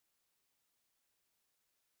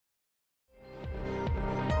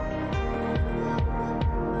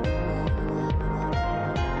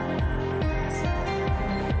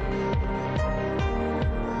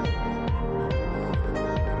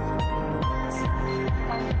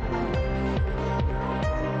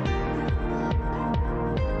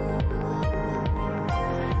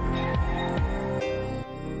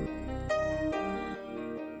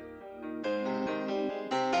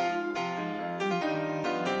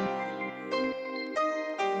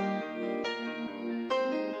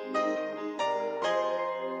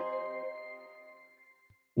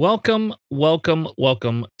Welcome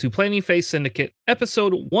to Planning Phase Syndicate,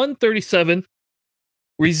 episode 137,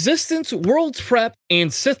 Resistance, World's Prep,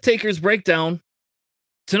 and Sith Takers Breakdown.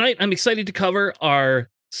 Tonight, I'm excited to cover our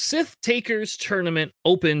Sith Takers Tournament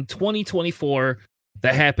Open 2024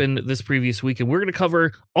 that happened this previous week, and we're going to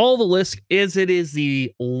cover all the lists as it is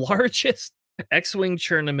the largest X-Wing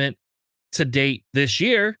tournament to date this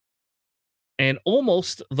year, and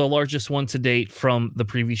almost the largest one to date from the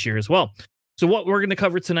previous year as well. So what we're going to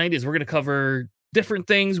cover tonight is we're going to cover different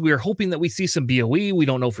things. We're hoping that we see some BOE. We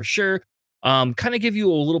don't know for sure. Kind of give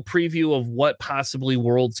you a little preview of what possibly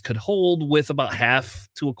Worlds could hold with about half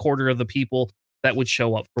to a quarter of the people that would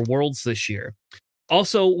show up for Worlds this year.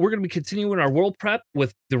 Also, we're going to be continuing our World Prep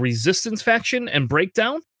with the Resistance faction and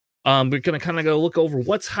breakdown. We're going to kind of go look over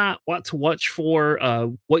what's hot, what to watch for,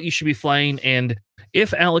 what you should be flying, and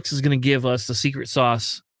if Alex is going to give us the secret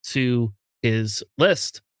sauce to his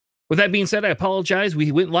list. With that being said, I apologize.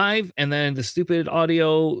 We went live and then the stupid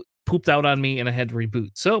audio pooped out on me and I had to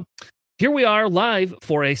reboot. So here we are live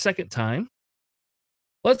for a second time.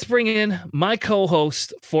 Let's bring in my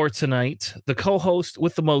co-host for tonight, the co-host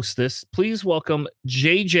with the mostest. Please welcome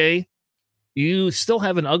JJ. You still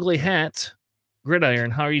have an ugly hat. Gridiron,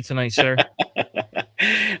 how are you tonight, sir?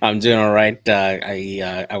 I'm doing all right.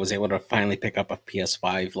 I was able to finally pick up a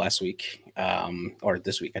PS5 last week, or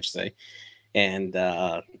this week, I should say. And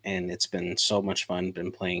it's been so much fun.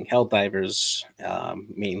 Been playing Helldivers,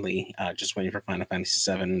 mainly just waiting for Final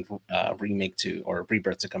Fantasy VII remake or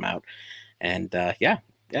rebirth to come out. And yeah,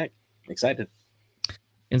 excited.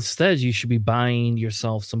 Instead, you should be buying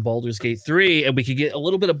yourself some Baldur's Gate 3, and we could get a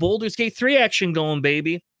little bit of Baldur's Gate 3 action going,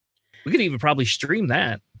 baby. We could even probably stream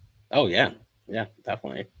that. Oh yeah,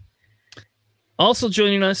 definitely. Also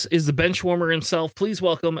joining us is the bench warmer himself. Please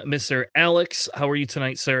welcome Mr. Alex. How are you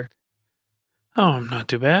tonight, sir? Oh, I'm not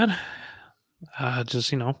too bad.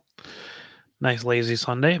 Just, nice lazy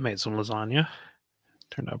Sunday. Made some lasagna.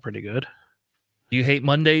 Turned out pretty good. You hate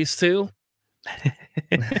Mondays too?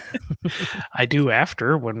 I do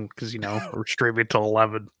after because, we're streaming till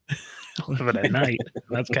 11 at night.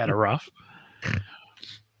 That's kind of rough.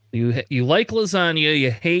 You like lasagna,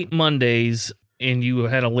 you hate Mondays, and you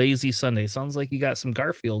had a lazy Sunday. Sounds like you got some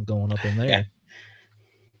Garfield going up in there.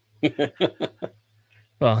 Yeah.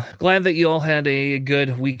 Well, glad that you all had a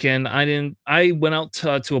good weekend. I went out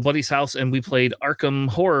to a buddy's house and we played Arkham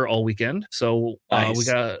Horror all weekend. So nice. We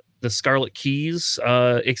got the Scarlet Keys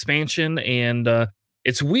expansion, and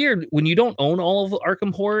it's weird when you don't own all of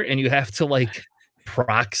Arkham Horror and you have to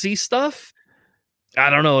proxy stuff.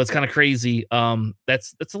 I don't know. It's kind of crazy.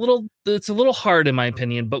 It's a little hard in my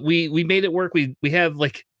opinion, but we made it work. We have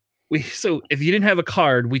so if you didn't have a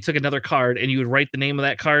card, we took another card and you would write the name of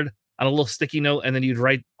that card on a little sticky note, and then you'd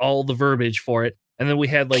write all the verbiage for it. And then we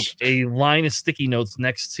had a line of sticky notes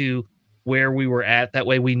next to where we were at. That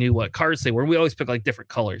way we knew what cards they were. We always pick different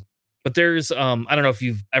colors. But there's I don't know if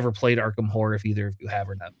you've ever played Arkham Horror, if either of you have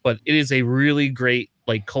or not, but it is a really great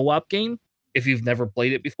co-op game. If you've never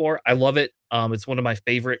played it before, I love it. It's one of my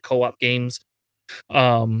favorite co-op games,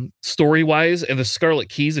 story-wise. And the Scarlet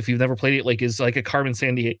Keys, if you've never played it, is like a Carmen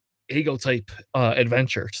Sandiego type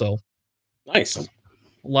adventure. So nice.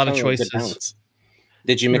 A lot of choices.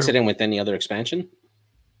 Did you mix it in with any other expansion?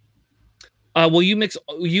 Well, you mix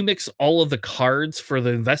all of the cards for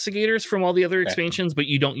the investigators from all the other expansions, but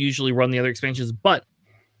you don't usually run the other expansions. But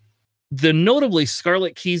notably,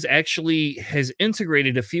 Scarlet Keys actually has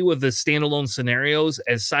integrated a few of the standalone scenarios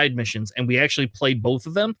as side missions, and we actually played both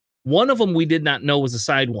of them. One of them we did not know was a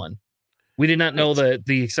side one. We did not know that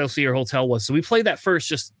the Excelsior Hotel was. So we played that first,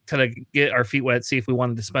 just kind of get our feet wet, see if we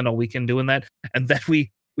wanted to spend all weekend doing that. And then we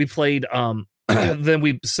played, then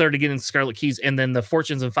we started getting Scarlet Keys, and then the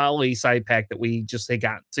Fortunes and Folly side pack that we just had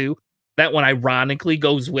gotten to. That one ironically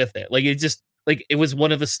goes with it. It was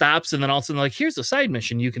one of the stops, and then all of a sudden, here's a side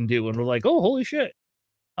mission you can do. And we're like, oh, holy shit.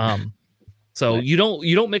 So you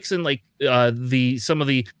don't mix in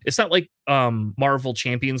it's not like Marvel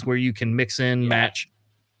Champions where you can mix in match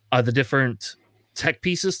the different tech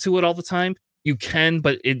pieces to it all the time. You can,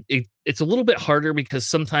 but it's a little bit harder because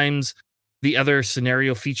sometimes the other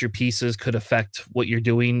scenario feature pieces could affect what you're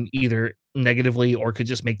doing either negatively or could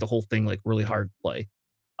just make the whole thing really hard to play.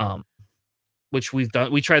 Which we've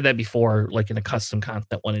done. We tried that before, in a custom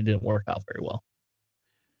content one. It didn't work out very well.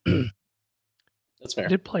 That's fair. I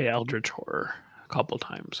did play Eldritch Horror a couple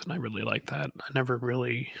times, and I really like that. I never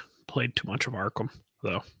really played too much of Arkham,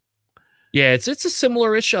 though. Yeah, it's a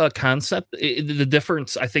similar-ish concept. The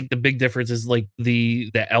difference, I think, the big difference is the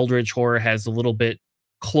Eldritch Horror has a little bit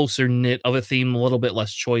closer knit of a theme, a little bit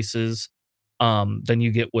less choices than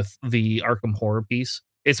you get with the Arkham Horror piece.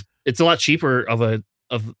 It's a lot cheaper of a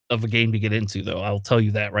of a game to get into, though. I'll tell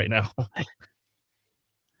you that right now.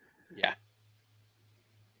 Yeah.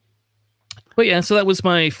 But yeah, so that was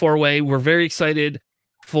my 4-way. We're very excited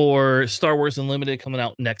for Star Wars Unlimited coming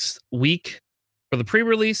out next week for the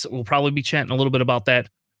pre-release. We'll probably be chatting a little bit about that.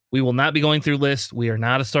 We will not be going through lists. We are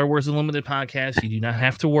not a Star Wars Unlimited podcast. You do not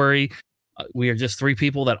have to worry. We are just three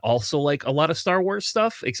people that also like a lot of Star Wars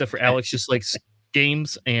stuff, except for Alex just likes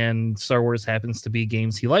games, and Star Wars happens to be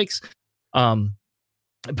games he likes.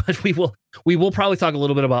 But we will probably talk a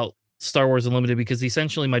little bit about Star Wars Unlimited because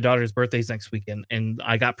essentially my daughter's birthday is next weekend, and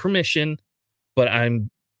I got permission, but I'm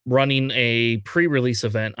running a pre-release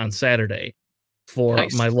event on Saturday for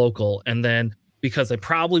my local, and then because I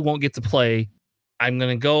probably won't get to play, I'm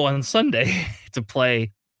gonna go on Sunday to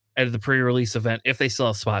play at the pre-release event if they still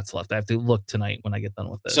have spots left. I have to look tonight when I get done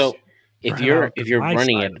with this. So if you're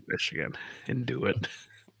running it, Michigan, and do it.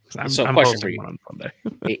 I'm question for you on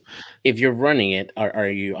Sunday. If you're running it, are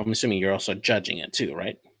you? I'm assuming you're also judging it too,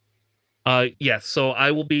 right? Yes. So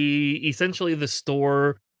I will be essentially the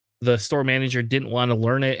store manager didn't want to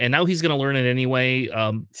learn it, and now he's going to learn it anyway,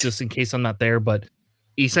 just in case I'm not there. But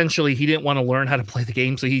essentially, he didn't want to learn how to play the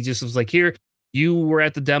game, so he just was like, "Here, you were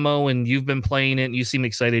at the demo and you've been playing it, and you seem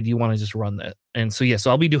excited. You want to just run that." And so, yeah,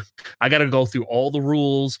 so I'll be doing. I got to go through all the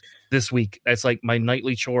rules this week. That's like my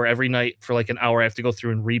nightly chore every night for like an hour. I have to go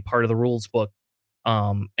through and read part of the rules book.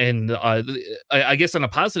 I guess on a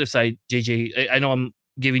positive side, JJ, I know I'm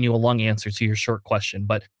giving you a long answer to your short question,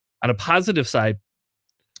 but on a positive side,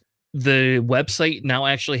 the website now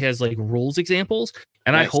actually has like rules examples,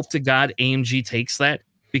 and nice. I hope to God AMG takes that,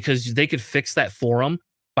 because they could fix that for them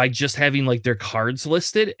by just having like their cards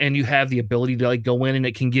listed, and you have the ability to like go in and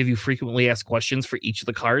it can give you frequently asked questions for each of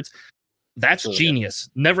the cards. That's genius.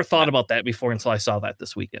 Never thought about that before until I saw that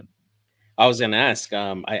this weekend. I was going to ask,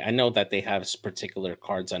 I know that they have particular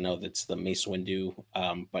cards. I know that's the Mace Windu,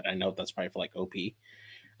 but I know that's probably for like OP.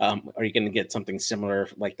 Are you going to get something similar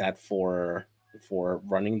like that for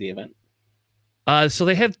running the event? So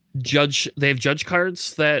they have judge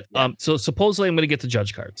cards that so supposedly I'm going to get the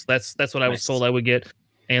judge cards. That's what I was told I would get,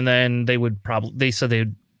 and then they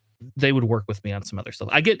said they would work with me on some other stuff.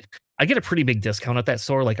 I get a pretty big discount at that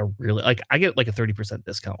store, like I get like a 30%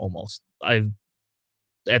 discount almost.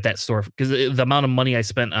 At that store because the amount of money I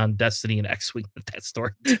spent on Destiny and X-Wing at that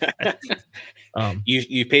store.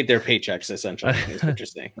 You paid their paychecks essentially. Is what you're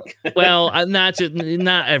saying. Well, not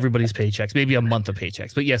everybody's paychecks, maybe a month of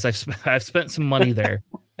paychecks, but yes, I've spent some money there.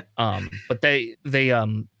 But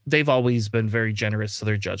they've always been very generous to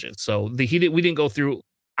their judges. So we didn't go through.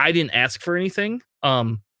 I didn't ask for anything.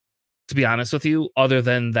 To be honest with you, other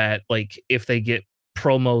than that, like if they get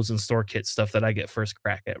promos and store kit stuff, that I get first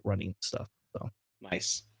crack at running stuff. So.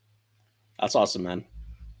 Nice. That's awesome, man.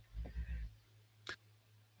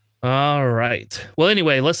 All right. Well,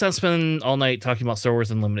 anyway, let's not spend all night talking about Star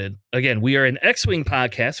Wars Unlimited. Again, we are an X-Wing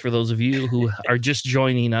podcast for those of you who are just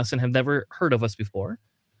joining us and have never heard of us before.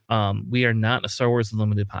 We are not a Star Wars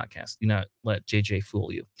Unlimited podcast. Do not let JJ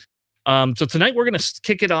fool you. So tonight we're going to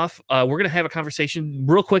kick it off. We're going to have a conversation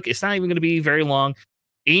real quick. It's not even going to be very long.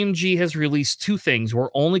 AMG has released 2 things.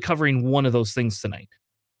 We're only covering one of those things tonight.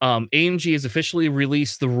 AMG has officially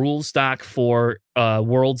released the rules doc for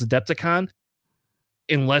Worlds Adepticon.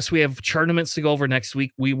 Unless we have tournaments to go over next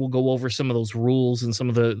week, we will go over some of those rules and some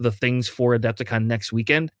of the things for Adepticon next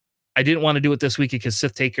weekend. I didn't want to do it this week because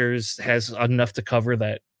Sith Takers has enough to cover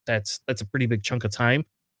that's a pretty big chunk of time.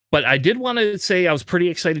 But I did want to say I was pretty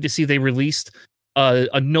excited to see they released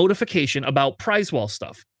a notification about prize wall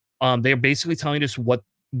stuff. They're basically telling us what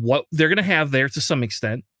they're going to have there to some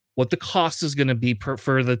extent, what the cost is going to be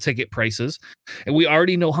for the ticket prices. And we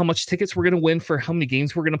already know how much tickets we're going to win for how many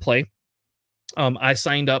games we're going to play. I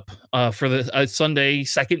signed up for the Sunday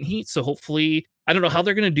second heat. So hopefully, I don't know how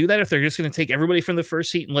they're going to do that. If they're just going to take everybody from the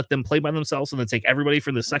first heat and let them play by themselves and then take everybody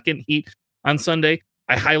from the second heat on Sunday.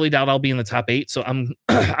 I highly doubt I'll be in the top 8. So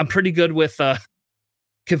I'm pretty good with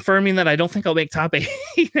confirming that I don't think I'll make top 8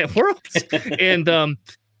 at Worlds. And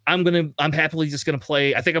I'm happily just gonna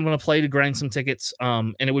play. I think I'm gonna play to grind some tickets.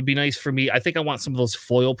 And it would be nice for me. I think I want some of those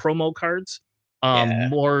foil promo cards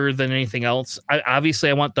more than anything else. Obviously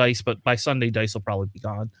I want dice, but by Sunday dice will probably be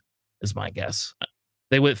gone, is my guess.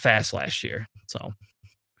 They went fast last year, so.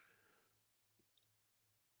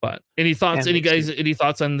 But any thoughts? Any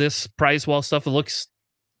thoughts on this prize wall stuff? It looks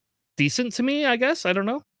decent to me, I guess. I don't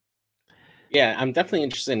know. Yeah, I'm definitely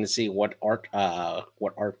interested to see what art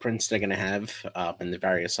prints they're gonna have in the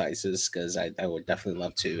various sizes, because I would definitely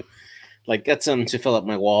love to like get some to fill up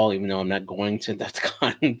my wall, even though I'm not going to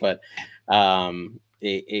DEFCON. But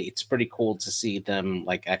it's pretty cool to see them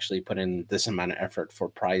like actually put in this amount of effort for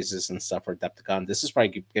prizes and stuff for Adepticon. This is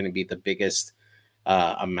probably going to be the biggest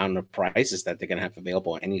amount of prizes that they're going to have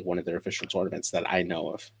available in any one of their official tournaments that I know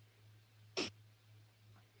of.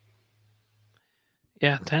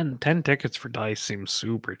 Yeah, 10 tickets for dice seems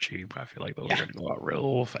super cheap. I feel like those are going to go out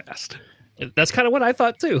real fast. That's kind of what I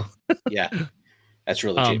thought too. Yeah, that's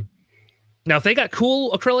really cheap. Now, if they got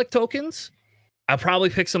cool acrylic tokens, I'll probably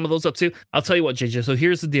pick some of those up too. I'll tell you what, JJ. So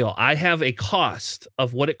here's the deal. I have a cost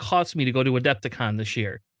of what it costs me to go to Adepticon this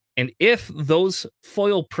year. And if those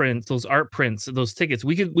foil prints, those art prints, those tickets,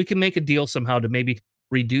 we can make a deal somehow to maybe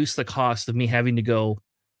reduce the cost of me having to go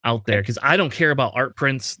out there, because I don't care about art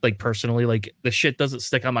prints, like personally. Like, the shit doesn't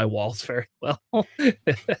stick on my walls very well.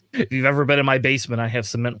 If you've ever been in my basement, I have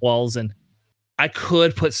cement walls, and I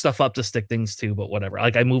could put stuff up to stick things to, but whatever.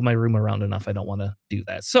 Like, I move my room around enough. I don't want to do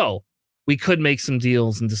that. So we could make some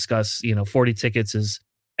deals and discuss, 40 tickets is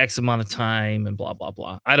X amount of time and blah, blah,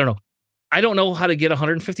 blah. I don't know. I don't know how to get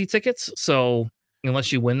 150 tickets. So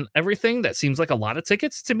unless you win everything, that seems like a lot of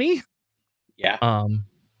tickets to me. Yeah.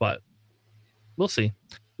 But we'll see.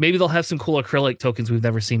 Maybe they'll have some cool acrylic tokens we've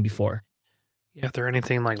never seen before. Yeah, if they're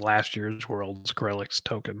anything like last year's World's acrylics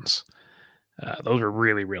tokens, those are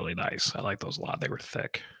really, really nice. I like those a lot. They were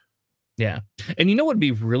thick. Yeah. And you know what would be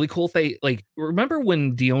really cool if they, like, remember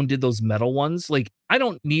when Dion did those metal ones? Like, I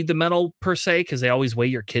don't need the metal per se, because they always weigh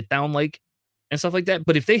your kit down, like, and stuff like that.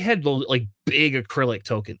 But if they had those, like, big acrylic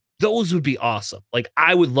token, those would be awesome. Like,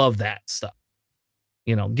 I would love that stuff.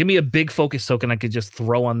 Give me a big focus token I could just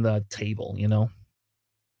throw on the table,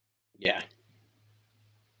 Yeah.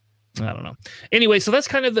 I don't know. Anyway, so that's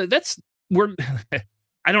kind of we're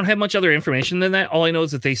I don't have much other information than that. All I know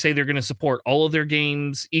is that they say they're going to support all of their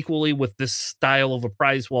games equally with this style of a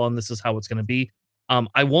prize wall, and this is how it's going to be.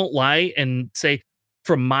 I won't lie and say,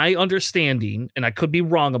 from my understanding, and I could be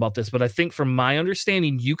wrong about this, but I think from my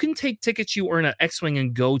understanding, you can take tickets you earn at X-Wing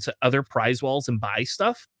and go to other prize walls and buy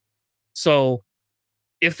stuff. So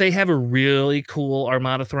if they have a really cool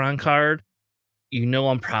Armada Thrawn card,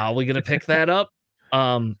 I'm probably going to pick that up.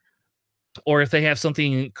 Or if they have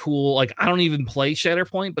something cool, like, I don't even play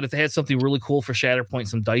Shatterpoint, but if they had something really cool for Shatterpoint,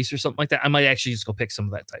 some dice or something like that, I might actually just go pick some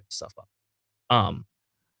of that type of stuff up.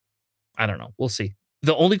 I don't know. We'll see.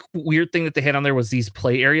 The only weird thing that they had on there was these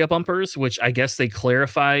play area bumpers, which I guess they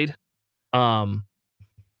clarified. They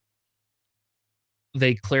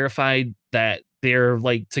clarified that they're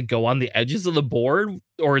like to go on the edges of the board,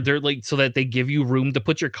 or they're like so that they give you room to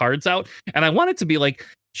put your cards out. And I want it to be like,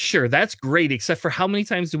 sure, that's great, except for how many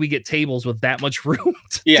times do we get tables with that much room?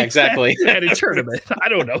 Yeah, exactly. At a tournament, I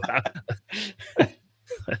don't know.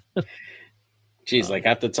 Jeez, like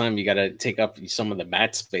half the time you got to take up some of the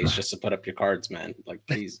mat space just to put up your cards, man. Like,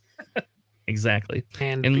 please. Exactly.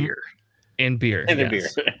 And beer. And beer. And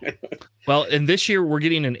yes. beer. Well, and this year we're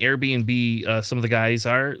getting an Airbnb. Some of the guys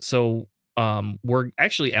are. So we're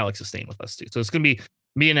actually, Alex is staying with us too. So it's going to be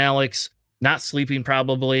me and Alex, not sleeping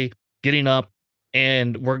probably, getting up,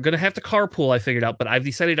 and we're going to have to carpool, I figured out. But I've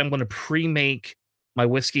decided I'm going to pre-make my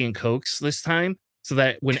whiskey and Cokes this time, so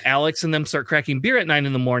that when Alex and them start cracking beer at 9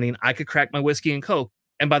 a.m, I could crack my whiskey and Coke.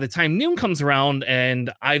 And by the time noon comes around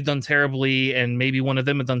and I've done terribly, and maybe one of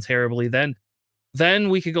them have done terribly, then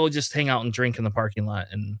we could go just hang out and drink in the parking lot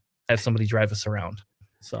and have somebody drive us around.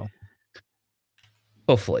 So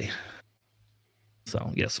hopefully.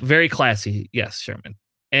 So yes, very classy. Yes, Sherman.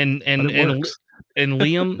 And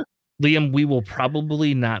Liam, we will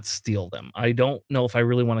probably not steal them. I don't know if I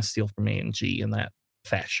really want to steal from A&G in that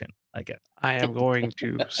fashion. I guess I am going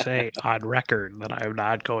to say on record that I'm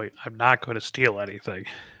not going to steal anything.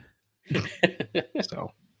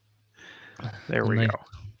 So there we go.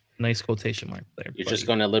 Nice quotation mark there. You're just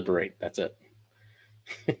going to liberate. That's it.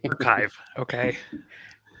 Archive. Okay.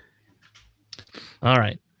 All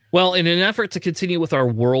right. Well, in an effort to continue with our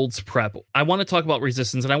World's Prep, I want to talk about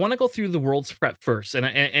Resistance, and I want to go through the World's Prep first. And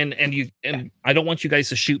I don't want you guys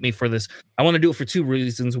to shoot me for this. I want to do it for two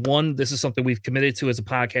reasons. One, this is something we've committed to as a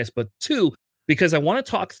podcast, but two, because I want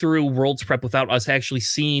to talk through World's Prep without us actually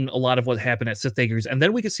seeing a lot of what happened at Sith Takers, and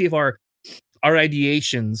then we can see if our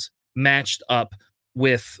ideations matched up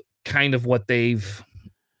with kind of what they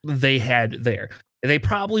had there. They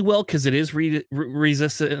probably will, because it is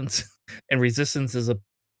Resistance, and Resistance is a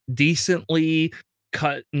decently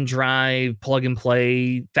cut and dry plug and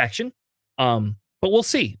play faction, but we'll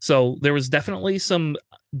see. So there was definitely some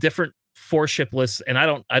different 4-ship lists, and I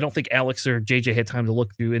don't think Alex or JJ had time to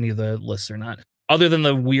look through any of the lists or not, other than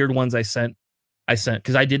the weird ones I sent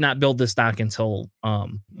because I did not build this doc until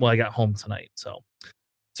I got home tonight. So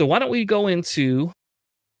why don't we go into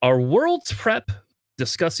our World's Prep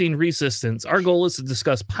discussing Resistance. Our goal is to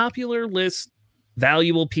discuss popular lists,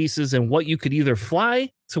 valuable pieces, and what you could either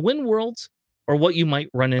fly to win worlds or what you might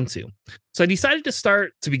run into. So I decided to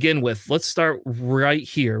start to begin with. Let's start right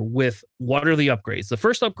here with what are the upgrades. The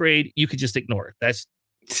first upgrade you could just ignore. That's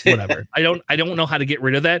whatever. I don't know how to get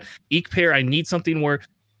rid of that. Eek pair, I need something where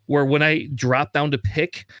when I drop down to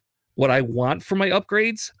pick what I want for my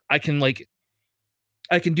upgrades, I can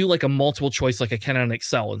do like a multiple choice like I can on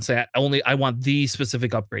Excel and say I want these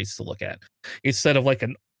specific upgrades to look at instead of like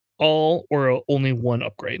an all or only one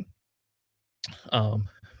upgrade.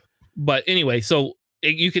 But anyway, so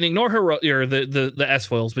you can ignore the S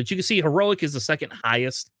foils, but you can see heroic is the second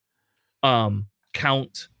highest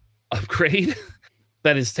count upgrade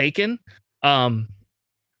that is taken.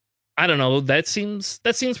 I don't know. That seems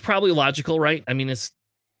probably logical, right? I mean, it's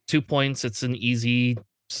 2 points. It's an easy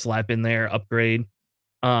slap in there upgrade.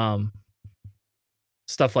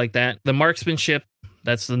 Stuff like that. The marksmanship,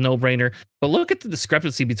 that's the no-brainer. But look at the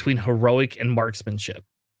discrepancy between heroic and marksmanship.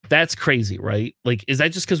 That's crazy, right? Like, is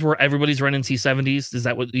that just because everybody's running T70s? Is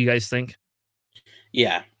that what you guys think?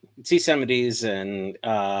 Yeah, T70s, and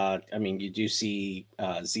I mean, you do see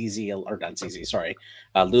ZZ or not ZZ, sorry,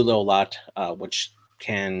 Lulu a lot, which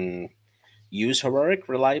can use heroic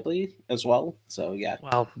reliably as well. So yeah.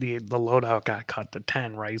 Well, the loadout got cut to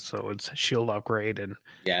 10, right? So it's a shield upgrade, and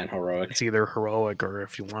and heroic. It's either heroic or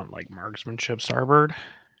if you want like marksmanship Starbird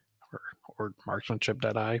or marksmanship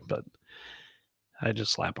Deadeye, but I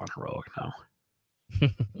just slap on heroic now.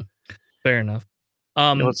 Fair enough.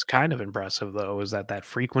 What's kind of impressive though is that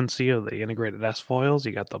frequency of the integrated S foils,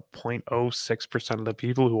 you got the 0.06% of the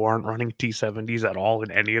people who aren't running T70s at all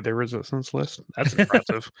in any of their resistance lists. That's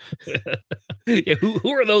impressive. Yeah, who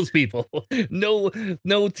are those people? No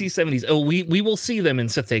T70s. Oh, we will see them in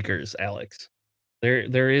Sith Takers, Alex.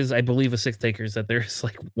 There is, I believe, a Sith Takers that there's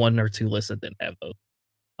like 1 or 2 lists that didn't have those.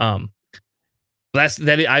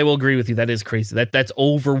 That I will agree with you. That is crazy. That's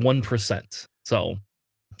over 1%. So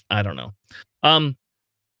I don't know.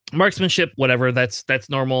 Marksmanship, whatever. That's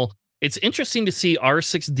normal. It's interesting to see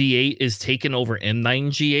R6D8 is taken over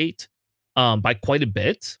M9G8 by quite a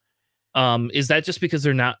bit. Is that just because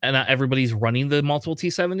they're not everybody's running the multiple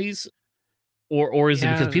T70s, or is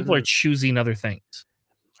it because people are choosing other things?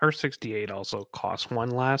 R68 also costs 1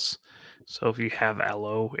 less, so if you have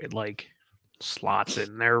Elo, it like slots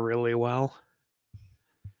in there really well.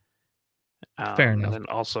 Fair enough. And then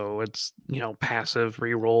also it's passive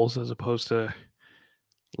rerolls as opposed to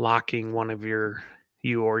locking one of you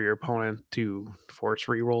or your opponent to force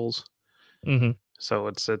rerolls. Mm-hmm. So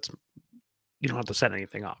it's you don't have to set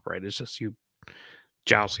anything up, right? It's just you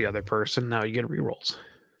joust the other person. Now you get rerolls.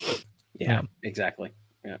 Yeah, exactly.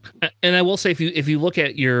 Yeah. And I will say, if you look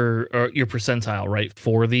at your percentile, right,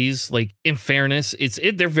 for these, like, in fairness,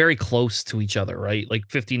 they're very close to each other, right? Like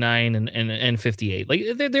 59 and 58, like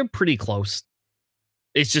they're pretty close.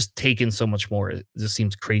 It's just taken so much more. It just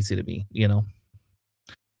seems crazy to me,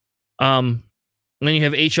 And then you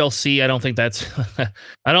have HLC. I don't think that's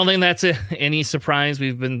any surprise.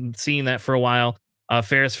 We've been seeing that for a while.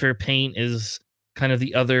 Ferrosphere Paint is kind of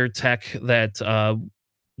the other tech that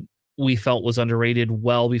we felt was underrated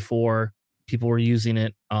well before people were using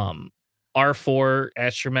it. R4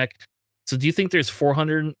 Astromech. So do you think there's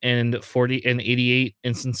 440 and 88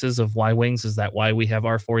 instances of Y-Wings? Is that why we have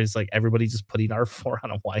R4? Is like everybody just putting R4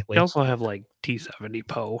 on a Y-Wing? We also have like T70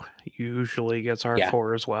 Poe usually gets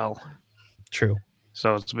R4 as well. True.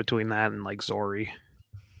 So it's between that and like Zori.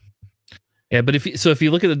 Yeah, but if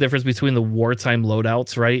you look at the difference between the wartime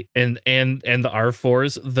loadouts, right, and the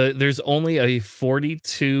R4s, there's only a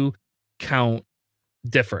 42 count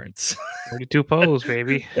difference. 42 Poes,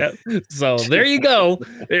 baby. Yeah. So there you go.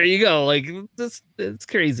 Like it's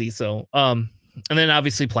crazy. So and then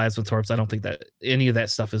obviously Plasma Torps. I don't think that any of that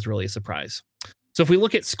stuff is really a surprise. So if we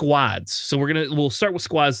look at squads, so we'll start with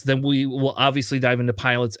squads, then we will obviously dive into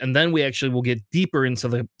pilots, and then we actually will get deeper into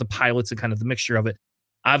the pilots and kind of the mixture of it.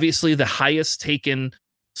 Obviously, the highest taken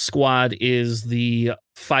squad is the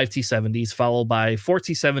 5 T70s, followed by 4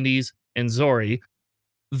 T70s and Zori.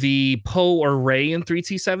 The Poe or Ray in 3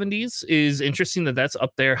 T70s is interesting that's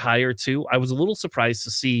up there higher too. I was a little surprised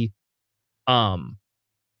to see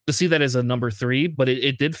that as a number 3, but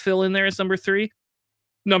it did fill in there as number 3.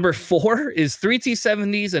 Number 4 is 3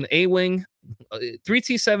 T70s, an A-Wing, 3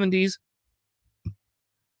 T70s,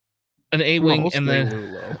 an A-Wing, and then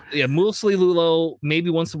Lulo. Mostly Lulo, maybe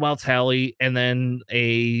once in a while Tally, and then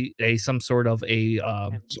a some sort of a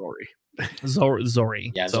Zori.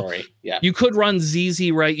 Zori. Yeah, so Zori. Yeah. You could run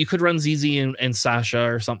ZZ, right? You could run ZZ and Sasha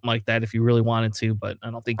or something like that if you really wanted to, but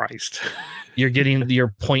I don't think you're getting your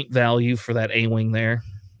point value for that A-Wing there.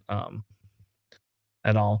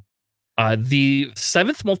 at all. The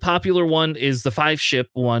seventh most popular one is the 5-ship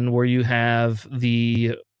one, where you have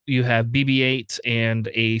BB-8 and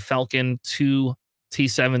a Falcon, 2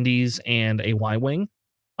 T-70s, and a Y-wing.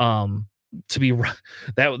 That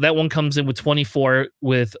one comes in with 24,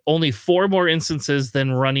 with only 4 more instances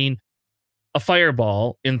than running a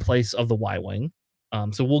Fireball in place of the Y-wing.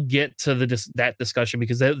 So we'll get to that discussion,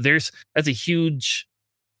 because that's a huge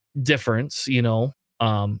difference, in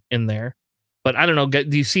there. But I don't know.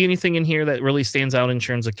 Do you see anything in here that really stands out in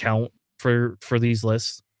terms of count for these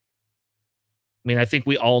lists? I mean, I think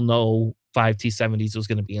we all know 5 T-70s was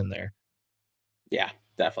going to be in there. Yeah,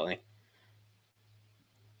 definitely.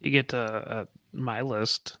 You get my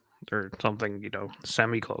list or something,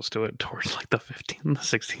 semi close to it, towards like the 15, the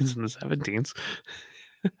 16s, and the 17s.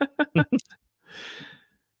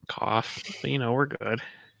 Cough, but we're good.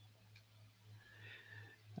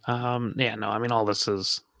 Yeah, no, I mean, all this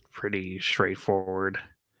is pretty straightforward.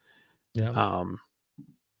 Yeah.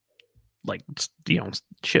 Like,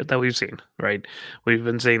 shit that we've seen, right? We've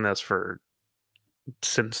been seeing this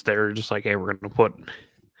since they're just like, hey, we're going to put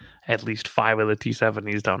at least 5 of the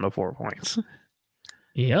T-70s down to 4 points.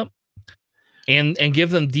 Yep. And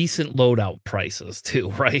give them decent loadout prices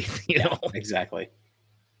too, right? You know, exactly.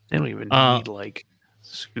 They don't even need like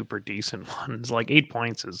super decent ones. Like 8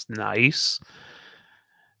 points is nice,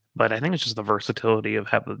 but I think it's just the versatility of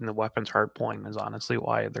having the weapons hard point is honestly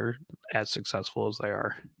why they're as successful as they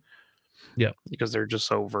are. Yeah, because they're just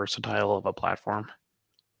so versatile of a platform.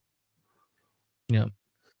 Yeah.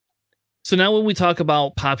 So now when we talk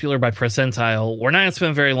about popular by percentile, we're not going to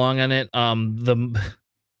spend very long on it.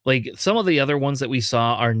 Like some of the other ones that we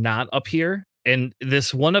saw are not up here, and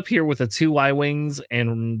this one up here with the 2 Y-wings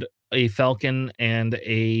and a Falcon and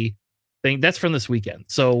a thing, that's from this weekend.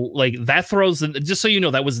 So like that throws in, just so you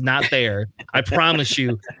know, that was not there. I promise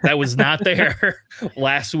you that was not there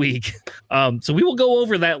last week. So we will go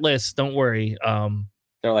over that list. Don't worry.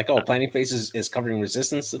 They're like, oh, Planning Phase is covering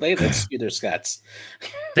resistance today. Let's skew their stats.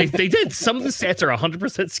 They did. Some of the stats are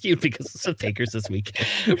 100% skewed because of some takers this week.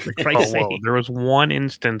 For Christ's sake. There was one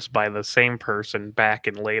instance by the same person back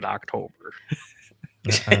in late October.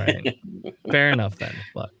 All right. Fair enough then.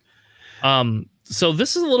 But so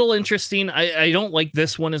this is a little interesting. I don't like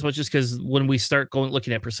this one as much, just because when we start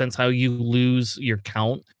looking at percentile, you lose your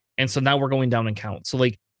count. And so now we're going down in count. So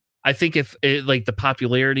like, I think if like the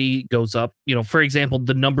popularity goes up, for example,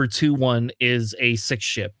 the number 2 one is a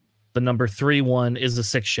 6-ship. The number 3 one is a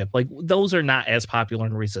 6-ship. Like those are not as popular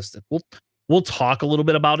and resistant. We'll talk a little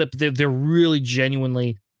bit about it, but they're really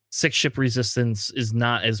genuinely 6-ship resistance is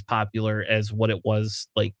not as popular as what it was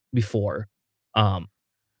like before. And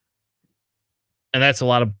that's a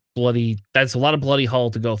lot of bloody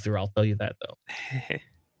hull to go through. I'll tell you that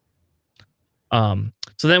though.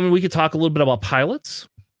 So then we could talk a little bit about pilots.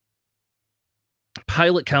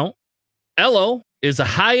 Pilot count. Elo is the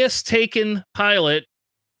highest taken pilot.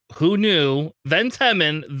 Who knew? Then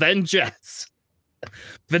Temin, then Jets.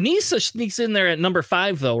 Vanessa sneaks in there at number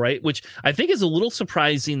 5 though, right? Which I think is a little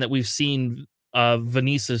surprising that we've seen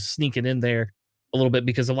Vanessa sneaking in there a little bit,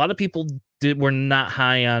 because a lot of people were not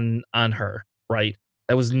high on her, right?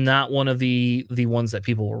 That was not one of the ones that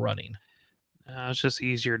people were running. It's just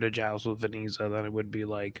easier to joust with Vanessa than it would be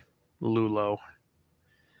like Lulo.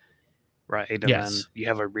 Right, and then you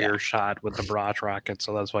have a rear shot with the barrage rocket,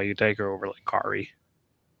 so that's why you take her over like Kari.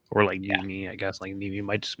 Or like Nimi, I guess. Like Nimi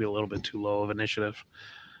might just be a little bit too low of initiative.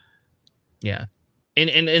 Yeah.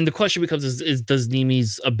 And the question becomes is does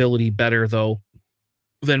Nimi's ability better though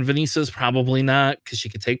than Vanessa's? Probably not, because she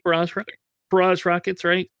could take barrage rockets,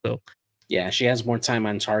 right? So yeah, she has more time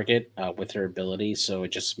on target with her ability, so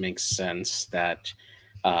it just makes sense that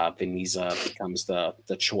Vanessa becomes the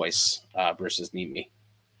choice versus Nimi.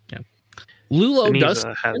 Yeah. Lulo does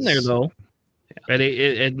in there though.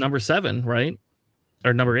 At number 7, right?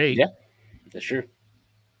 Or number 8. Yeah, that's true.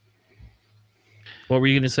 What were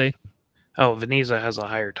you going to say? Oh, Vanessa has a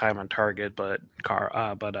higher time on target, but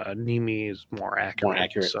Nimi is more accurate. More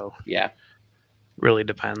accurate. So yeah, really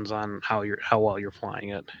depends on how well you're flying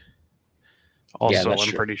it. Also,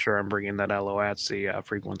 I'm pretty sure I'm bringing that LOATC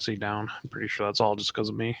frequency down. I'm pretty sure that's all just because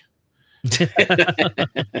of me.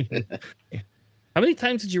 How many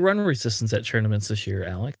times did you run resistance at tournaments this year,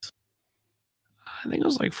 Alex? I think it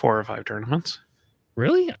was like 4 or 5 tournaments.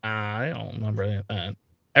 Really? I don't remember any of that.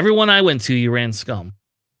 Everyone I went to, you ran scum.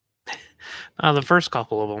 The first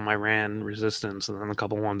couple of them, I ran resistance, and then a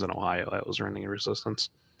couple ones in Ohio, I was running resistance.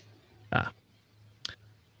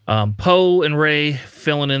 Poe and Ray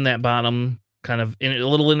filling in that bottom, kind of a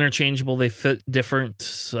little interchangeable. They fit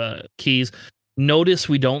different keys. Notice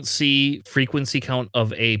we don't see frequency count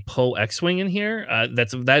of a Poe X-wing in here.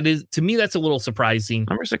 That is to me that's a little surprising.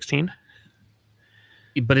 Number 16,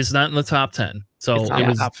 but it's not in the top 10. So it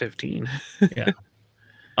was top 15. Yeah.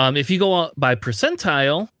 If you go out by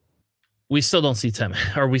percentile, we still don't see Tim,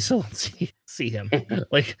 or we still don't see him.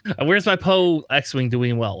 Like, where's my Poe X-wing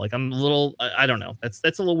doing well? Like, I'm a little, I don't know. That's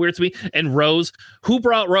a little weird to me. And Rose, who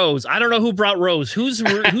brought Rose? I don't know who brought Rose. Who's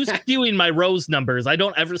skewing my Rose numbers? I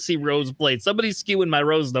don't ever see Rose played. Somebody's skewing my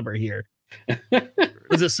Rose number here.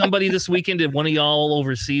 Was it somebody this weekend? Did one of y'all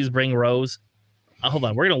overseas bring Rose? Hold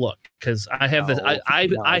on, we're gonna look because I have this.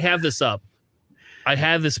 I have this up. I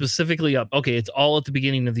have this specifically up. Okay, it's all at the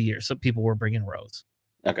beginning of the year. Some people were bringing Rose.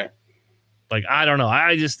 Okay. Like, I don't know.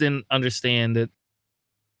 I just didn't understand it.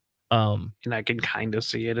 And I can kind of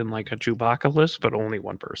see it in like a Chewbacca list, but only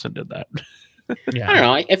one person did that. Yeah. I don't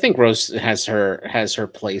know. I think Rose has her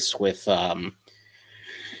place with like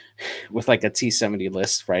a T-70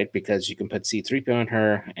 list, right? Because you can put C-3PO on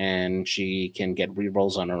her and she can get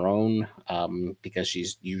rerolls on her own because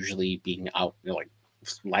she's usually being out, like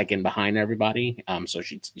lagging behind everybody. So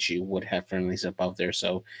she would have friendlies above there.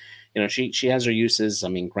 So, she has her uses. I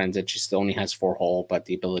mean, granted, she still only has 4 hull, but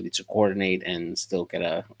the ability to coordinate and still get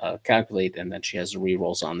a calculate, and then she has the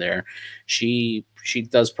rerolls on there. She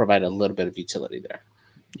does provide a little bit of utility there.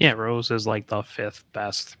 Yeah, Rose is like the 5th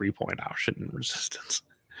best 3-point option in Resistance.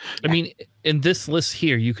 I mean, in this list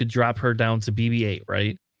here, you could drop her down to BB-8,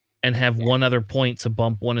 right? And have one other point to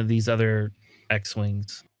bump one of these other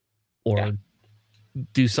X-wings, or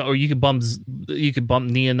do so, or you could bump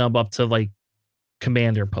Nia Nub up to like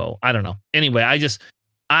Commander Poe. I don't know. Anyway, I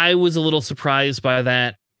was a little surprised by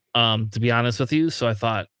that, to be honest with you. So I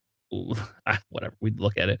thought, whatever, we'd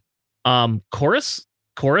look at it. Chorus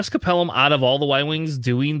Capellum out of all the Y-wings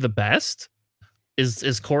doing the best.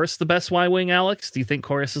 Is Chorus the best Y-wing, Alex? Do you think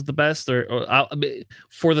Chorus is the best, or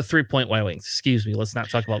for the 3-point Y-wings? Excuse me. Let's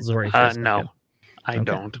not talk about Zori. No, I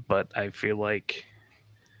don't. But I feel like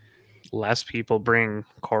less people bring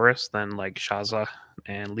Chorus than like Shaza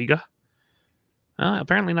and Liga.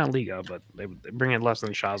 Apparently not Liga, but they bring it less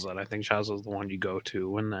than Shaza. And I think Shaza is the one you go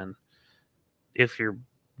to. And then if you're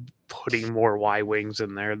putting more Y-wings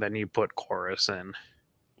in there, then you put Chorus in.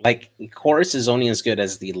 Like, Chorus is only as good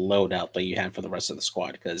as the loadout that you have for the rest of the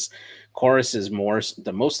squad, because Chorus is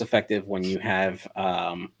the most effective when you have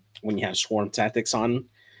swarm tactics on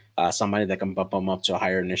somebody that can bump him up to a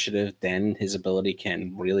higher initiative. Then his ability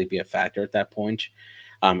can really be a factor at that point,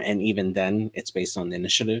 and even then, it's based on the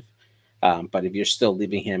initiative. But if you're still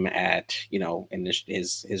leaving him at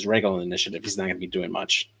his regular initiative, he's not going to be doing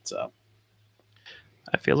much. So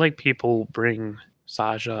I feel like people bring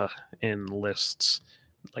Saja in lists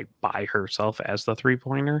like by herself as the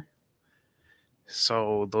 3-pointer,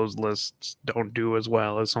 so those lists don't do as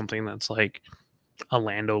well as something that's like a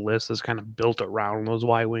Lando list is kind of built around those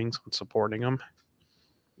Y-wings and supporting them.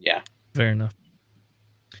 Yeah, fair enough.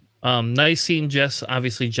 Nice seeing Jess.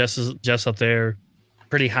 Obviously, Jess up there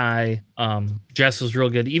pretty high. Jess was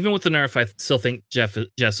real good. Even with the nerf, I still think Jess is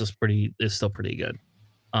still pretty good.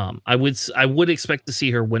 I would expect to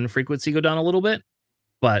see her win frequency go down a little bit,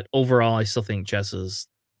 but overall, I still think Jess is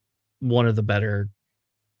one of the better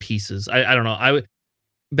pieces. I don't know.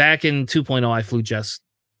 Back in 2.0, I flew Jess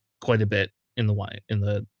quite a bit in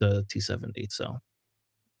the T-70. So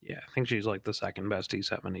yeah, I think she's like the second best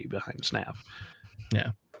T-70 behind Snap.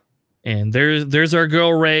 Yeah, and there's our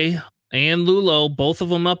girl Ray and Lulo, both of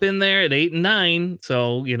them up in there at 8 and 9.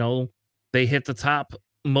 So they hit the top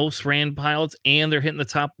most ran pilots, and they're hitting the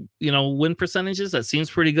top win percentages. That seems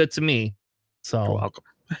pretty good to me. So you're welcome.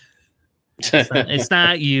 It's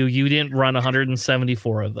not you. You didn't run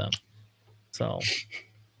 174 of them. So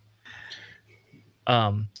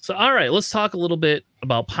all right, let's talk a little bit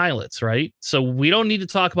about pilots, right? So we don't need to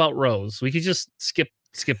talk about Rose. We could just skip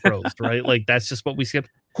Rose, right? Like, that's just what we skip.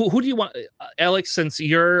 Who do you want, Alex? Since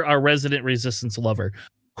you're our resident Resistance lover,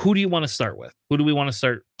 who do you want to start with? Who do we want to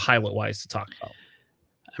start pilot wise to talk about?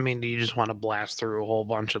 I mean, do you just want to blast through a whole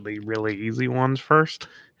bunch of the really easy ones first?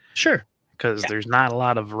 Sure. Because there's not a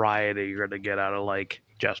lot of variety you're going to get out of like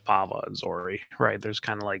Jess, Pava, and Zori, right? There's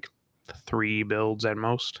kind of like 3 builds at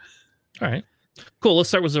most. All right, cool. Let's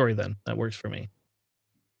start with Zori then. That works for me.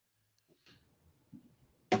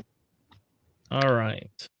 All right.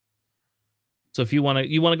 So if you want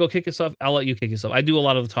to go kick us off, I'll let you kick us off. I do a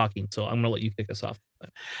lot of the talking, so I'm going to let you kick us off.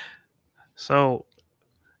 So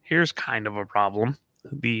here's kind of a problem.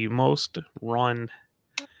 The most run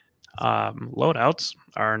loadouts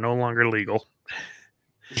are no longer legal.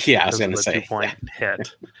 Yeah, I was going to say 2-point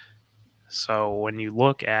hit. So when you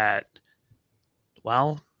look at,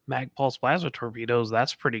 well, mag pulse plasma torpedoes,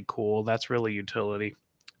 that's pretty cool. That's really utility.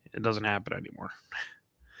 It doesn't happen anymore.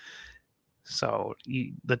 So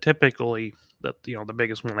the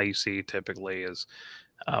biggest one that you see typically is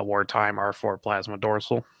wartime R4 plasma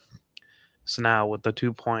dorsal. So now with the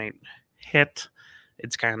 2-point hit,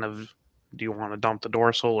 it's kind of, do you want to dump the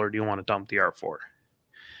dorsal or do you want to dump the R4?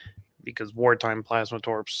 Because wartime plasma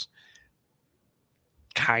torps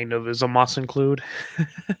kind of is a must include.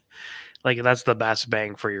 Like, that's the best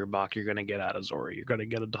bang for your buck you're going to get out of Zori. You're going to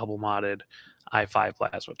get a double modded I5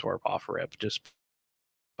 plasma torp off rip just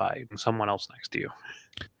by someone else next to you.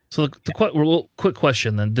 So quick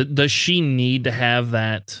question then: does she need to have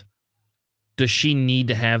that? Does she need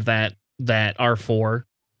to have that R4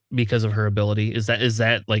 because of her ability? Is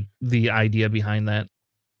that like the idea behind that?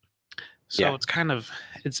 So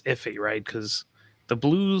it's iffy, right? Because the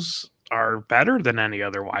blues are better than any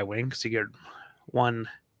other Y-wing because you get 1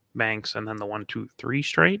 banks and then the 1, 2, 3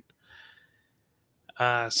 straight.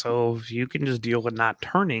 So if you can just deal with not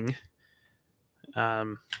turning,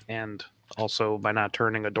 and also by not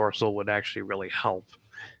turning, a dorsal would actually really help.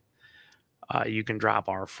 You can drop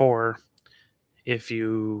R4 if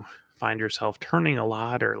you find yourself turning a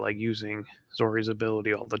lot or like using Zori's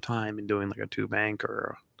ability all the time and doing like a 2 bank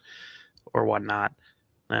or whatnot.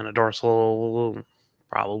 Then a dorsal,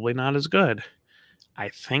 probably not as good. I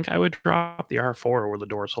think I would drop the R4 over the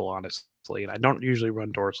dorsal, honestly, and I don't usually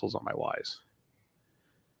run dorsals on my Ys.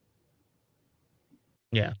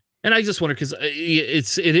 Yeah, and I just wonder because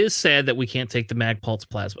it is sad that we can't take the mag pulse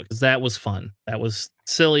plasma because that was fun. That was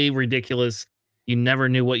silly, ridiculous. You never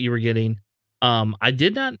knew what you were getting. I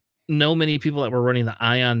did not know many people that were running the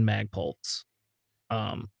ion mag pulse.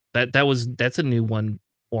 That's a new one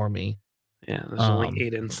for me. Yeah, there's only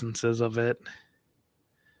 8 instances of it.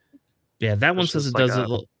 Yeah, that one says it does it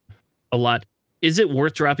a lot. Is it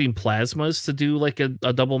worth dropping plasmas to do like a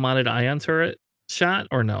double mounted ion turret shot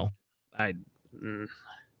or no?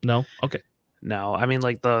 No? Okay. No, I mean,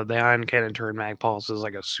 like the ion cannon turret mag pulse is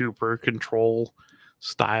like a super control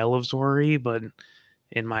style of Zori, but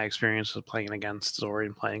in my experience of playing against Zori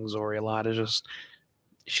and playing Zori a lot, it's just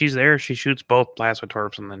she's there, she shoots both plasma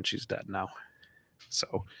torps, and then she's dead now.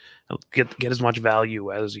 So get as much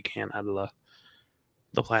value as you can out of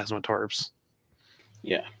the plasma torps.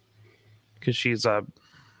 Yeah, because she's a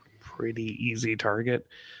pretty easy target,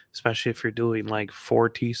 especially if you're doing like 4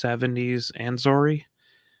 T70s and Zori.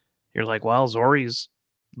 You're like, well, Zori's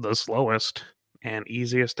the slowest and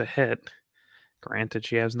easiest to hit. Granted,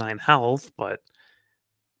 she has 9 health, but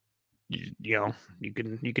you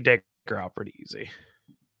can take her out pretty easy.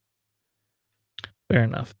 Fair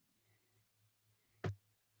enough.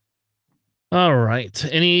 All right.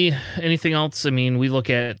 Anything else? I mean, we look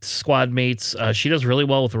at squad mates. She does really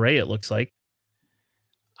well with Rey, it looks like.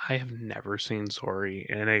 I have never seen Zori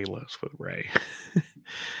in a list with Rey.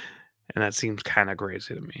 And that seems kind of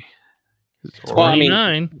crazy to me. Well, I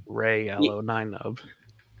mean, Rey, LO9 nub.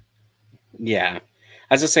 Yeah.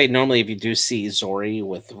 As I say, normally if you do see Zori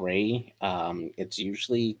with Rey,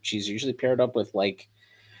 she's usually paired up with like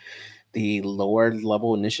the lower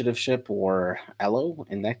level initiative ship or Elo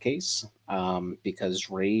in that case, because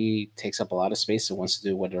Rey takes up a lot of space and wants to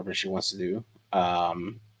do whatever she wants to do.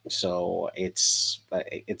 So it's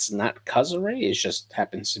not cause of Rey; it just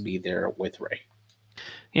happens to be there with Rey.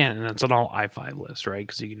 Yeah, and it's an all I5 list, right?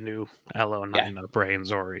 Because you can do LO9 up Rey and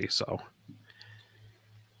Zori. So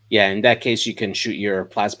yeah, in that case, you can shoot your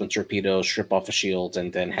plasma torpedo, strip off a shield,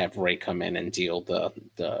 and then have Rey come in and deal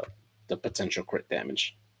the potential crit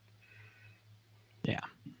damage. Yeah.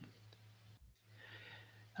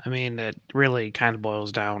 I mean, it really kind of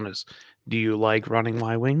boils down as, do you like running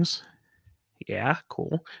Y-Wings? Yeah,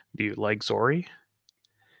 cool. Do you like Zori?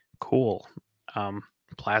 Cool.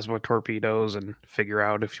 Plasma torpedoes and figure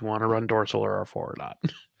out if you want to run dorsal or R4 or not.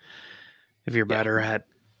 If you're better at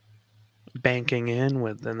banking in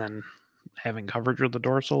with and then having coverage with the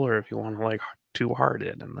dorsal, or if you want to like too hard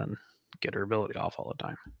in and then get her ability off all the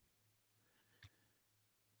time.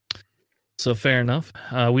 So fair enough.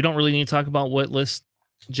 We don't really need to talk about what list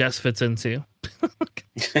Jess fits into.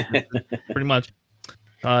 Pretty much.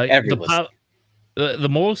 Every list. The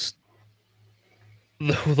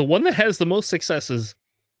one that has the most successes,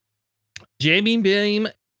 Jamming Beam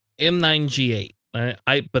M9G8.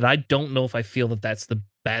 But I don't know if I feel that that's the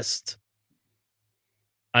best.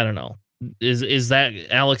 I don't know. Is that,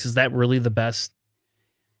 Alex? Is that really the best?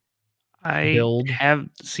 I have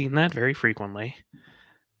seen that very frequently,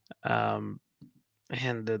 and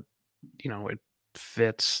it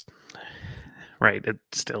fits. Right, it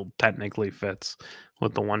still technically fits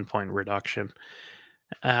with the 1 point reduction.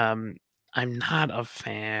 I'm not a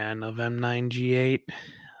fan of M9G8.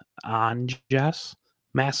 on Jess.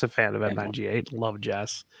 Massive fan of Yeah. M98. Love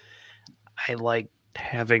Jess. I like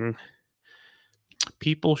having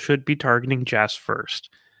people should be targeting Jess first,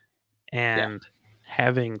 and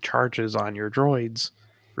having charges on your droids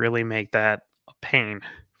really make that a pain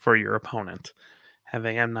for your opponent.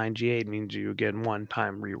 Having M98 means you get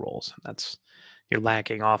one-time rerolls. That's you're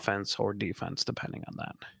lacking offense or defense depending on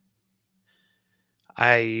that.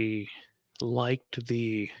 I liked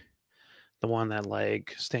the one that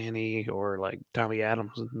like Stanny or like Tommy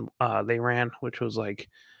Adams they ran, which was like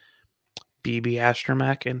BB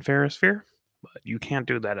Astromech and Ferrosphere, but you can't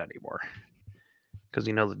do that anymore because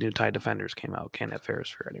you know the new TIE Defenders came out, can't have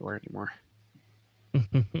Ferrosphere anywhere anymore.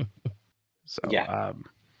 So I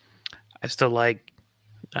still like.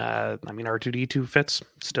 I mean, R2D2 fits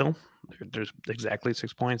still. There's exactly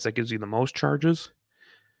 6 points. That gives you the most charges.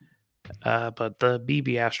 But the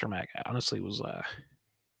BB Astromech honestly was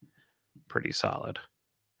pretty solid.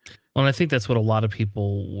 Well, I think that's what a lot of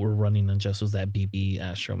people were running on just was that BB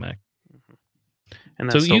Astromech. Mm-hmm. And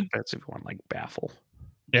that still fits if you want like Baffle.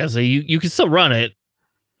 Yeah, so you can still run it.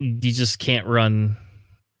 You just can't run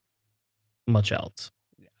much else.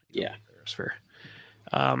 Yeah. That's fair.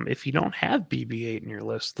 If you don't have BB-8 in your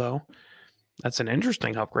list, though, that's an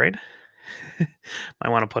interesting upgrade. Might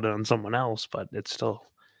want to put it on someone else, but it's still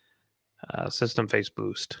system face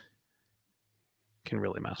boost. Can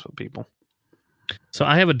really mess with people. So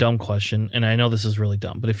I have a dumb question, and I know this is really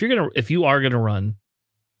dumb, but if you are gonna run,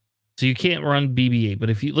 so you can't run BB-8, but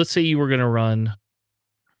if you let's say you were gonna run,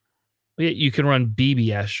 you can run BB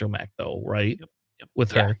Astromech though, right? Yep.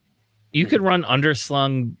 With her, you could run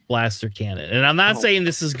underslung blaster cannon, and I'm not saying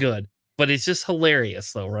this is good, but it's just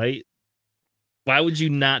hilarious though, right? Why would you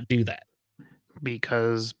not do that?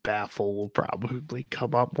 Because Baffle will probably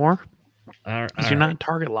come up more. Because you're not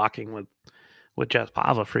target locking with Jess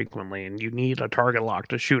Pava frequently, and you need a target lock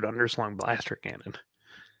to shoot underslung blaster cannon.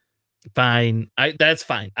 Fine, that's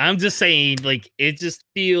fine. I'm just saying, like, it just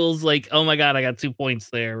feels like, oh my god, I got 2 points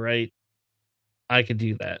there, right? I could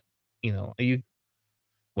do that.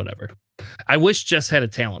 Whatever. I wish Jess had a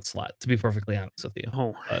talent slot, to be perfectly honest with you.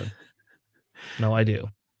 Oh. No, I do.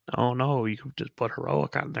 Oh no, you could just put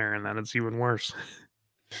heroic on there, and then it's even worse.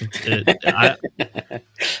 That's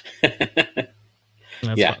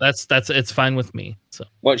it's fine with me. So,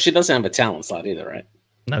 well, she doesn't have a talent slot either, right?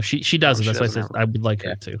 No, she doesn't. That's why I said I would like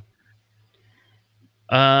her to.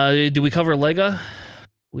 Do we cover Lega?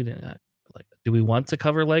 We didn't. Do we want to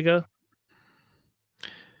cover Lega?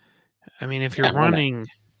 I mean, if you're running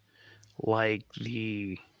like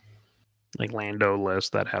the Lando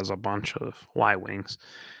list that has a bunch of Y wings,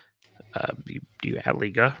 you add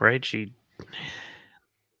Liga, right? You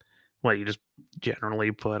just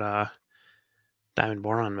generally put diamond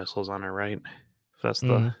boron missiles on her, right? That's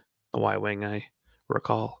the Y wing I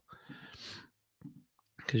recall,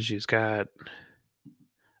 because she's got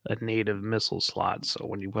a native missile slot. So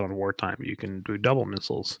when you put on wartime, you can do double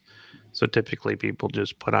missiles. So typically, people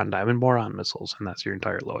just put on diamond boron missiles, and that's your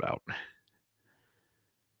entire loadout.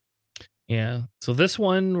 Yeah. So this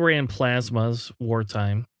one ran plasmas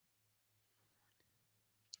wartime.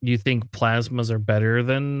 Do you think plasmas are better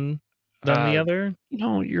than the other?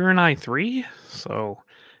 You're an I3, so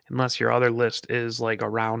unless your other list is like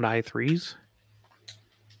around I3s,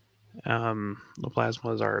 the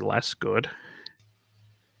plasmas are less good.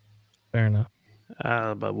 Fair enough.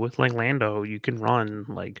 But with like Lando, you can run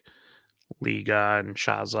like Liga and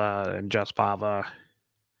Shaza and Jess Pava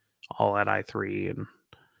all at I3 and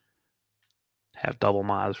have double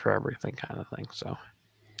mods for everything kind of thing. So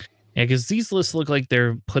yeah, because these lists look like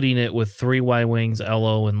they're putting it with 3 Y wings,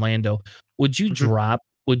 LO, and Lando. Would you drop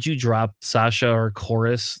Sasha or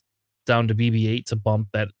Chorus down to BB-8 to bump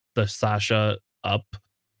the Sasha up,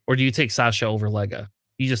 or do you take Sasha over Lega?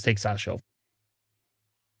 You just take Sasha over.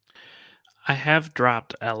 I have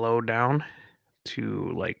dropped LO down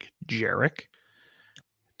to like Jarek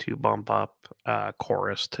to bump up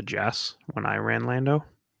Chorus to Jess when I ran Lando.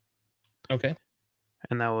 Okay.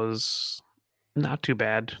 And that was not too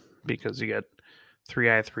bad because you get 3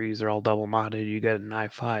 I3s, they're all double modded. You get an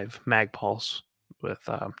I5 Mag Pulse with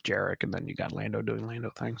Jarek, and then you got Lando doing Lando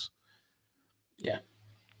things. Yeah.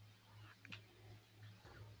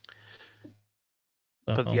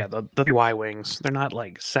 But yeah, the Y wings, they're not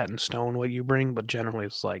like set in stone what you bring, but generally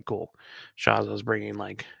it's like cool. Shaza's bringing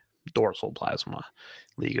like dorsal plasma.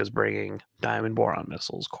 Liga's bringing diamond boron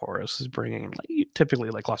missiles. Chorus is bringing like typically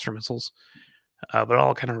like cluster missiles, but it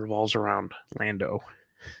all kind of revolves around Lando.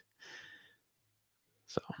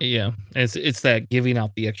 So yeah, it's that giving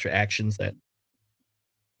out the extra actions that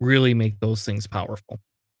really make those things powerful.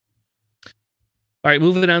 All right,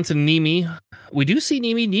 moving on to Nemi. We do see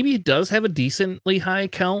Nemi. Nemi does have a decently high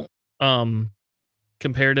count,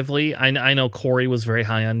 comparatively. I know Corey was very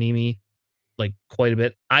high on Nemi, like quite a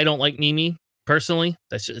bit. I don't like Nemi personally.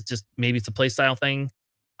 It's just maybe it's a playstyle thing.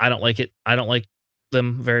 I don't like it. I don't like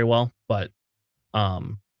them very well, but as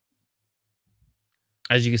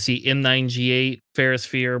you can see, M9G8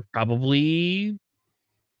 Ferrosphere probably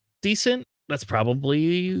decent. That's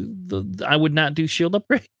probably I would not do shield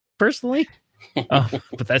upgrade personally,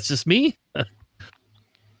 but that's just me.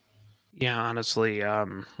 Yeah, honestly,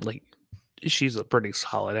 like she's a pretty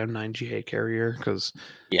solid M9G8 carrier because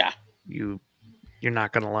you're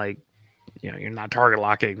not gonna like, you're not target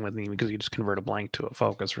locking with me because you just convert a blank to a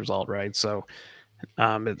focus result, right? So,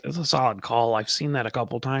 it's a solid call. I've seen that a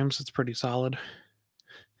couple times. It's pretty solid.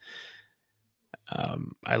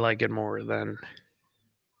 I like it more than,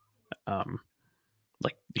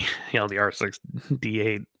 like the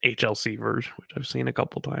R6D8 HLC version, which I've seen a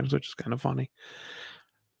couple times, which is kind of funny.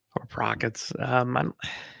 Or Prockets.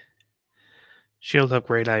 Shield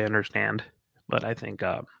upgrade, I understand, but I think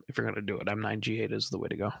if you're gonna do it, M9G8 is the way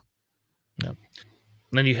to go. Yeah.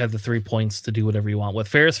 Then you have the 3 points to do whatever you want with.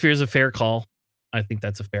 Ferrosphere is a fair call. I think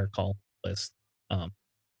that's a fair call list.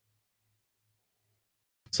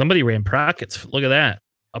 Somebody ran Prockets. Look at that.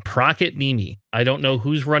 A Procket Nemi. I don't know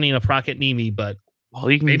who's running a Procket Nemi, but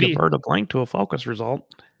you can convert a blank to a focus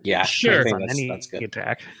result. Yeah, sure. I think that's good.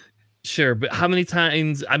 Attack. Sure, but how many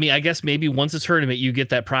times? I mean, I guess maybe once a tournament you get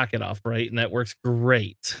that Procket off, right? And that works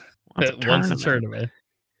great. Once a tournament.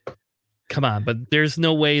 Come on, but there's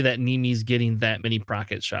no way that Nemi's getting that many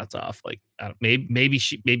Procket shots off. Like, maybe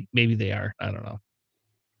they are. I don't know.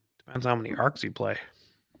 Depends how many arcs you play.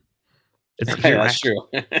 That's true.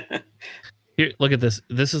 Here, look at this.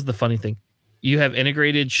 This is the funny thing. You have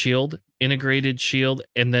integrated shield,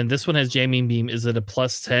 and then this one has jamming beam. Is it a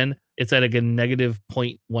 +10? It's at a negative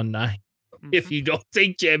 0.19. If you don't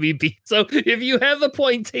take jamming beam. So if you have the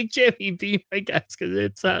point, take jamming beam, I guess, because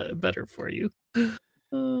it's better for you.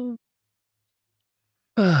 All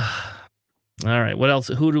right. What else?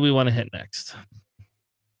 Who do we want to hit next?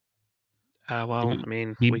 Well, I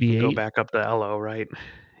mean, we can go back up to Elo, right?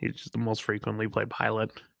 He's just the most frequently played pilot.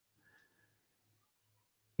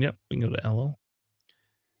 Yep, we can go to Elo.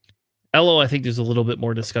 Elo, I think there's a little bit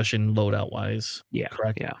more discussion loadout wise. Yeah,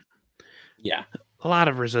 correct. Yeah. A lot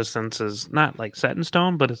of resistance is not like set in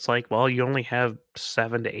stone, but it's like, well, you only have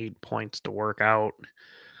 7 to 8 points to work out.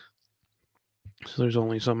 So there's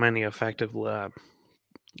only so many effective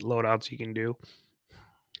loadouts you can do.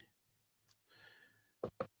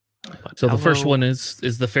 But so the first one is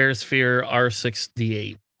the Ferrosphere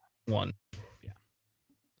R6D8 one. Yeah.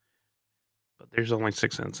 But there's only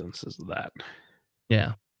 6 instances of that.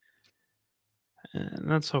 Yeah. And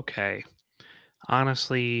that's okay.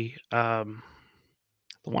 Honestly, the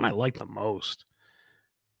one I like the most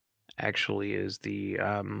actually is the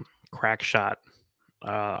crack shot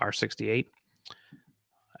R68.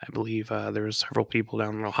 I believe there was several people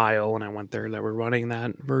down in Ohio when I went there that were running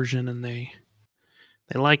that version, and they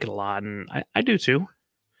like it a lot, and I do too.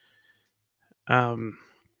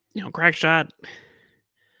 Crack shot.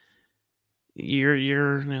 The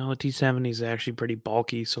T70 is actually pretty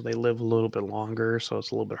bulky, so they live a little bit longer, so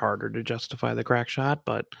it's a little bit harder to justify the crack shot.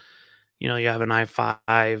 But you have an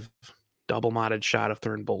i5 double modded shot if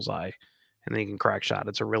they're in bullseye, and then you can crack shot.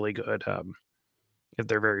 It's a really good if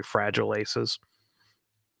they're very fragile aces,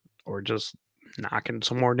 or just knocking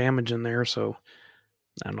some more damage in there. So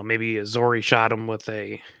I don't know, maybe a Zori shot him with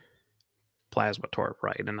a plasma torp,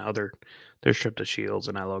 right? And now they're stripped of shields,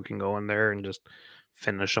 and Elo can go in there and just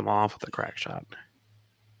finish them off with a crack shot.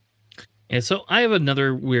 And so I have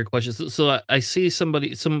another weird question. So I see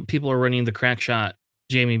some people are running the crack shot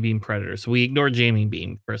jamming beam predator. So we ignore jamming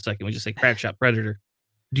beam for a second. We just say crack shot predator.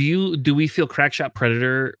 Do we feel crack shot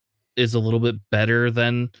predator is a little bit better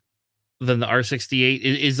than the R68?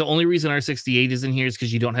 Is the only reason R68 is in here is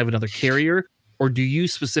because you don't have another carrier, or do you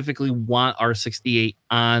specifically want R68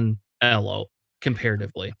 on Elo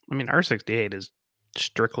comparatively? I mean, R68 is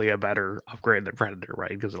strictly a better upgrade than Predator,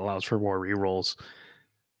 right? Because it allows for more rerolls,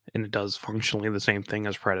 and it does functionally the same thing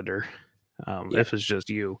as Predator. If it's just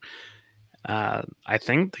you, I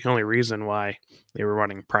think the only reason why they were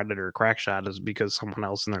running Predator Crackshot is because someone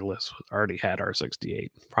else in their list already had R68,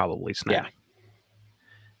 probably Snap.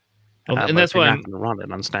 Yeah. And that's why I'm going to run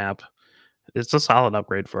it on Snap. It's a solid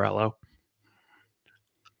upgrade for Elo.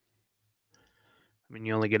 I mean,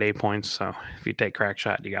 you only get 8 points, so if you take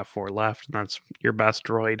Crackshot, you got 4 left, and that's your best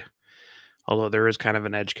droid. Although there is kind of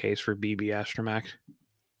an edge case for BB Astromech,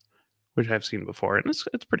 which I've seen before, and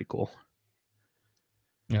it's pretty cool.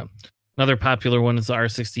 Yeah. Another popular one is the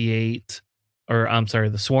R68. or I'm sorry,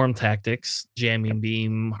 the swarm tactics, jamming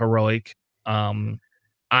beam, heroic.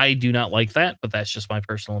 I do not like that, but that's just my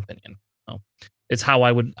personal opinion. So it's how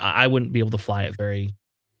I wouldn't be able to fly it very.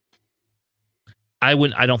 I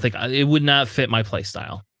don't think it would not fit my play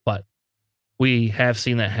style, but we have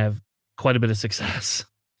seen that have quite a bit of success.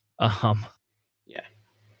 Yeah.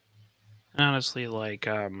 Honestly, like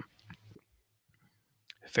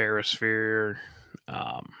Ferrosphere,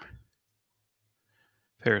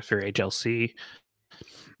 Ferrosphere HLC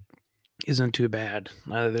isn't too bad.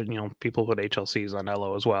 People put HLCs on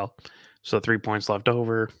LO as well. So 3 points left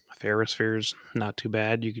over. Ferrosphere's not too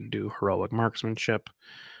bad. You can do heroic marksmanship,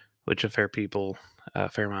 which a fair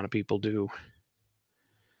amount of people do.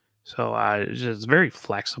 So it's very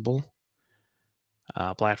flexible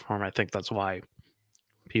platform. I think that's why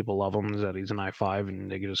people love him, is that he's an I5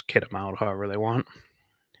 and they can just kit him out however they want.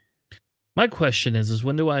 My question is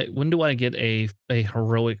when do I get a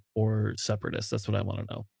heroic or separatist? That's what I want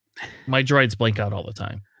to know. My droids blank out all the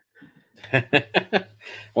time.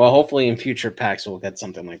 Well, hopefully in future packs we'll get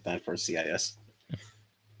something like that for CIS.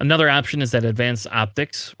 Another option is that advanced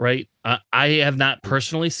optics, right? I have not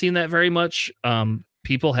personally seen that very much.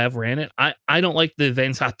 People have ran it. I don't like the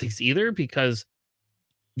advanced optics either, because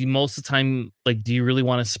most of the time, like, do you really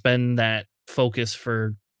want to spend that focus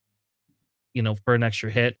for an extra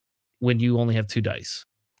hit when you only have 2 dice?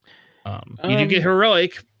 You do get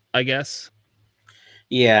heroic, I guess.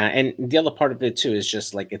 Yeah, and the other part of it too is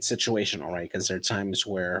just like it's situational, right? Because there are times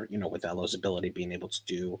where, with Elo's ability being able to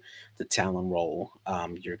do the Talon roll,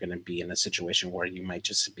 you're going to be in a situation where you might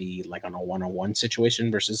just be like on a one-on-one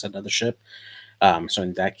situation versus another ship. So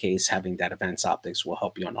in that case, having that advanced optics will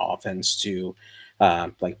help you on offense to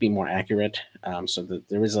like be more accurate. So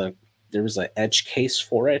there is a edge case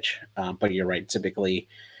for it, but you're right. Typically,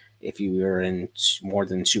 if you are in more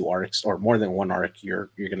than 2 arcs or more than 1 arc, you're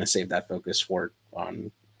going to save that focus for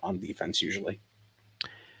on defense usually.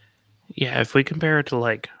 Yeah, if we compare it to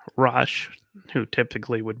like Rush, who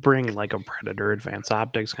typically would bring like a Predator advanced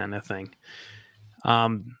optics kind of thing,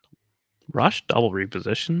 Rush double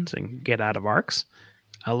repositions and get out of arcs.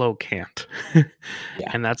 Hello can't. Yeah.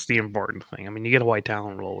 And that's the important thing. I mean, you get a white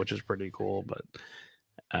talon roll, which is pretty cool, but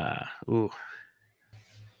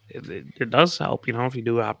it does help. If you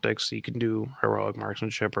do optics, you can do heroic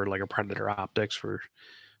marksmanship or like a Predator optics for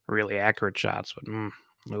really accurate shots. But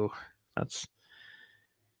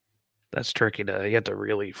that's tricky you have to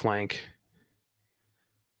really flank.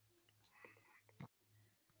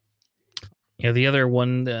 Yeah, the other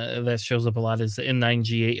one that shows up a lot is the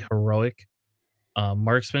M9G8 heroic.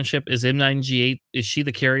 Marksmanship is M9G8. Is she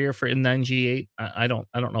the carrier for M9G8? I don't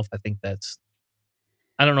know if I think that's.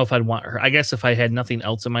 I don't know if I'd want her. I guess if I had nothing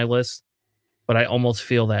else in my list, but I almost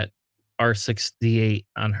feel that R6D8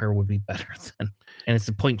 on her would be better than, and it's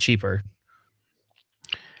a point cheaper.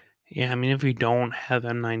 Yeah, I mean, if you don't have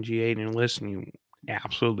M9G8 in your list and you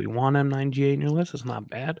absolutely want M9G8 in your list, it's not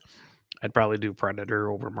bad. I'd probably do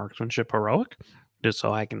Predator over Marksmanship Heroic, just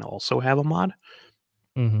so I can also have a mod.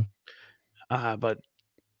 Mm-hmm. But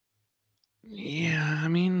yeah, I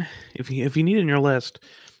mean, if you need it in your list,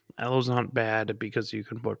 Elo's not bad because you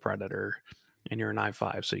can put Predator and you're an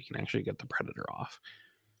I5, so you can actually get the Predator off.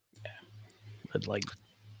 Yeah. But like,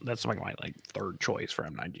 that's my like third choice for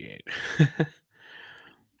M9G8.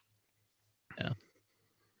 Yeah.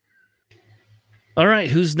 All right,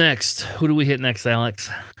 who's next? Who do we hit next, Alex?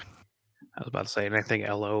 I was about to say, and I think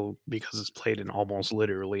LO, because it's played in almost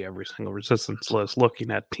literally every single resistance list,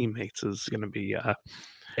 looking at teammates is going to be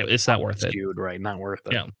it's not worth skewed, right? Not worth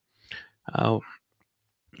it. Yeah. Oh,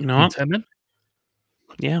 you know what? 10 men?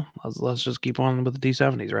 Yeah, let's just keep on with the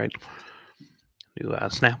D70s, right? Do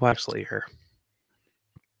Snap Waxley here.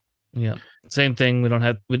 Yeah, same thing. We don't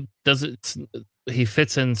have. He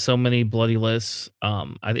fits in so many bloody lists.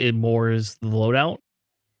 It more is the loadout.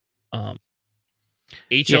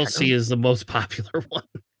 HLC is the most popular one.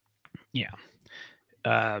 Yeah.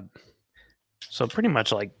 So pretty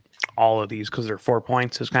much like all of these, because they're 4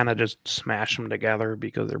 points, is kind of just smash them together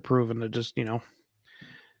because they're proven to just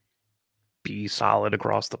be solid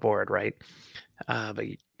across the board, right? But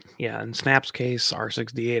yeah, in Snap's case,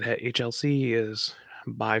 R6D8 HLC is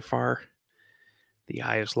by far the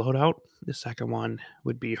highest loadout. The second one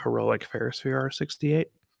would be Heroic Ferrosphere R6D8.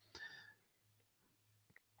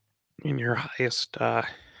 And your highest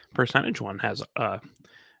percentage one has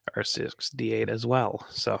R6D8 as well.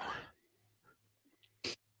 So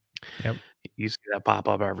yep, you see that pop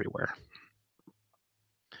up everywhere.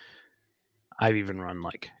 I've even run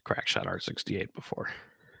like Crackshot R68 before.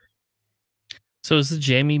 So is the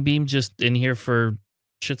jamming beam just in here for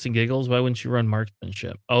shits and giggles? Why wouldn't you run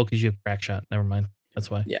marksmanship? Oh, because you have Crackshot. Never mind. That's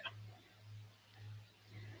why. Yeah.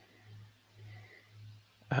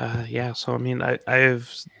 Yeah. So I mean, I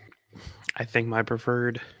think my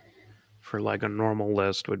preferred for like a normal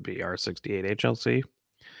list would be R68 HLC.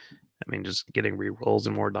 I mean, just getting rerolls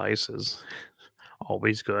and more dice is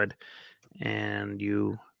always good, and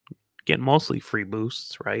you get mostly free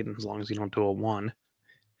boosts, right? As long as you don't do a 1.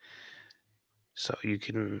 So you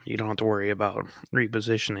don't have to worry about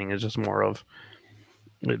repositioning. It's just more of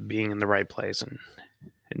it being in the right place and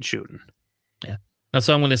shooting. Yeah. That's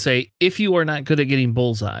what I'm going to say. If you are not good at getting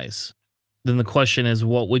bullseyes, then the question is,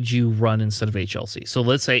 what would you run instead of HLC? So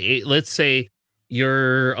let's say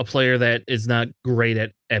you're a player that is not great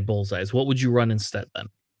at bullseyes. What would you run instead then?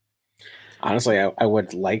 Honestly, I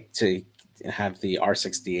would like to have the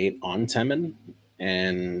R68 on Temin,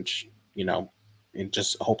 and and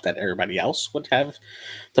just hope that everybody else would have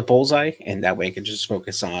the bullseye, and that way I could just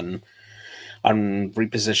focus on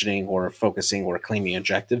repositioning or focusing or claiming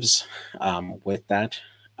objectives with that.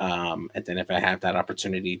 And then if I have that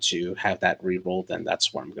opportunity to have that reroll, then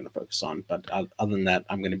that's what I'm going to focus on. But other than that,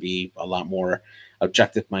 I'm going to be a lot more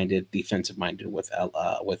objective minded, defensive minded with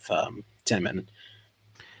Temin.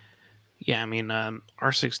 Yeah, I mean,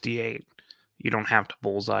 R68, you don't have to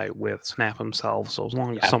bullseye with Snap himself. So as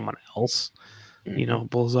long as someone else,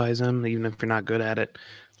 bullseyes him, even if you're not good at it,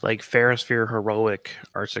 like Ferrosphere Heroic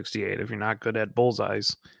R68, if you're not good at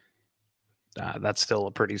bullseyes, that's still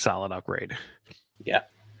a pretty solid upgrade. Yeah.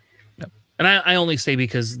 And I only say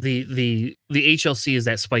because the HLC is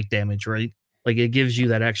that spike damage, right? Like it gives you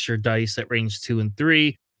that extra dice at range 2 and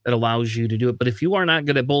 3 that allows you to do it. But if you are not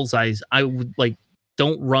good at bullseyes, I would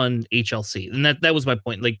don't run HLC. And that was my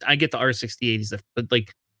point. Like I get the R68s, but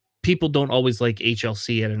like people don't always like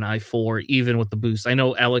HLC at an I4, even with the boost. I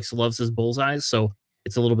know Alex loves his bullseyes, so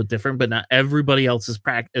it's a little bit different, but not everybody else is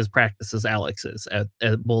practice as Alex is at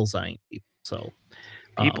bullseyeing people. So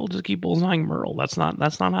people just keep bullseyeing Merle. That's not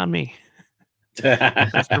on me.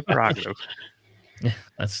 That's their prerogative. Yeah,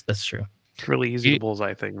 that's true. It's really easy to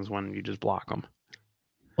bullseye things when you just block them.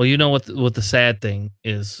 Well, you know what the sad thing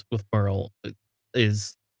is with Merle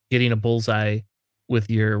is getting a bullseye with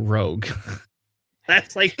your rogue.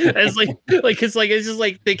 It's just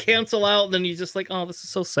like they cancel out, and then you just like, oh, this is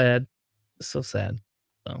so sad. It's so sad.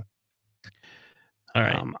 So all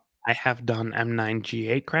right. I have done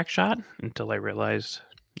M9G8 crack shot until I realized,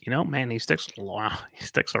 man, he sticks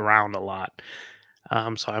around a lot.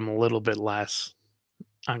 So I'm a little bit less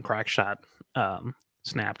on crack shot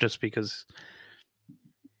Snap, just because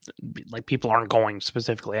like people aren't going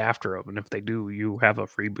specifically after him, and if they do, you have a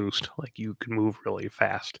free boost. Like you can move really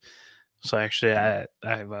fast. So actually,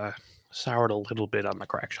 I've soured a little bit on the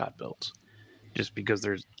crack shot builds, just because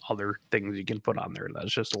there's other things you can put on there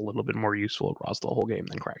that's just a little bit more useful across the whole game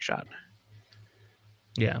than crack shot.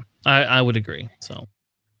 Yeah, I would agree. So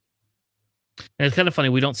and it's kind of funny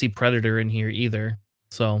we don't see Predator in here either.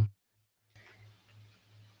 So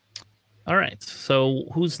all right, so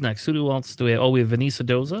who's next? Who else do we have? Oh, we have Vanessa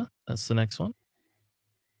Doza. That's the next one.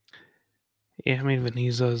 Yeah, I mean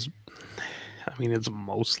it's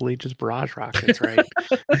mostly just barrage rockets, right?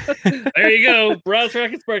 There you go, barrage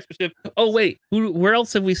rockets, marksmanship. Oh wait, where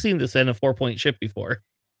else have we seen this in a 4-point ship before?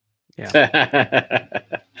 Yeah.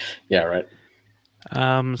 Yeah, right.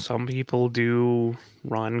 Some people do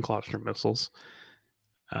run cluster missiles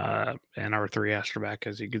and R3 Astrobak,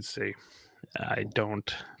 as you can see. I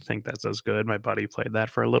don't think that's as good. My buddy played that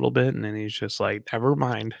for a little bit, and then he's just like, never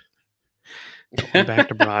mind. Going back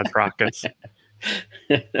to barrage rockets.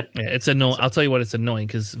 Yeah, it's annoying. I'll tell you what, it's annoying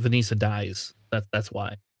because Vanessa dies. That's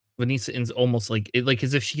why. Vanessa is almost like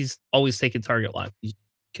as if she's always taking target lock. You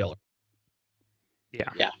kill her.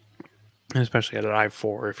 Yeah. And especially at an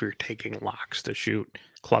I4, if you're taking locks to shoot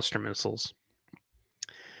cluster missiles.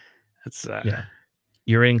 It's yeah.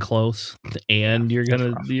 You're in close, and you're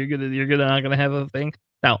not gonna have a thing.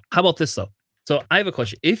 Now, how about this though? So I have a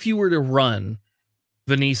question. If you were to run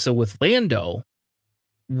Vanessa with Lando,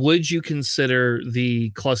 would you consider the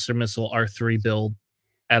cluster missile R3 build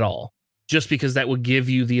at all? Just because that would give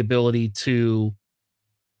you the ability to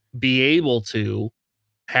be able to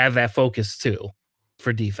have that focus too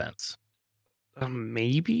for defense.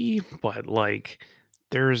 Maybe, but like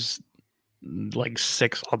there's like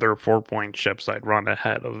 6 other 4-point ships I'd run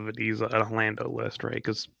ahead of Vanessa at a Lando list, right?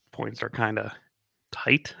 Because points are kind of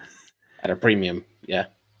tight at a premium. Yeah.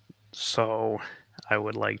 So I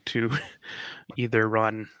would like to either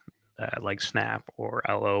run like Snap or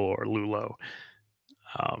LO or Lulo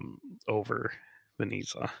over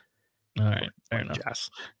Vanessa. All right, fair enough. Jess.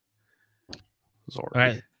 All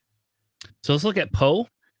right. So let's look at Poe.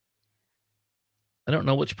 I don't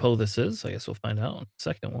know which Poe this is. I guess we'll find out in a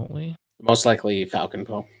second, won't we? Most likely Falcon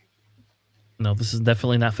Poe. No, this is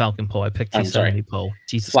definitely not Falcon Poe. I picked I'm sorry. T70 Poe.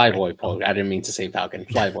 Jesus Flyboy Christ. Poe. I didn't mean to say Falcon.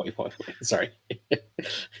 Flyboy Poe. Sorry. Oh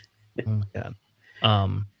my god.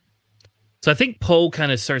 So I think Poe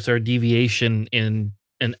kind of starts our deviation in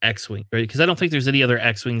an X-wing, right? Because I don't think there's any other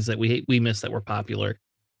X-wings that we missed that were popular.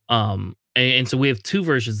 And so we have two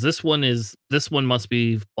versions. This one must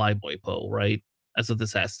be Flyboy Poe, right? That's what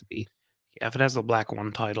this has to be. Yeah, if it has the black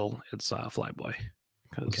one title, it's Flyboy.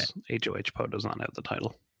 Okay. Because HOH Poe does not have the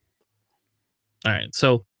title. All right.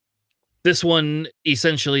 So this one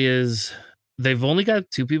essentially is they've only got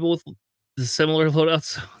two people with the similar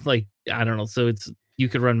loadouts. Like, I don't know. So it's you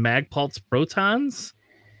could run Magpulse Protons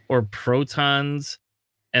or Protons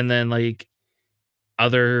and then like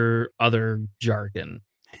other jargon.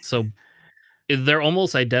 So they're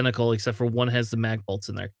almost identical except for one has the Magpulse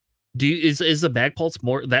in there. Is the Magpulse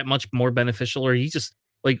more that much more beneficial, or you just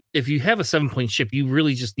like if you have a 7-point ship, you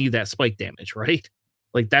really just need that spike damage, right?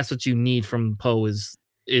 Like that's what you need from Poe is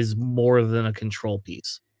more than a control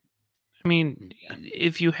piece. I mean,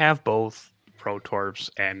 if you have both Protorps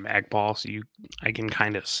and Magpulse, I can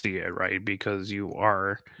kind of see it, right? Because you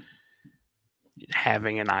are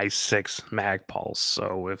having an I6 Magpulse.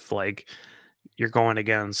 So if like you're going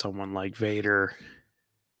against someone like Vader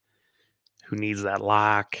who needs that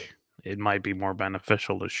lock, it might be more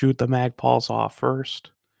beneficial to shoot the Magpulse off first.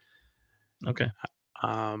 Okay.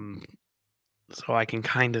 So I can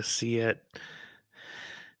kind of see it.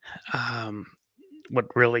 What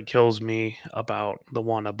really kills me about the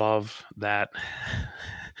one above that,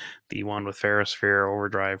 the one with Ferrosphere,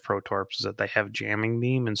 Overdrive, Protorps, is that they have jamming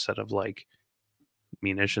beam instead of like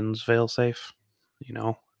munitions failsafe. You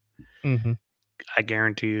know, Mm-hmm. I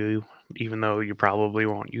guarantee you, even though you probably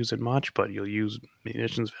won't use it much, but you'll use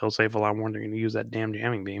munitions failsafe a lot more than you're going to use that damn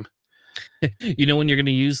jamming beam. You know when you're going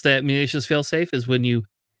to use that munitions failsafe is when you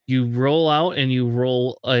roll out and you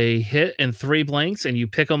roll a hit and 3 blanks and you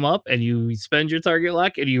pick them up and you spend your target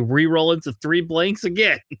lock and you re-roll into 3 blanks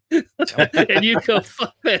again. And you go,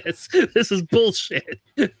 fuck this. This is bullshit.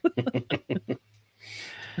 You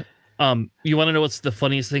want to know what's the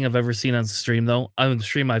funniest thing I've ever seen on stream though? On the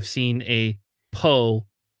stream I've seen a Poe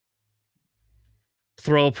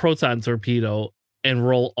throw a proton torpedo and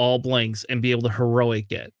roll all blanks and be able to heroic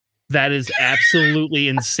it. That is absolutely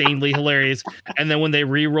insanely hilarious. And then when they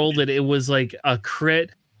re-rolled it, it was like a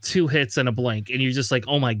crit, 2 hits, and a blank. And you're just like,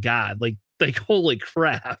 oh my god, like holy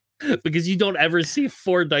crap. Because you don't ever see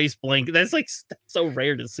 4 dice blank. That's so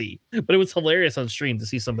rare to see. But it was hilarious on stream to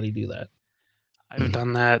see somebody do that. I've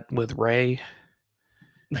done that with Ray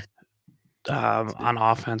on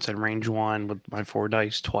offense at range 1 with my 4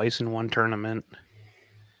 dice twice in one tournament.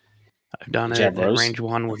 I've done it at range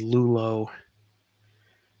 1 with Lulo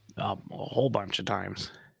a whole bunch of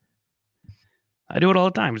times. I do it all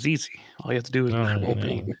the time. It's easy. All you have to do is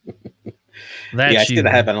open. I see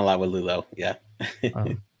that happen a lot with Lulo. Yeah.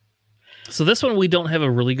 So this one we don't have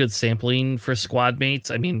a really good sampling for squad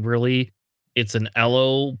mates. I mean, really, it's an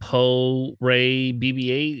Elo, Poe, Ray,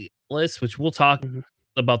 BB-8 list, which we'll talk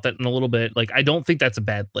about that in a little bit. Like, I don't think that's a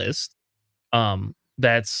bad list.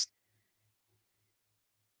 That's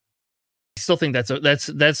I still think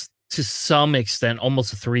that's to some extent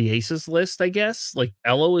almost a 3 aces list, I guess. Like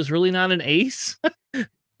Elo is really not an ace.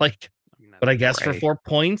 But I guess Ray. For 4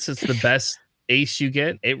 points, it's the best ace you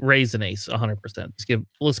get. It Ray's an ace, 100%.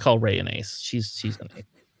 Let's call Ray an ace. She's an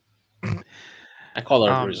ace. I call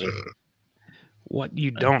her a bruiser. What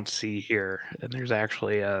you don't see here, and there's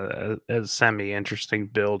actually a semi-interesting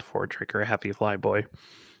build for Trigger Happy Flyboy,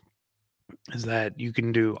 is that you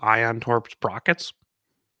can do Ion Torps Sprockets.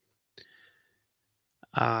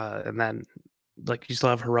 And then, like, you still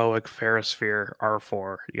have Heroic, Ferrosphere,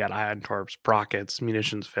 R4. You got Ion Torps, Sprockets,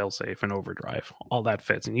 Munitions, Failsafe, and Overdrive. All that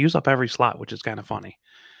fits. And you use up every slot, which is kind of funny.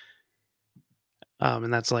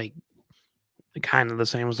 And that's, like, kind of the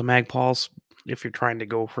same as the Magpulse if you're trying to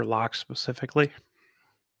go for locks specifically.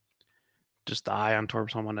 Just the Ion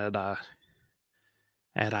Torps someone at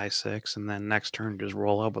I6, and then next turn just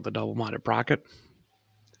roll up with a double-modded Procket.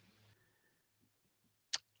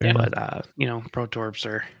 Yeah. But, Protorps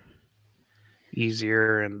are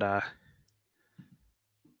easier and,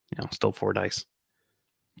 still 4 dice.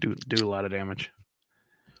 Do a lot of damage.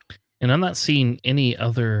 And I'm not seeing any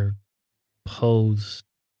other Poes.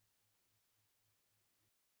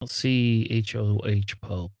 Let's see HOH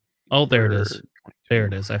Poe. Oh, there it is. There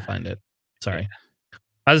it is. I find it. Sorry. Yeah.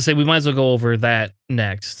 I was going to say, we might as well go over that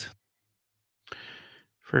next.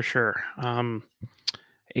 For sure.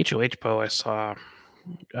 HOH Poe, I saw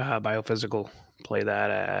Biophysical play that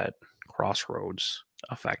at Crossroads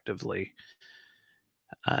effectively.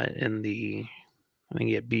 In the, I think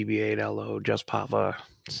he had BB-8 LO, Just Pava,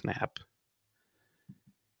 Snap.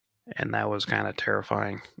 and that was kind of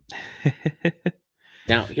terrifying.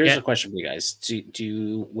 Now, here's a question for you guys: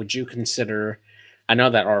 would you consider? I know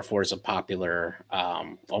that R4 is a popular,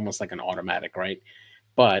 almost like an automatic, right?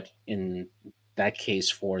 But in that case,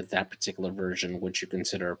 for that particular version, would you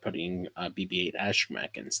consider putting BB-8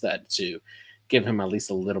 Astromech instead to give him at least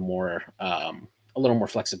a little more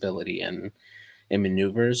flexibility in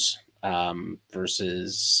maneuvers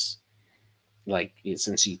versus like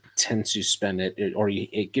since you tend to spend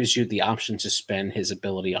it gives you the option to spend his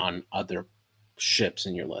ability on other ships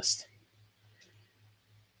in your list.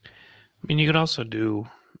 I mean, you could also do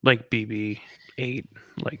like BB-8,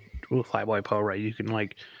 like with Flyboy Poe, right? You can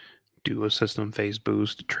like do a system phase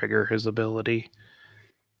boost to trigger his ability.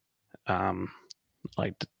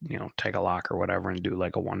 Like, take a lock or whatever and do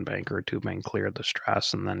like a 1 bank or a 2 bank, clear the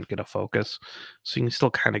stress, and then get a focus. So you can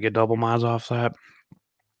still kind of get double mods off that.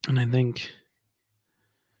 And I think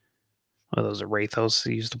those are Rathos.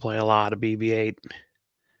 He used to play a lot of BB-8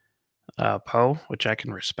 Poe, which I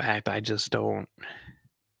can respect. I just don't.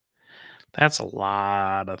 That's a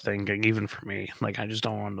lot of thinking, even for me. Like, I just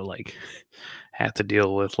don't want to like have to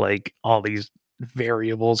deal with like all these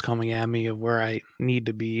variables coming at me of where I need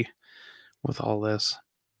to be with all this.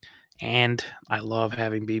 And I love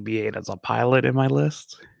having BB-8 as a pilot in my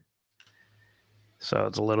list. So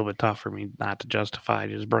it's a little bit tough for me not to justify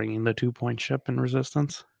just bringing the 2-point ship in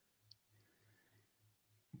Resistance.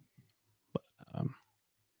 But,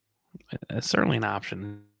 it's certainly an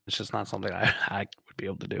option. It's just not something I would be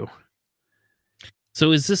able to do.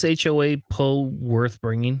 So is this HOA Poe worth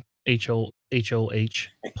bringing? HOH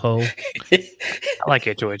Poe? I like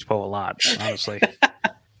HOH Poe a lot, honestly.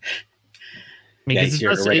 He's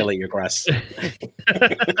here to regulate your grass.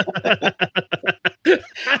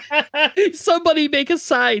 Somebody make a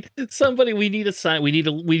sign. Somebody, we need a sign. We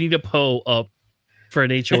need a Poe up for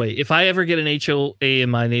an HOA. If I ever get an HOA in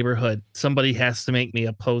my neighborhood, somebody has to make me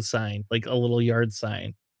a Poe sign, like a little yard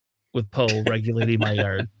sign with Poe regulating my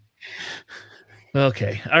yard.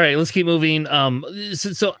 Okay. All right. Let's keep moving.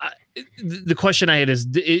 The question I had is,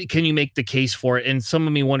 can you make the case for it? And some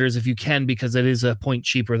of me wonders if you can, because it is a point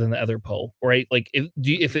cheaper than the other Poe, right? Like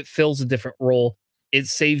if it fills a different role, it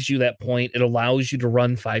saves you that point. It allows you to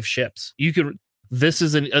run 5 ships. You could. This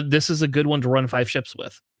is a good one to run 5 ships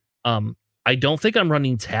with. I don't think I'm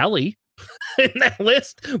running Tally in that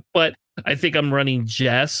list, but I think I'm running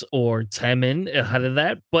Jess or Temin ahead of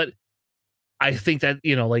that. But I think that,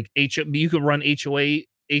 you could run HOH,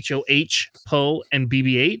 Poe, and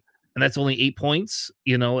BB-8, and that's only 8 points.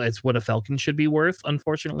 It's what a Falcon should be worth.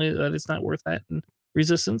 Unfortunately, that it's not worth that in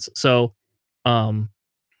Resistance. So, I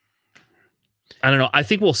don't know. I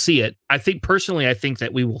think we'll see it. I think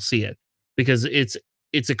that we will see it because it's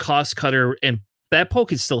a cost cutter, and that Poe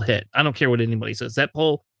can still hit. I don't care what anybody says. That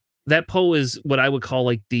Poe is what I would call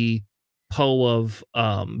like the Poe of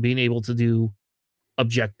being able to do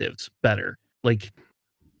objectives better. Like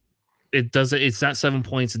it's not 7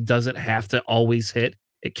 points. It doesn't have to always hit.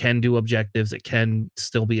 It can do objectives. It can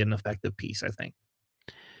still be an effective piece, I think.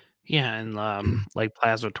 Yeah, and like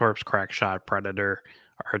Plasma Torp's Crack Shot Predator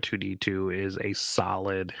R2D2 is a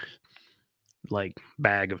solid like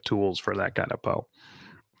bag of tools for that kind of Poe.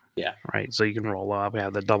 Yeah. Right. So you can roll up,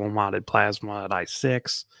 have the double modded plasma at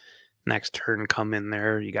I6. Next turn, come in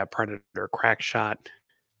there. You got Predator Crack Shot.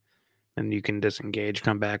 And you can disengage,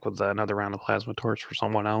 come back with another round of plasma torch for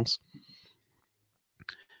someone else.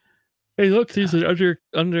 Hey, look, there's an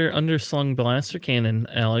underslung blaster cannon,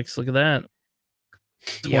 Alex. Look at that.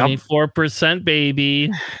 24%,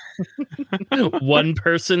 baby. One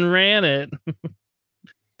person ran it.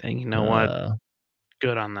 Dang, you know what?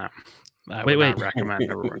 Good on them. I would not recommend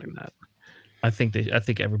never running that. I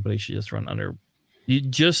think everybody should just run under. You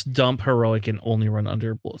just dump heroic and only run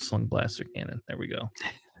under slung blaster cannon. There we go.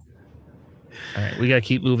 All right, we gotta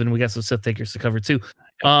keep moving. We got some Sith takers to cover too.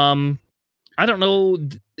 I don't know.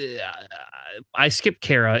 I skipped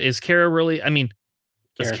Kara. Is Kara really? I mean,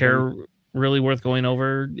 is Kara really worth going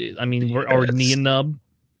over? I mean, or Nia Nub?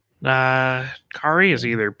 Kari is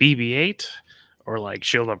either BB-8 or like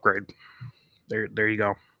shield upgrade. There you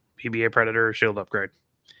go. BB-8 Predator or shield upgrade.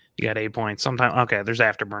 You got 8 points. Sometimes there's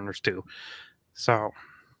afterburners too. So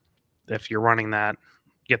if you're running that,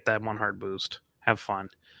 get that 1 heart boost. Have fun.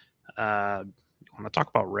 You want to talk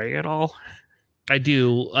about Ray at all? I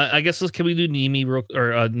do. I guess can we do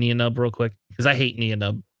Nia Nub real quick? Because I hate Nia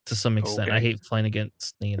Nub to some extent. Okay. I hate flying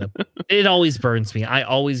against Nia Nub. It always burns me. I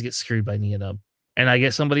always get screwed by Nia Nub. And I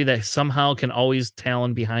get somebody that somehow can always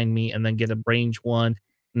talon behind me and then get a range 1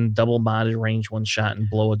 and double modded range 1 shot and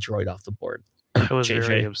blow a droid off the board. I was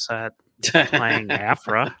very upset playing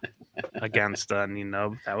Afra against Nia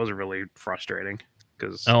Nub. That was really frustrating.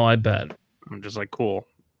 because I bet. I'm just like, cool.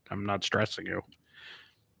 I'm not stressing you.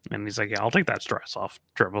 And he's like, yeah, I'll take that stress off.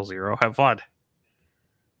 000. Have fun.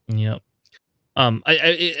 Yep.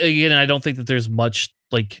 I don't think that there's much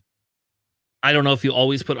like. I don't know if you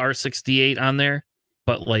always put R68 on there,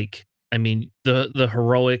 but like, I mean, the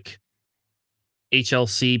heroic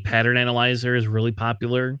HLC pattern analyzer is really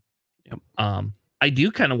popular. Yep. I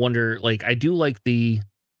do kind of wonder, like, I do like the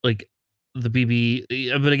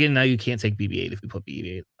BB, but again, now you can't take BB-8 if you put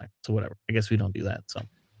BB-8. So whatever. I guess we don't do that. So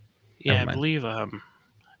yeah, I believe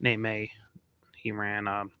Nate May, he ran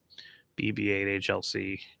BB-8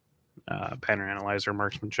 HLC pattern analyzer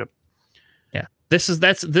marksmanship. Yeah, this is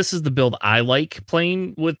the build I like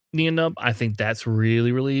playing with Neonub. I think that's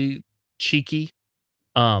really, really cheeky.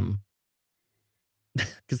 Because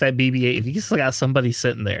that BB-8, if you just got somebody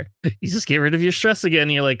sitting there, you just get rid of your stress again.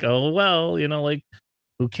 And you're like, oh well, like,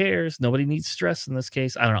 who cares? Nobody needs stress in this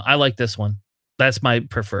case. I don't know. I like this one. That's my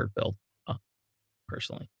preferred build,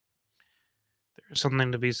 personally. There's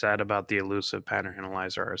something to be said about the elusive pattern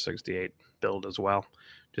analyzer R68 build as well,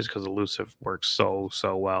 just because elusive works so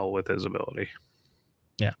well with his ability.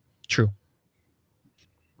 Yeah, true.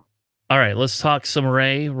 All right, let's talk some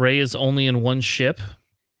Rey. Rey is only in one ship,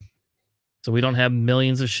 so we don't have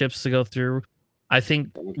millions of ships to go through. I think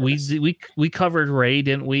we covered Rey,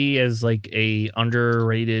 didn't we, as like a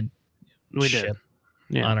underrated ship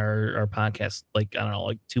on our podcast, like, I don't know,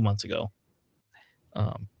 like 2 months ago.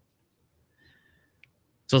 So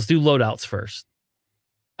let's do loadouts first.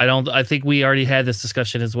 I think we already had this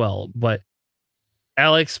discussion as well, but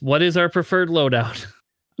Alex, what is our preferred loadout?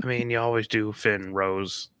 I mean, you always do Finn,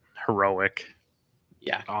 Rose, heroic.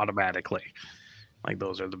 Yeah. Automatically. Like,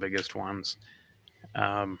 those are the biggest ones.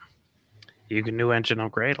 You can do engine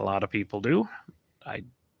upgrade. A lot of people do. I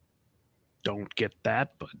don't get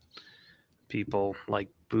that, but people like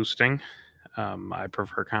boosting. I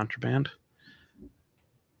prefer contraband.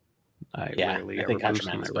 I think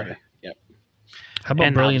contraband is better. Yep. How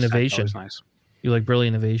about brilliant evasion? Nice. You like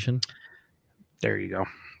brilliant evasion? There you go.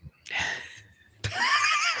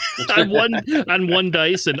 on one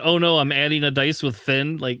dice, and oh no, I'm adding a dice with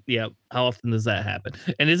Finn. Like, yeah, how often does that happen?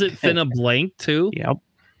 And is it Finn a blank too? Yep.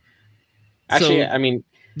 Actually, I mean,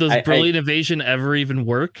 does brilliant evasion ever even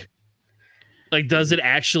work? Like, does it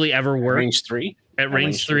actually ever work? Range 3? At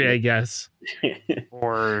range 3, I guess.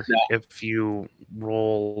 Or if you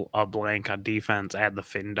roll a blank on defense, add the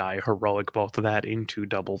Finn die, heroic, both of that into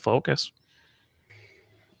double focus.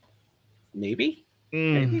 Maybe.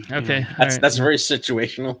 Okay. That's very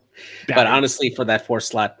situational. But honestly, for that 4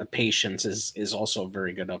 slot, the patience is also a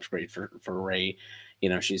very good upgrade for Rey.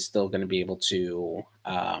 She's still going to be able to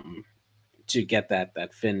get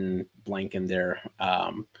that Finn blank in there.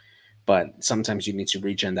 But sometimes you need to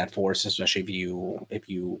regen that force, especially if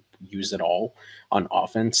you use it all on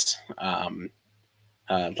offense,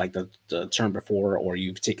 like the turn before, or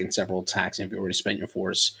you've taken several attacks and you've already spent your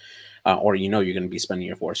force, or you're going to be spending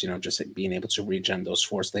your force. Just being able to regen those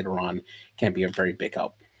force later on can be a very big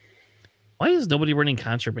help. Why is nobody running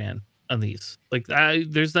contraband on these? Like,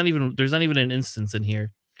 there's not even an instance in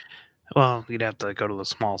here. Well, you'd have to go to the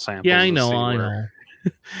small samples. Yeah, I know.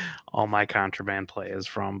 All my contraband play is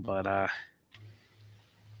from, but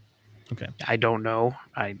okay. I don't know.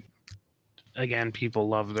 Again, people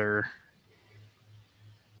love their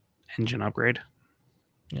engine upgrade.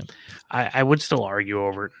 Yeah. I would still argue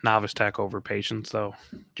over novice tech over patience, though,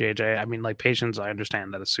 JJ. I mean, like, patience, I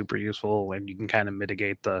understand that it's super useful and you can kind of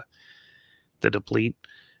mitigate the deplete.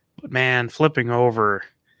 But man, flipping over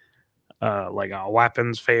like a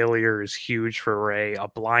weapons failure is huge for Rey. A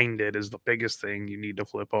blinded is the biggest thing you need to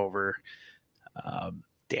flip over.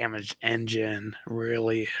 Damaged engine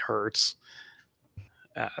really hurts.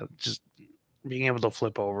 Just being able to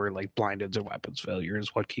flip over like blindeds or weapons failure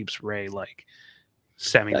is what keeps Rey like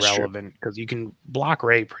semi-relevant, because you can block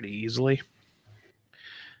Rey pretty easily.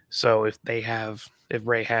 So if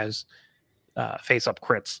Rey has face-up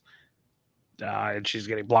crits and she's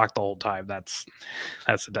getting blocked the whole time, that's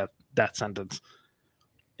a death sentence.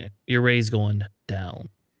 Yeah, your Rey's going down.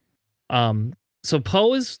 So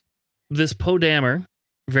Poe is this Poe Dameron,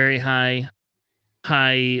 very high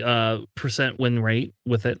percent win rate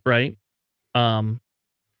with it, right?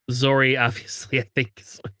 Zori, obviously, I think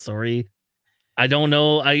Zori. I don't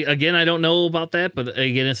know. I don't know about that, but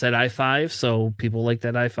again, it's that I5, so people like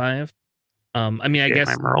that I5. I mean, I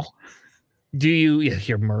guess. Merle. Do you? Yeah,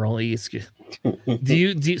 you're Merle. Do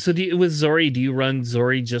you with Zori? Do you run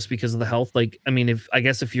Zori just because of the health? Like, I mean,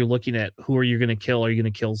 if you're looking at who are you going to kill? Are you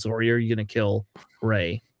going to kill Zori or are you going to kill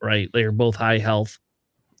Rey? Right? They're both high health.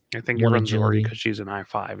 I think you run Zori because she's an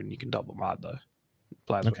I5 and you can double mod the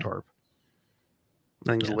plasma torp.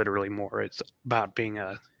 I think it's literally more. It's about being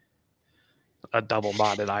a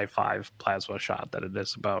double-bonded I-5 plasma shot that it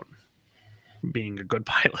is about being a good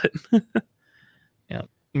pilot. Yeah.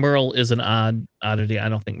 Merle is an oddity. I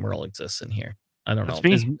don't think Merle exists in here. I don't That's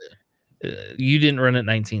know. me. You didn't run it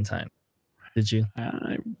 19 times, did you?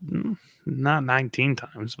 Not 19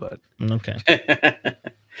 times, but Okay.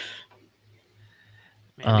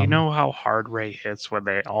 Man, do you know how hard Ray hits when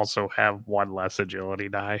they also have one less agility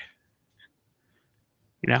die?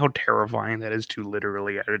 You know how terrifying that is to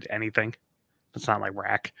literally edit anything? It's not like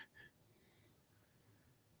rack.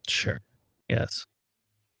 Sure. Yes.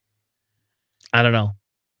 I don't know.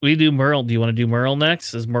 We do Merle. Do you want to do Merle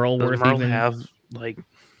next? Is Merle Does worth Merle even? have like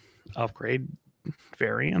upgrade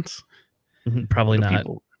variants? Probably not.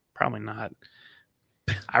 People, probably not.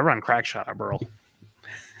 I run crack shot at Merle.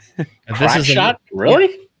 Crack shot?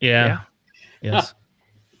 Really? Yeah. Yes. Huh.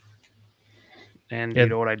 And you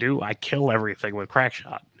know what I do? I kill everything with crack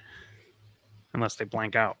shot. Unless they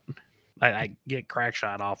blank out. I get crack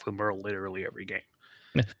shot off with Merle literally every game.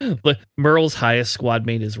 But Merle's highest squad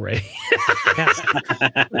mate is Ray.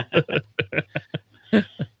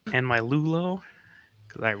 And my Lulo,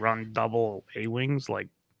 because I run double A-wings, like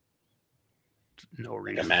no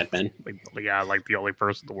reason. Like a madman. Like the only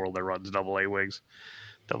person in the world that runs double A-wings,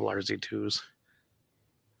 double RZ2s.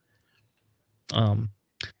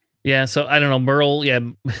 Yeah, so I don't know,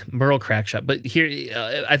 Merle crack shot. But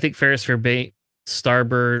here, I think Ferrosphere bait,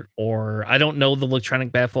 Starbird, or I don't know the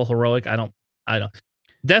electronic baffle heroic. I don't.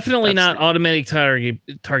 Definitely not automatic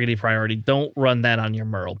targeting priority. Don't run that on your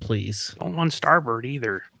Merle, please. Don't run Starbird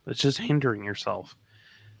either. It's just hindering yourself.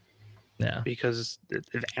 Yeah. Because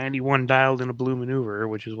if anyone dialed in a blue maneuver,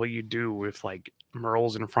 which is what you do if like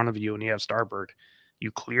Merle's in front of you and you have Starbird,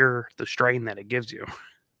 you clear the strain that it gives you.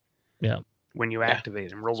 Yeah. When you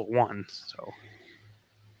activate and rolls a 1, so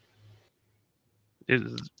it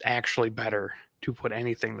is actually better to put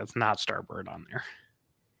anything that's not Starbird on there.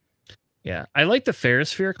 Yeah, I like the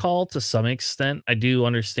Ferrosphere call to some extent. I do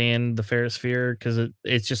understand the Ferrosphere because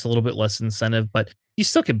it's just a little bit less incentive, but you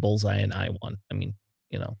still get bullseye in I1. I mean,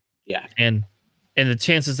 Yeah, and the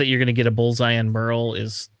chances that you're going to get a bullseye on Merle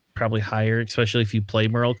is probably higher, especially if you play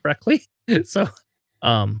Merle correctly. So,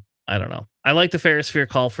 I don't know. I like the Ferrosphere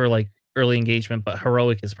call for like early engagement, but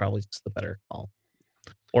heroic is probably just the better call,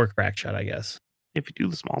 or crack shot, I guess. If you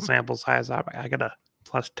do the small sample size, I got a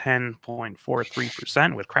plus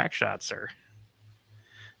 10.43% with crack shot, sir.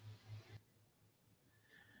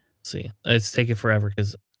 Let's see, it's taking forever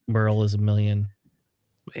because Merle is 1 million.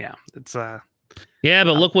 Yeah, it's Yeah,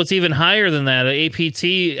 but look what's even higher than that.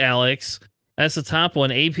 APT, Alex. That's the top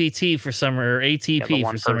one. APT for some, or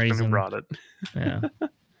ATP for some reason. Who brought it. Yeah.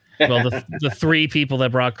 Well, the 3 people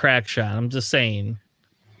that brought crack shot. I'm just saying.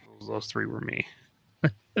 Those 3 were me.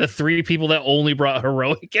 The 3 people that only brought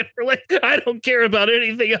heroic, and we're like, I don't care about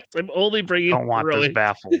anything else. I'm only bringing. Don't want heroic. This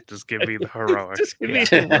baffle. Just give me the heroic. Just give me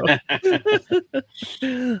heroic.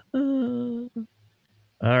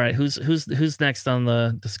 All right, who's next on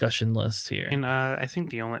the discussion list here? And I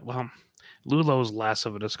think Lulo's less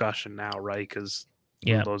of a discussion now, right? Because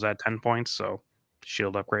Lulo's at 10 points, so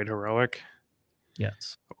shield upgrade heroic.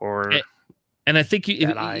 Yes. And I think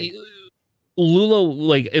Lulo,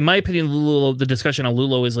 like in my opinion, Lulo, the discussion on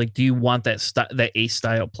Lulo is like, do you want that ace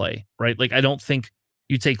style play, right? Like, I don't think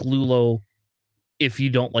you take Lulo if you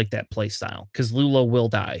don't like that play style, because Lulo will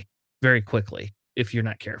die very quickly if you're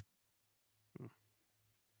not careful.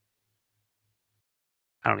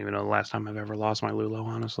 I don't even know the last time I've ever lost my Lulo,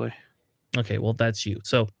 honestly. Okay, well, that's you.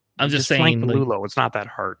 So I'm just saying, flank the Lulo. It's not that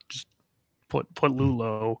hard. Just put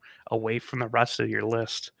Lulo away from the rest of your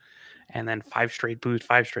list, and then 5 straight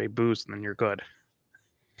boost, and then you're good.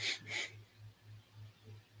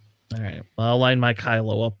 All right. Well, I'll line my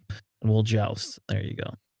Kylo up, and we'll joust. There you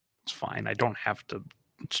go. It's fine. I don't have to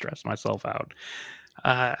stress myself out.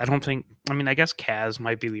 I don't think. I mean, I guess Kaz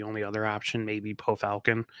might be the only other option. Maybe Poe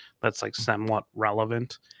Falcon. That's like somewhat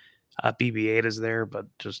relevant. BB-8 is there, but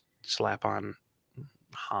just slap on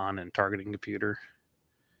Han and targeting computer.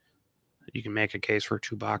 You can make a case for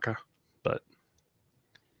Chewbacca, but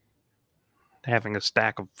having a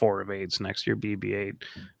stack of 4 of 8s next to your BB-8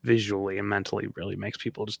 visually and mentally really makes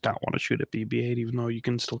people just not want to shoot at BB-8, even though you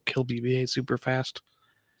can still kill BB-8 super fast.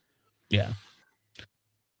 Yeah.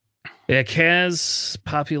 Yeah, Kaz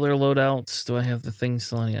popular loadouts. Do I have the things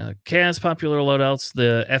still on? Yeah, Kaz popular loadouts.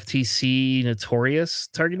 The FTC Notorious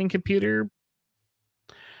targeting computer.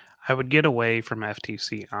 I would get away from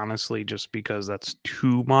FTC, honestly, just because that's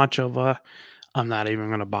too much of a I'm not even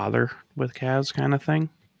going to bother with Kaz kind of thing.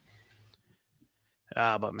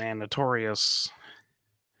 But man, Notorious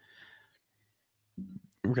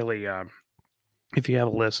really if you have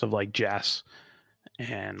a list of like Jess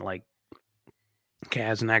and like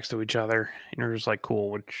Kaz next to each other, and you're just like,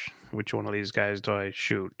 cool, which one of these guys do I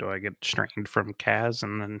shoot? Do I get strained from Kaz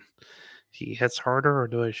and then he hits harder, or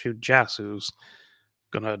do I shoot Jess, who's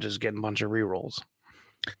gonna just get a bunch of rerolls?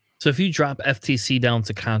 So if you drop FTC down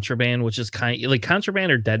to Contraband, which is kind of like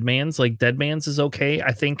Contraband or Deadman's, like Deadman's is okay,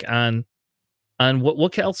 I think. On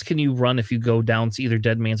what else can you run if you go down to either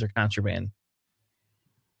Deadman's or Contraband?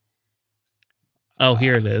 Oh,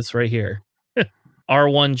 here it is, right here.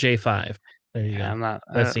 R1J5. There you go. I'm not.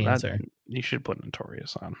 That's the answer. You should put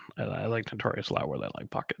Notorious on. I like Notorious a lot where that like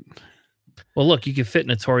bucket. Well, look, you could fit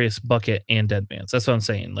Notorious, Bucket, and Deadman's. That's what I'm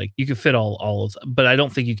saying. Like you could fit all of, but I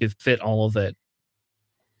don't think you could fit all of it.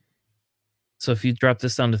 So if you drop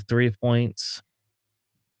this down to 3 points,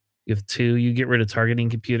 you have 2. You get rid of targeting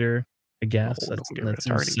computer. I guess that's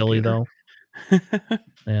silly computer. though.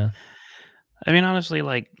 Yeah. I mean, honestly,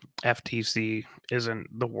 like FTC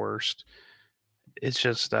isn't the worst. It's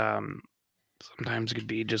just sometimes it could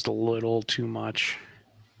be just a little too much,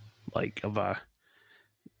 like of a.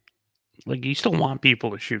 Like you still want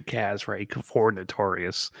people to shoot Kaz, right? For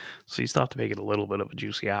Notorious, so you still have to make it a little bit of a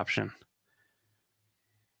juicy option.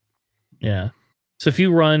 Yeah. So if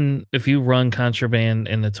you run Contraband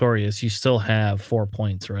and Notorious, you still have 4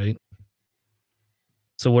 points, right?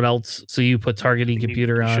 So what else? So you put targeting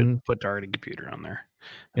computer on. Should put targeting computer on there.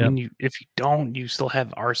 I mean, if you don't, you still have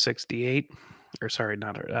R68, or sorry,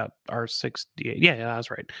 not R68. Yeah,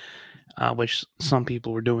 that's right. Which some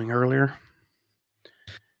people were doing earlier.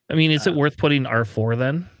 I mean, is it worth putting R4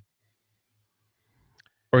 then?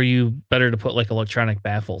 Or are you better to put like electronic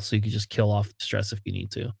baffle so you could just kill off stress if you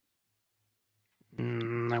need to?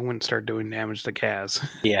 I wouldn't start doing damage to Kaz.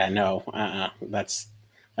 Yeah, no. That's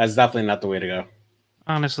definitely not the way to go.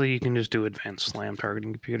 Honestly, you can just do advanced slam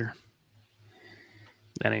targeting computer.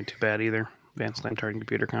 That ain't too bad either. Advanced slam targeting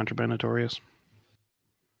computer, Contraband, Notorious.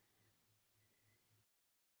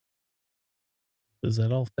 Does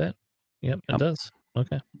that all fit? Yep, it does.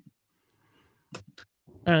 Okay.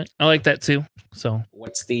 All right, I like that too. So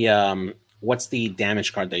what's the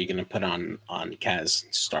damage card that you're gonna put on Kaz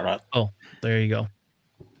to start off? Oh, there you go.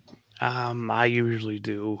 I usually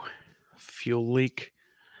do fuel leak,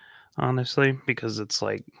 honestly, because it's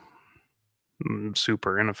like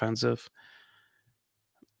super inoffensive.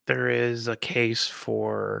 There is a case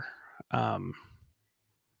for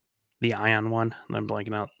the ion one. I'm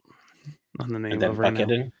blanking out on the name of it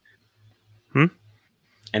right now.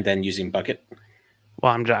 And then using bucket.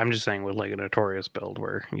 Well, I'm just saying with like a Notorious build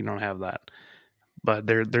where you don't have that, but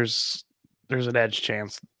there's an edge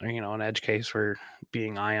chance, an edge case where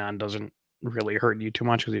being ion doesn't really hurt you too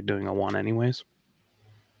much because you're doing a 1 anyways.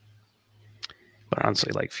 But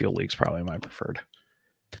honestly, like fuel leak's probably my preferred.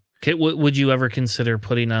 Okay, would you ever consider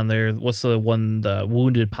putting on there? What's the one? The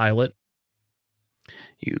wounded pilot.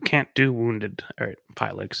 You can't do wounded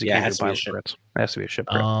pilot because you can't do pilot crits. It has to be a ship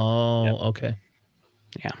crit. Oh, okay.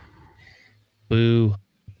 Yeah. Boo.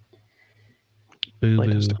 Boo.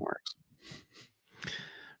 Playtesting works.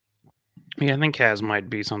 Yeah, I think Kaz might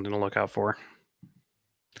be something to look out for.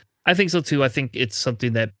 I think so too. I think it's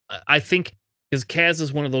something that because Kaz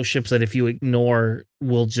is one of those ships that if you ignore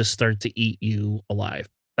will just start to eat you alive.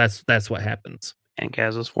 That's what happens. And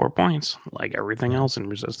Kaz is 4 points, like everything else in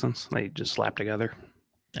Resistance. They just slap together.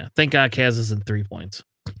 Yeah, thank God Kaz is in 3 points.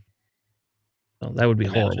 So that would be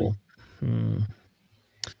horrible.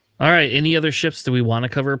 All right. Any other ships do we want to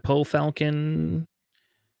cover? Poe Falcon?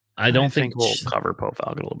 I think we'll cover Poe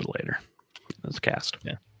Falcon a little bit later. Let's cast.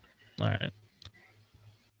 Yeah. All right.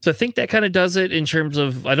 So I think that kind of does it in terms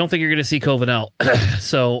of. I don't think you're going to see Covenant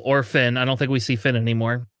or Finn. I don't think we see Finn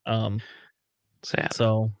anymore. Sad.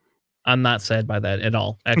 So I'm not sad by that at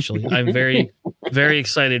all. Actually, I'm very, very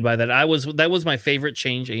excited by that. That was my favorite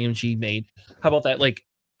change AMG made. How about that? Like,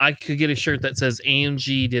 I could get a shirt that says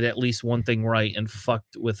AMG did at least one thing right and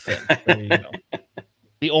fucked with Finn. There you go.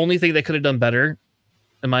 The only thing they could have done better,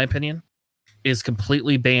 in my opinion, is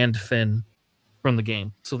completely banned Finn from the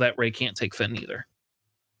game so that Rey can't take Finn either.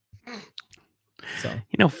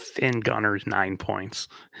 So Finn Gunner's 9 points.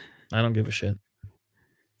 I don't give a shit.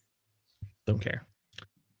 Don't care.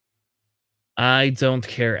 I don't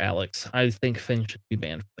care, Alex. I think Finn should be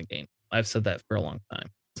banned from the game. I've said that for a long time.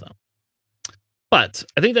 So, but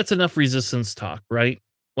I think that's enough Resistance talk, right?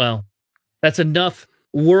 Well, that's enough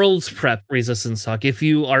Worlds Prep Resistance talk. If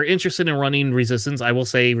you are interested in running Resistance, I will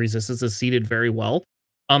say Resistance is seated very well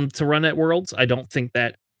to run at Worlds. I don't think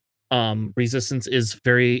that Resistance is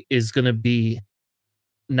going to be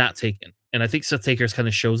not taken. And I think Sith Takers kind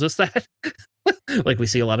of shows us that. Like we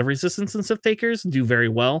see a lot of Resistance and Sith Takers do very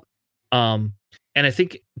well. And I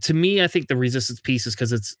think, to me, I think the resistance piece is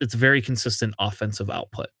because it's very consistent offensive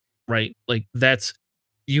output, right? Like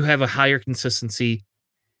you have a higher consistency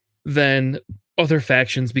than other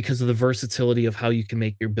factions because of the versatility of how you can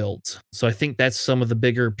make your builds. So I think that's some of the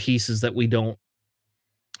bigger pieces that we don't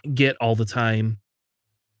get all the time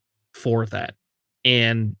for that.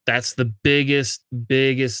 And that's the biggest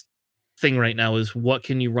thing right now is what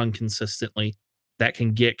can you run consistently that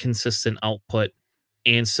can get consistent output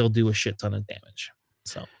and still do a shit ton of damage.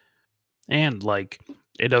 So, and like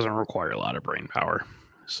it doesn't require a lot of brain power.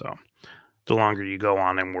 So the longer you go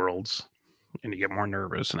on in worlds and you get more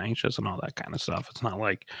nervous and anxious and all that kind of stuff, it's not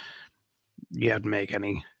like you have to make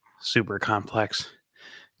any super complex,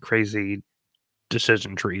 crazy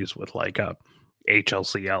decision trees with like a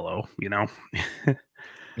HLC yellow, you know?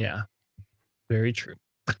 Yeah, very true.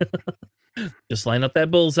 Just line up that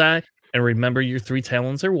bullseye and remember your 3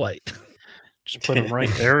 talons are white. Just put them right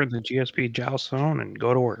there in the GSP joust zone and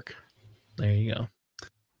go to work. There you go.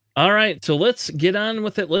 All right, so let's get on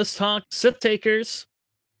with it. Let's talk Sith Takers.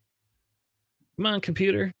 Come on,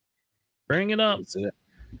 computer. Bring it up. That's it.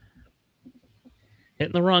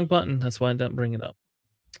 Hitting the wrong button. That's why I didn't bring it up.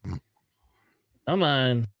 Come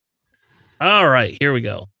on. All right, here we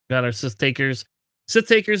go. Got our Sith Takers. Sith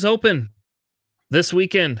Takers open this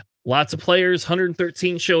weekend. Lots of players.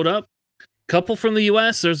 113 showed up. Couple from the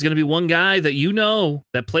US. There's going to be one guy that you know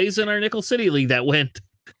that plays in our Nickel City League that went.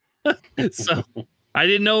 So I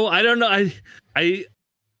didn't know. I don't know. I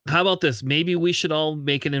how about this? Maybe we should all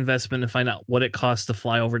make an investment and find out what it costs to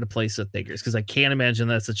fly over to play Sith Takers, because I can't imagine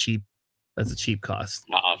that's a cheap cost.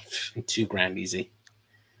 $2,000 easy.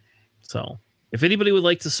 So if anybody would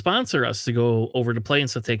like to sponsor us to go over to play in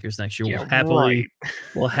Sith Takers next year,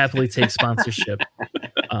 we'll happily take sponsorship.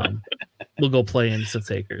 We'll go play in Sith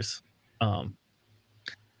Takers.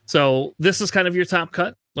 So this is kind of your top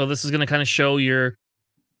cut. Well, this is going to kind of show your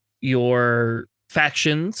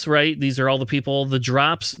factions, right? These are all the people. The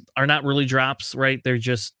drops are not really drops, right? They're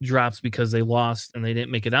just drops because they lost and they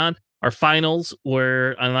didn't make it on. Our finals,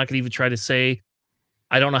 where I'm not going to even try to say,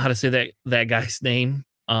 I don't know how to say that guy's name.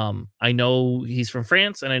 I know he's from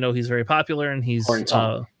France and I know he's very popular and he's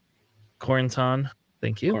Corentin.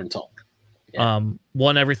 Thank you. Corentin. Yeah.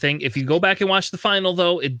 Won everything. If you go back and watch the final,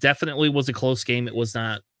 though, it definitely was a close game. It was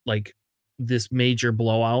not like this major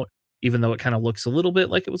blowout, even though it kind of looks a little bit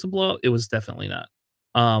like it was a blowout. It was definitely not.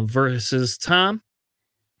 Versus Tom.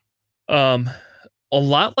 A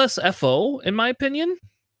lot less FO, in my opinion,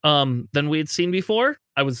 than we had seen before.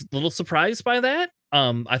 I was a little surprised by that.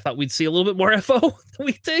 I thought we'd see a little bit more FO than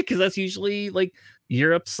we did, because that's usually like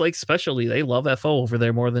Europe's like specialty. They love FO over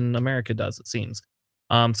there more than America does, it seems.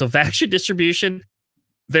 So faction distribution,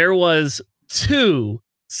 there was 2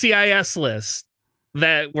 CIS lists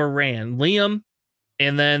that were ran. Liam,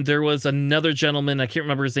 and then there was another gentleman, I can't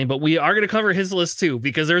remember his name, but we are going to cover his list too,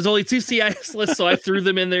 because there's only 2 CIS lists, so I threw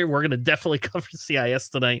them in there. We're going to definitely cover CIS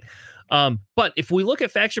tonight. But if we look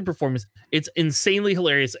at faction performance, it's insanely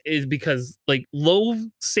hilarious, is because like low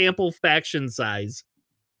sample faction size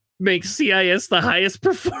makes CIS the highest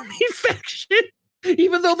performing faction.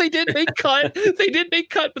 Even though they did make cut, but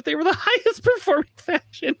they were the highest performing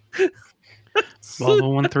faction.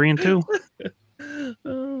 Well, 1, 3, and 2.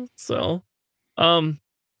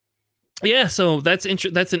 Yeah. So that's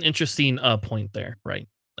an interesting point there, right?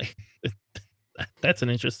 Like, that's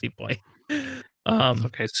an interesting point.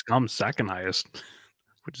 Okay, Scum's second highest,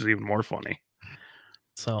 which is even more funny.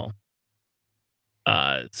 So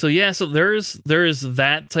there's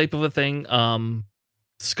that type of a thing.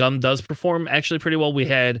 Scum does perform actually pretty well. We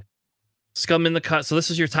had Scum in the cut. So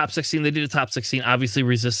this is your top 16. They did a top 16. Obviously,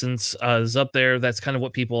 Resistance is up there. That's kind of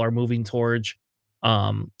what people are moving towards.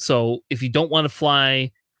 So if you don't want to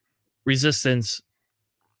fly Resistance,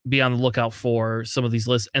 be on the lookout for some of these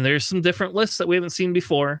lists. And there's some different lists that we haven't seen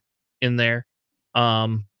before in there.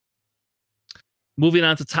 Moving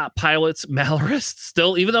on to top pilots, Malorist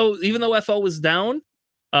still, even though FO was down.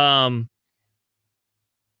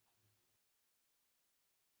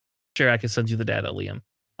 Sure, I can send you the data, Liam.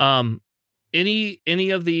 Any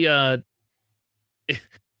of the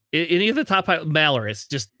top Malorus,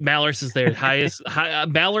 just Malorus is their highest.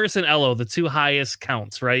 Malorus and Elo, the 2 highest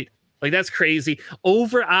counts, right? Like that's crazy.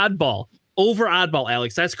 Over Oddball,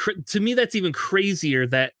 Alex. That's to me that's even crazier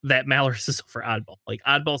that Malorus is over Oddball. Like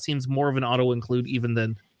Oddball seems more of an auto include even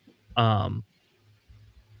than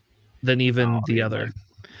the other. Like,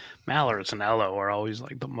 Malorus and Elo are always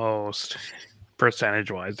like the most. Percentage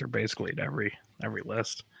wise, they're basically at every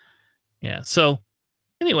list. Yeah. So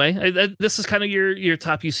anyway, this is kind of your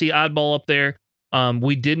top. You see Oddball up there.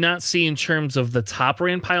 We did not see in terms of the top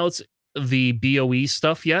ran pilots the BOE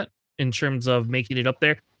stuff yet in terms of making it up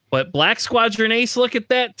there. But Black Squadron Ace, look at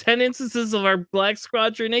that. 10 instances of our Black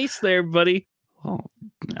Squadron Ace there, buddy. Well,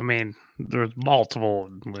 I mean, there's multiple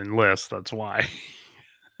in lists, that's why.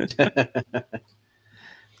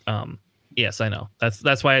 Yes, I know.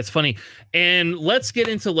 That's why it's funny. And let's get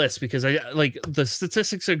into lists, because I like the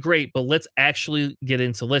statistics are great, but let's actually get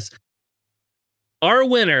into lists. Our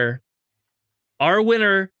winner,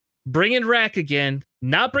 bringing Rack again,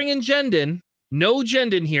 not bringing Jendon, no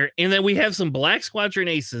Jendon here. And then we have some Black Squadron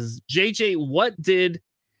Aces. JJ, what did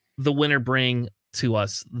the winner bring to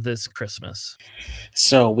us this Christmas?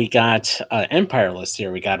 So we got Empire list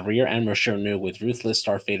here. We got Rear Admiral Shonu with Ruthless,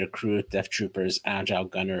 Starfighter Crew, Death Troopers, Agile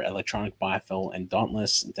Gunner, Electronic Biofuel, and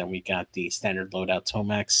Dauntless. And then we got the standard loadout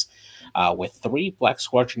Tomax with 3 Black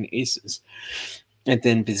Squadron Aces. And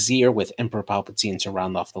then Vizier with Emperor Palpatine to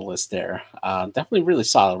round off the list there. Definitely really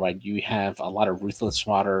solid, right? You have a lot of Ruthless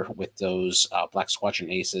fodder with those Black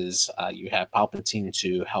Squadron Aces. You have Palpatine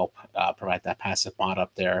to help provide that passive mod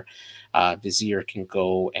up there. Vizier can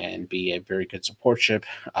go and be a very good support ship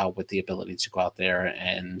with the ability to go out there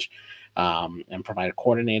and provide a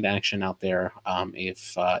coordinate action out there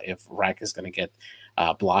if Rack is going to get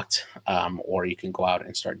blocked, or you can go out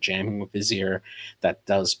and start jamming with Vizier. That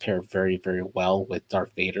does pair very, very well with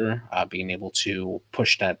Darth Vader, being able to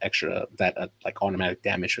push that extra, like automatic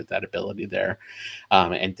damage with that ability there.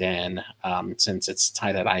 And then since it's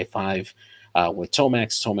tied at I5 with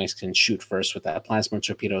Tomax can shoot first with that plasma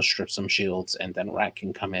torpedo, strip some shields, and then Rack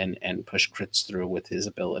can come in and push crits through with his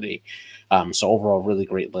ability. So overall, really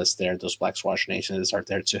great list there. Those Black Squadron Nations are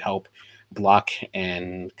there to help block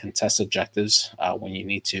and contest objectives when you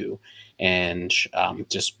need to, and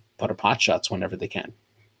just put up pot shots whenever they can.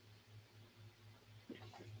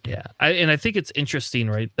 Yeah, I think it's interesting,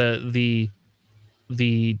 right? The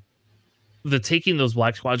taking those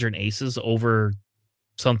Black Squadron Aces over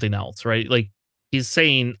something else, right? Like he's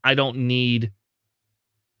saying, I don't need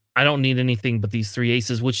anything but these 3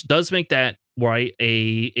 aces, which does make that right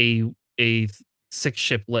a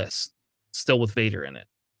 6-ship list still with Vader in it.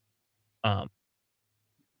 I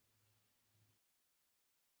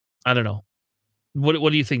don't know.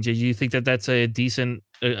 What do you think, Jay? Do you think that that's a decent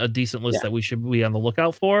list that we should be on the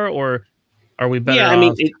lookout for, or are we better? Yeah, I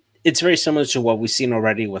mean, it's very similar to what we've seen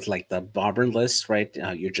already with like the bomber list, right?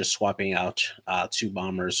 You're just swapping out 2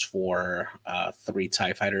 bombers for 3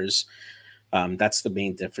 TIE fighters. That's the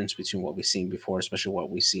main difference between what we've seen before, especially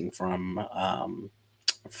what we've seen from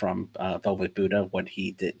Velvet Buddha, what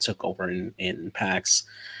he took over in PAX.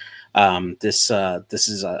 This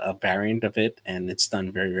is a variant of it, and it's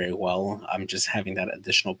done very, very well. Just having that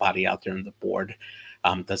additional body out there on the board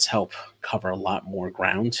does help cover a lot more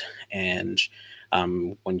ground. And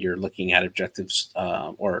when you're looking at objectives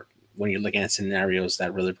or when you're looking at scenarios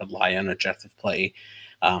that really rely on objective play,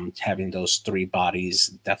 having those 3 bodies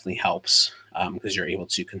definitely helps because you're able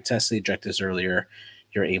to contest the objectives earlier.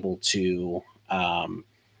 You're able to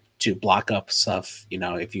block up stuff,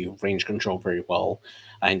 if you range control very well,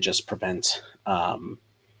 and just prevent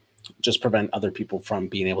other people from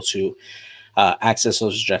being able to access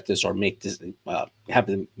those objectives or have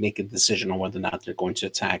them make a decision on whether or not they're going to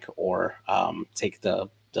attack or take the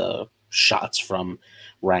shots from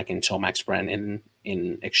Rack and Tomax Bren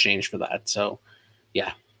in exchange for that. So,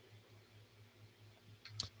 yeah.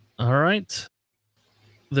 All right.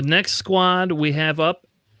 The next squad we have up,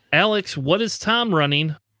 Alex, what is Tom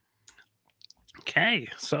running? Okay,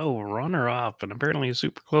 so runner up, and apparently a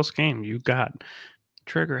super close game. You got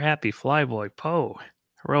Trigger Happy Flyboy Poe,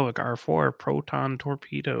 Heroic R4 Proton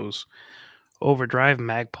Torpedoes, Overdrive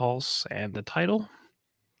Mag Pulse, and the title,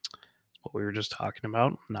 what we were just talking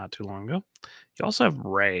about not too long ago. You also have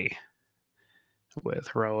Ray with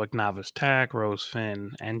Heroic Novice Tac, Rose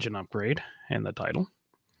Fin, Engine Upgrade, and the title.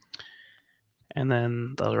 And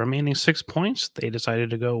then the remaining 6 points, they decided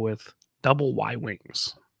to go with double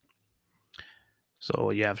Y-Wings.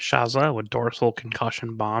 So you have Shaza with Dorsal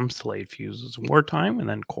Concussion Bombs, Delayed Fuses, and Wartime, and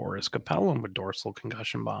then Chorus Capellum with Dorsal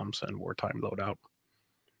Concussion Bombs and Wartime Loadout.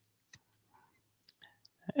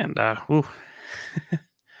 And, you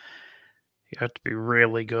have to be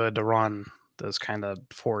really good to run this kind of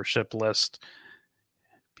 4-ship list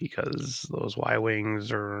because those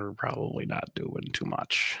Y-Wings are probably not doing too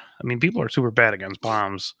much. I mean, people are super bad against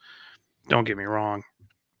bombs, don't get me wrong,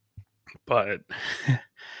 but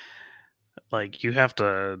like you have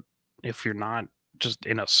to, if you're not just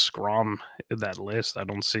in a scrum in that list, I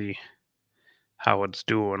don't see how it's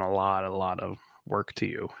doing a lot of work to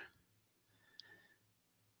you.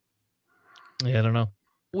 Yeah, I don't know.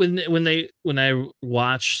 When I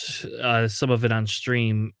watched some of it on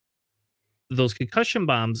stream, those concussion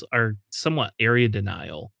bombs are somewhat area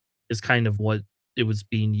denial. is kind of what it was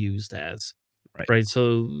being used as. Right.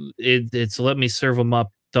 So it's let me serve them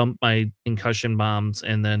up, dump my concussion bombs,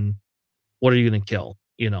 and then what are you going to kill?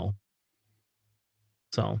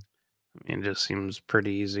 So I mean, it just seems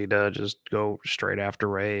pretty easy to just go straight after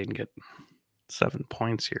Ray and get 7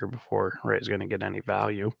 points here before Ray's going to get any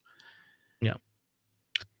value. Yeah.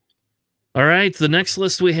 All right. The next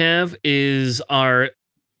list we have is our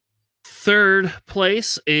third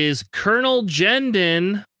place is Colonel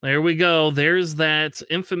Jendon. There we go. There's that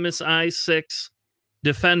infamous I-6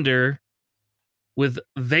 defender with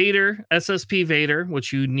Vader, SSP Vader,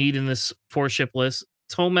 which you need in this 4-ship list.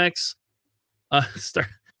 Tomex,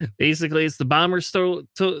 basically it's the bomber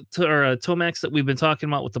Tomex that we've been talking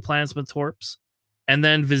about with the plasma torps. And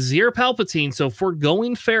then Vizier Palpatine. So if we're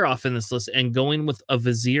going fair off in this list and going with a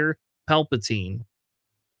Vizier Palpatine,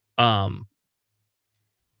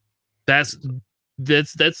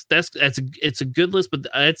 it's a good list, but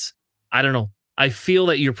I don't know. I feel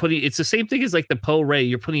that you're putting, it's the same thing as like the Poe Ray.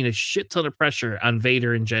 You're putting a shit ton of pressure on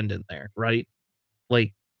Vader and Jendon there, right?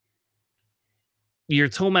 Like your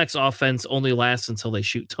Tomax offense only lasts until they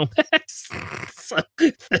shoot Tomax. So,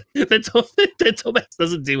 the Tomax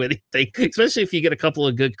doesn't do anything, especially if you get a couple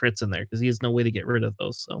of good crits in there, because he has no way to get rid of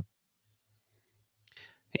those. So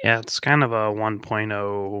yeah, it's kind of a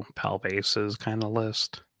 1.0 Pal bases kind of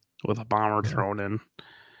list with a bomber thrown in,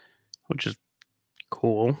 which is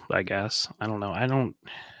cool, I guess. I don't know. I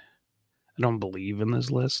don't believe in this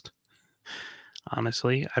list.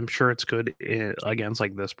 Honestly, I'm sure it's good against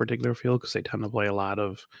like this particular field because they tend to play a lot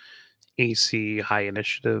of AC high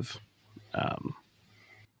initiative,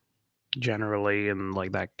 generally in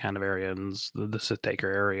like that kind of area in the Sith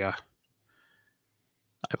Taker area,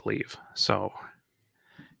 I believe. So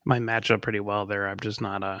it might match up pretty well there. I'm just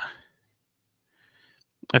not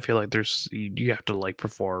I feel like you have to like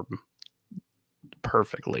perform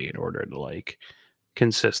perfectly in order to like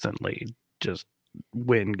consistently just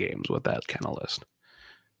win games with that kind of list.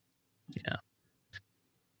 Yeah.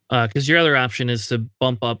 Because your other option is to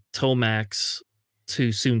bump up Tomax to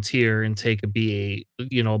Soontir and take a BA,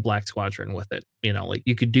 a Black Squadron with it. Like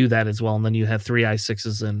you could do that as well. And then you have 3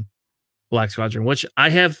 I-6s in Black Squadron, which I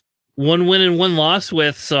have 1 win and 1 loss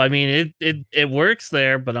with. So, I mean, it works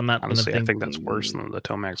there, but I'm not honestly, I think that's worse than the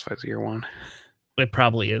Tomax Vizier one. It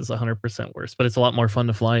probably is 100% worse, but it's a lot more fun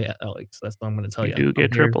to fly, Alex. That's what I'm going to tell you. You do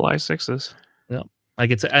get triple I-6s. Yeah. I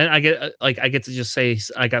get to just say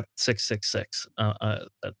I got 666.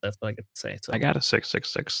 That's what I get to say. So I got a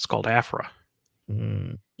 666. It's called Afra.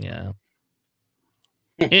 Yeah.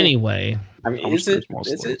 Anyway, I mean, is it?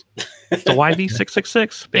 It's a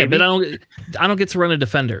YV666. Yeah, but I don't get to run a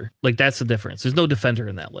defender. Like that's the difference. There's no defender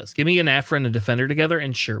in that list. Give me an Afra and a defender together,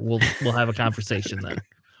 and sure, we'll have a conversation then.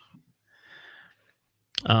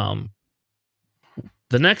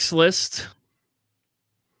 The next list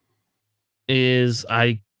is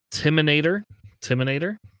Timinator,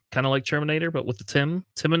 kind of like Terminator, but with the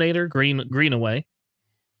Timinator, green away.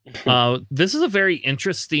 This is a very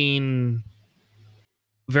interesting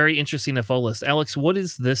FO list. Alex, what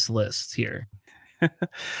is this list here?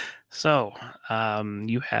 So,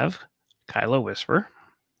 you have Kylo Whisper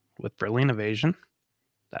with Brilliant Evasion,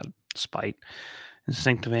 that spite,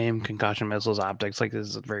 Instinctive Aim, Concussion Missiles, Optics. Like this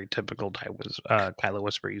is a very typical Kylo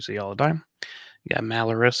Whisper you see all the time. You got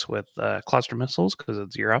Malorus with Cluster Missiles because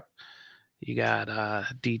it's Europe. You got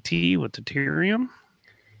DT with Deuterium,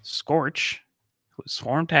 Scorch with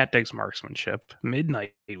Swarm Tactics Marksmanship,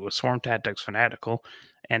 Midnight with Swarm Tactics Fanatical,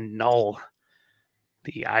 and Null,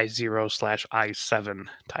 the I0/I7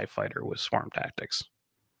 TIE Fighter with Swarm Tactics.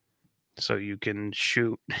 So you can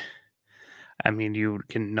shoot, you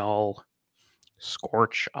can Null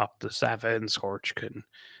Scorch up to 7, Scorch can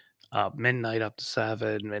up Midnight up to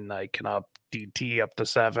 7, Midnight can up DT up to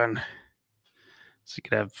 7. So you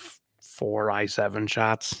could have 4 I7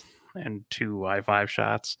 shots and 2 I5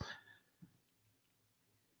 shots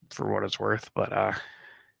for what it's worth, but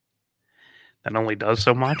that only does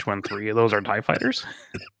so much when 3 of those are TIE fighters.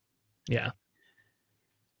 Yeah.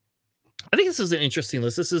 I think this is an interesting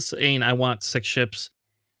list. This is saying I want 6 ships,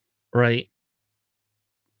 right?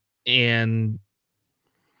 And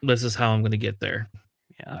this is how I'm going to get there.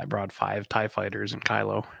 Yeah, I brought 5 TIE fighters and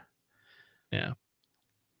Kylo. Yeah.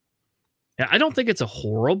 Yeah, I don't think it's a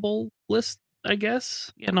horrible list, I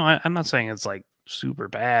guess. Yeah, no, I'm not saying it's like super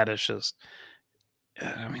bad. It's just,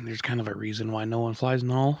 there's kind of a reason why no one flies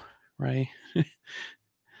Null, right?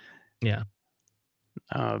 Yeah.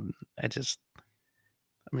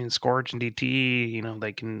 Scorch and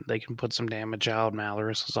DT, they can put some damage out.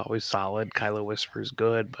 Malorus is always solid. Kylo Whisper is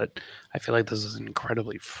good, but I feel like this is an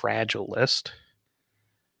incredibly fragile list.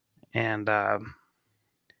 And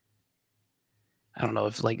I don't know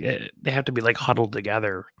if like they have to be like huddled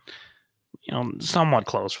together, somewhat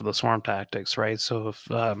close for the swarm tactics, right? So if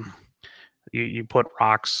you put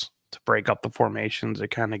rocks to break up the formations,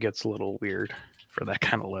 it kind of gets a little weird for that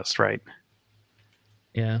kind of list, right?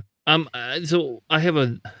 Yeah. So I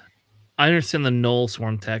understand the null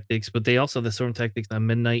swarm tactics, but they also have the swarm tactics on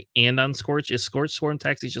Midnight and on Scorch. Is Scorch swarm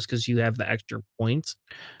tactics just because you have the extra points?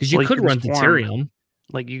 Because you Well, you could can run swarm Deuterium.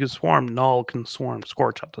 like you can swarm null can swarm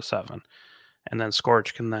Scorch up to 7, and then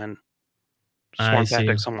Scorch can then I swarm see.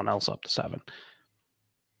 tactic someone else up to 7.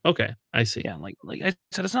 Okay, I see. Yeah, like I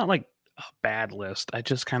said, it's not like a bad list. I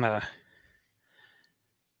just kind of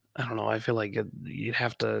I don't know. I feel like you'd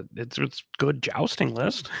have to. It's good jousting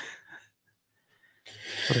list,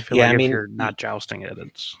 but I feel Yeah, like I if mean, you're not jousting it,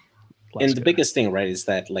 it's less and the good. biggest thing, right, is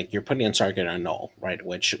that like you're putting on target on null, right,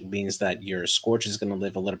 which means that your Scorch is going to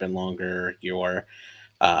live a little bit longer. Your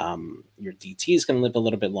DT is going to live a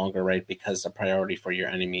little bit longer, right? Because the priority for your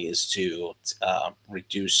enemy is to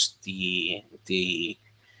reduce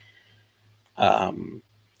um,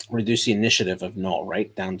 reduce the initiative of null,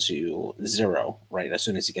 right, down to 0, right, as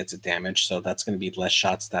soon as he gets a damage. So that's going to be less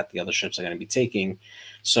shots that the other ships are going to be taking.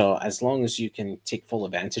 So as long as you can take full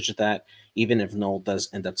advantage of that, even if null does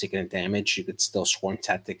end up taking a damage, you could still swarm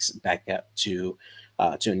tactics back up to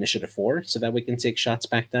initiative 4, so that we can take shots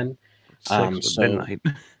back then. 6 with So midnight.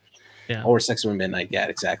 Yeah. or 6 or midnight, yeah,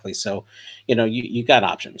 exactly. So you got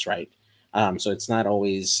options, right? So it's not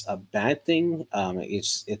always a bad thing.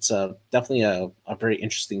 It's a definitely a very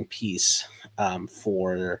interesting piece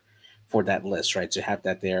for that list, right? To have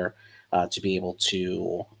that there, to be able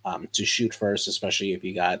to shoot first, especially if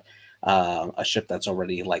you got a ship that's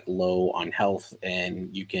already like low on health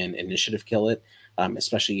and you can initiative kill it.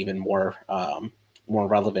 Especially even more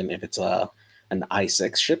relevant if it's an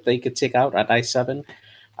I6 ship they could take out at I7.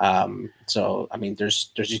 So I mean,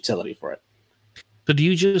 there's utility for it. So do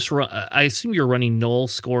you just run? I assume you're running Null,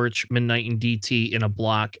 Scorch, Midnight, and DT in a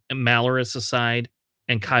block, and Malorus aside,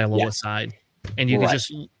 and Kylo Yeah, aside, and you could right.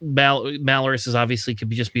 just Malorus is obviously could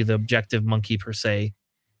be just be the objective monkey per se,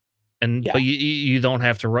 Yeah, but you don't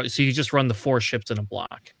have to run. So you just run the 4 ships in a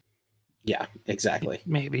block. yeah, exactly.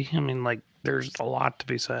 Maybe. I mean, like, there's a lot to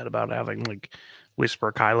be said about having like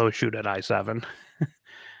Whisper Kylo shoot at I7.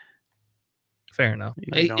 Fair enough.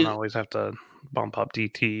 You don't always have to bump up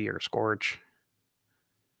DT or Scorch.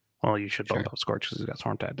 Well, you should bump Sure. up Scorch because he's got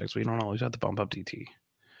swarm tactics, but you don't always have to bump up DT.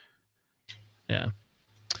 Yeah.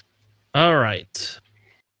 All right.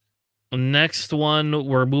 Next one,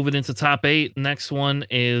 we're moving into top 8. Next one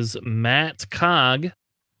is Matt Cog.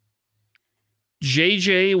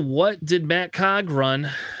 JJ, what did Matt Cog run?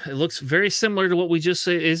 It looks very similar to what we just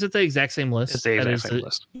said. Is it the exact same list? It's the exact same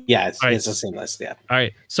list. Yeah, it's, All right. it's the same list. Yeah. All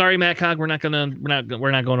right. Sorry, Matt Cog. We're not going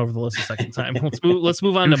over the list a second time. Let's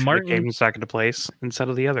move on to Martin. Came second to place instead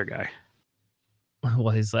of the other guy.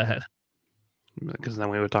 What is that? Because then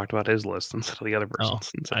we would talk about his list instead of the other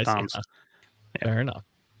person's. I see. Tom's. Yeah. Fair enough.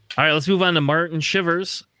 All right, let's move on to Martin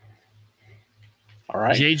Shivers. All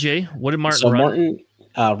right. JJ, what did Martin so run? Martin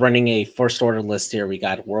running a first order list here. We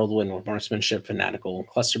got Whirlwind with marksmanship, fanatical,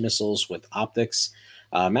 cluster missiles with optics.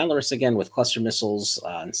 Malorus again with cluster missiles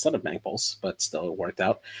instead of mag bolts, but still it worked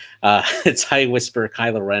out. It's High Whisper,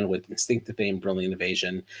 Kylo Ren with instinctive aim, brilliant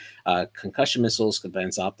evasion, concussion missiles,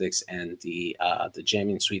 advanced optics, and the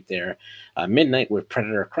jamming suite there. Midnight with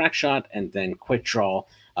Predator, crackshot, and then quick draw.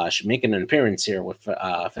 Should make an appearance here with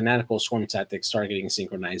fanatical, swarm tactics, targeting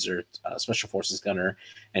synchronizer, special forces gunner,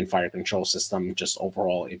 and fire control system. Just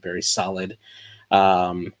overall a very solid.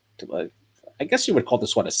 I guess you would call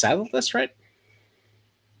this a saddle list, right?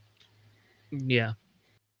 Yeah.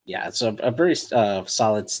 Yeah, it's a very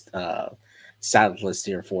solid saddle list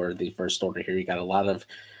here for the first order. Here you got a lot of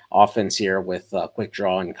offense here with quick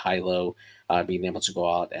draw and Kylo being able to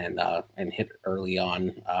go out and hit early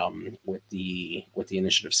on with the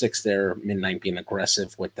initiative 6 there. Midnight being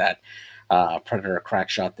aggressive with that Predator crack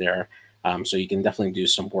shot there. So you can definitely do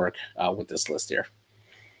some work with this list here.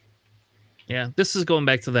 Yeah, this is going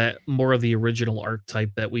back to that more of the original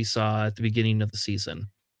archetype that we saw at the beginning of the season.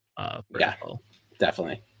 Yeah,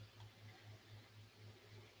 definitely.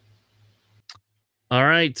 All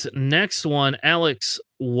right, next one, Alex.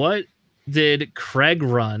 What did Craig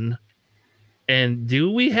run? And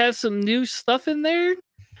do we have some new stuff in there?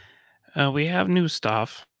 We have new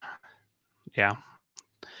stuff. Yeah.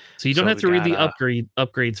 So you don't have to read the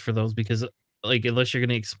upgrades for those because, like, unless you're going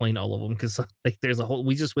to explain all of them, because like there's a whole.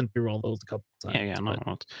 We just went through all those a couple times. Yeah.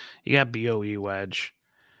 No. You got BOE Wedge.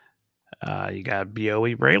 You got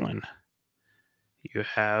BOE Braylon. You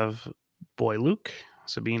have Boy Luke,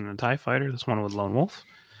 Sabine and a TIE Fighter. This one with Lone Wolf.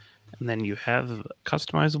 And then you have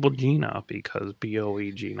customizable Gina, because BOE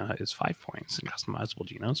Gina is 5 points and customizable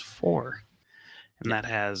Gina is 4. And that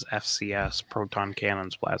has FCS, proton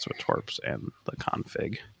cannons, plasma torps, and the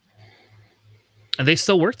config. And they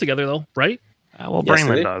still work together, though, right? Well, yes,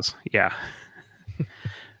 Brainland does, yeah.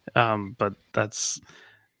 But that's...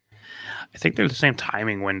 I think they're the same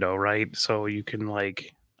timing window, right? So you can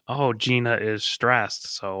like, oh, Gina is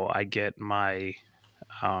stressed, so I get my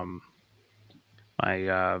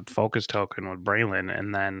focus token with Braylon,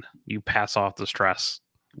 and then you pass off the stress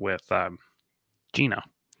with Gina,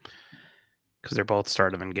 because they're both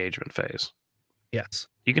start of engagement phase. Yes.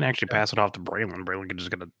 You can actually pass it off to Braylon. Braylon can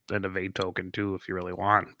just get an evade token too if you really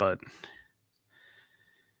want, but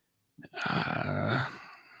I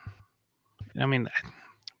mean,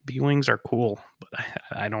 B-Wings are cool, but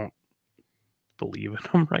I don't believe in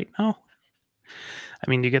them right now. I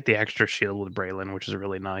mean, you get the extra shield with Braylon, which is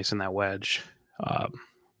really nice, and that wedge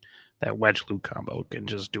loot combo can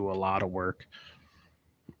just do a lot of work.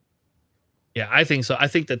 Yeah, I think so. I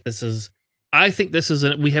think this is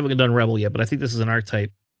we haven't done Rebel yet, but I think this is an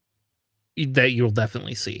archetype that you'll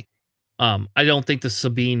definitely see. I don't think the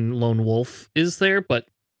Sabine Lone Wolf is there, but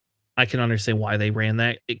I can understand why they ran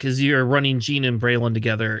that, because you're running Gene and Braylon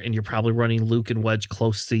together, and you're probably running Luke and Wedge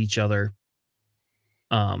close to each other.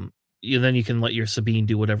 Then you can let your Sabine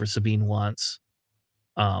do whatever Sabine wants.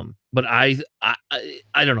 But I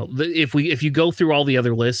don't know, if you go through all the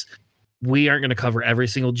other lists, we aren't going to cover every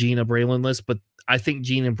single Gina Braylon list, but I think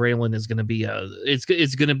Gene and Braylon is going to be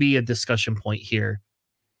it's going to be a discussion point here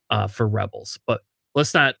for Rebels. But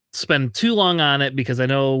let's not spend too long on it, because I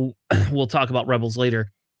know we'll talk about Rebels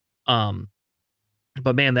later.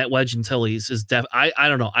 But man, that Wedge Antilles is I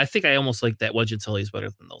don't know. I think I almost like that Wedge Antilles better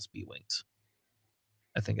than those B-Wings.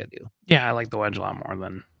 I think I do. Yeah, I like the Wedge a lot more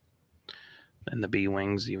than the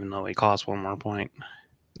B-Wings, even though they cost 1 more point.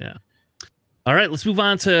 Yeah. All right, let's move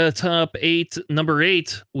on to top 8. Number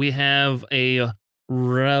 8, we have a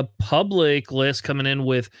Republic list coming in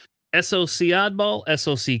with SOC Oddball,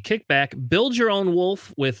 SOC Kickback, Build Your Own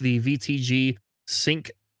Wolf with the VTG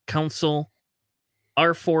Sync Council,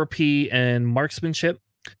 R4P, and Marksmanship.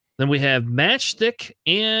 Then we have Matchstick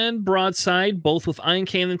and Broadside, both with ion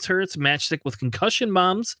cannon turrets. Matchstick with concussion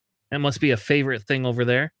bombs. That must be a favorite thing over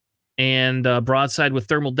there. And Broadside with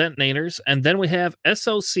thermal detonators. And then we have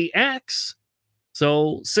SOC Axe.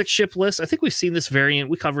 So 6-ship list. I think we've seen this variant.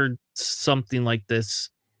 We covered something like this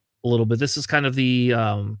a little bit. This is kind of the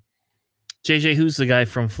JJ, who's the guy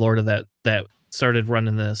from Florida that started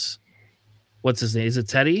running this? What's his name? Is it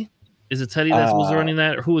Teddy? Is it Teddy that was running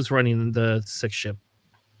that? Or who was running the 6-ship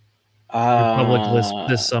Republic list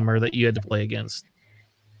this summer that you had to play against?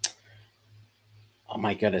 Oh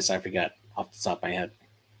my goodness, I forgot off the top of my head.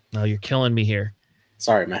 No, you're killing me here.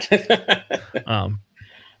 Sorry, man.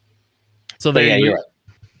 So there you're right.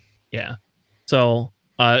 Yeah. So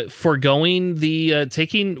foregoing the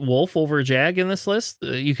taking Wolf over Jag in this list,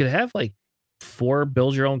 you could have like 4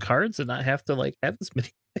 build your own cards and not have to like have this many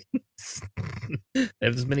things.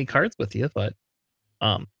 Have as many cards with you. But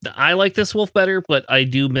I like this Wolf better, but I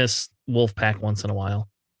do miss Wolf Pack once in a while.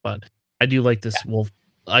 But I do like this Wolf.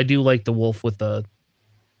 I do like the Wolf with the,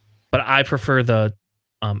 but I prefer the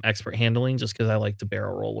expert handling just because I like to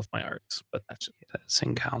barrel roll with my arcs. But that's just that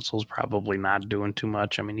Sync Council's probably not doing too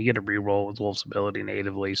much. I mean, you get a reroll with Wolf's ability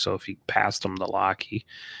natively, so if you pass them the lock, he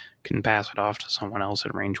can pass it off to someone else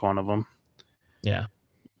at range 1 of them. Yeah.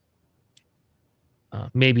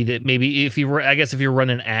 Maybe if you were, I guess if you're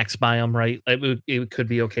running Axe biome, right? It could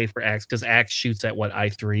be okay for Axe, because Axe shoots at what,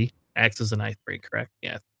 I3? Axe is an I3, correct?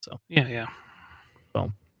 Yeah. So yeah.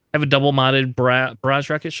 So have a double modded barrage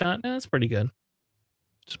rocket shot. That's pretty good.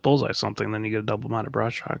 Just bullseye something, then you get a double modded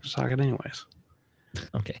barrage rocket socket anyways.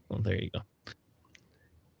 Okay, well there you go.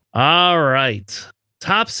 All right,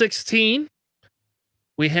 top 16.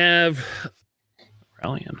 We have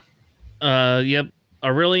Aurelian. Yep.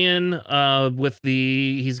 Aurelian with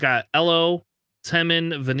he's got Elo,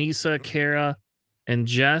 Temin, Vanessa, Kara, and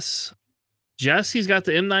Jess. He's got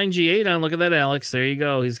the M9G8 on. Look at that, Alex. There you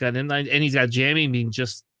go. He's got M9, and he's got jamming beam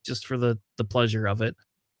just for the pleasure of it.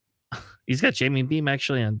 He's got jamming beam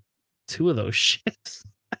actually on 2 of those ships.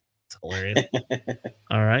 It's hilarious.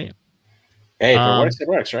 All right. Hey, if it works, it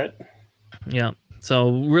works, right? Yeah.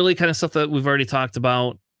 So really kind of stuff that we've already talked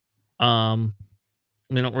about.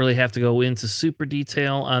 We don't really have to go into super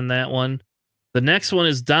detail on that one. The next one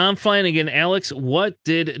is Dom Flanagan. Alex, what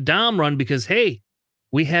did Dom run? Because, hey,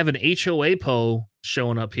 we have an HOA Poe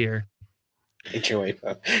showing up here. HOA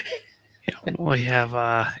Poe. Yeah, we have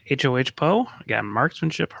HOH Poe. We got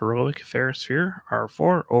Marksmanship, Heroic, Ferrosphere,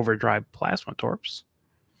 R4, Overdrive, Plasma Torps.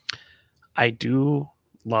 I do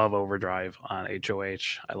love Overdrive on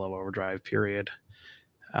HOH. I love Overdrive, period.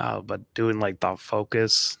 But doing like the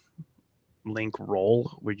focus link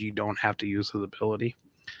roll where you don't have to use his ability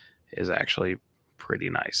is actually pretty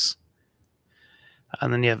nice.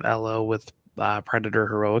 And then you have Elo with Predator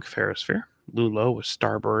Heroic Ferrosphere, Lulo with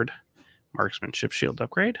Starbird Marksmanship Shield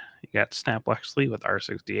Upgrade. You got Snap Lexley with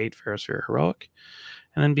R68 Ferrosphere Heroic,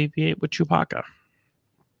 and then BB-8 with Chewbacca.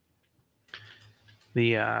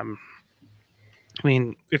 I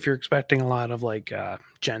mean, if you're expecting a lot of like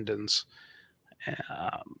Gendens,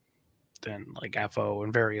 then like FO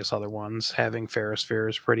and various other ones, having Ferrosphere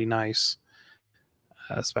is pretty nice,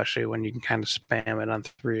 especially when you can kind of spam it on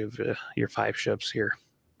 3 of your 5 ships here.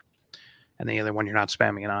 And the other one you're not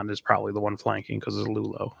spamming it on is probably the one flanking because it's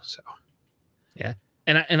Lulo. So, yeah,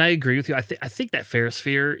 and I agree with you. I think that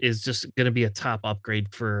Ferrosphere is just going to be a top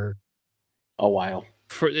upgrade for a while,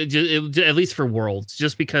 for at least for Worlds,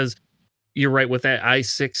 just because you're right with that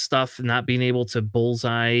I6 stuff not being able to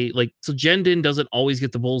bullseye. Like, so Jendin doesn't always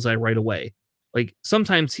get the bullseye right away. Like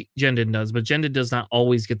sometimes Jendin does, but Jendin does not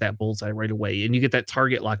always get that bullseye right away, and you get that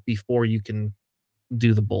target lock before you can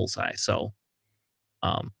do the bullseye. So,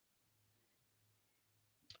 I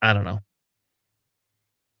don't know.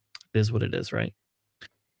 It is what it is, right?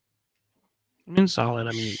 I mean, solid.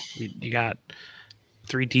 I mean, you got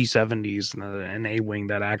 3 T-70s and an A-wing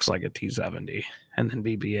that acts like a T-70, and then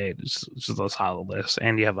BB-8 is just a solid list.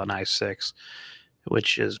 And you have an I-6,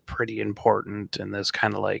 which is pretty important in this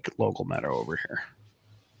kind of like local meta over here.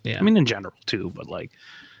 Yeah, I mean, in general too, but like,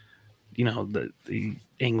 you know, the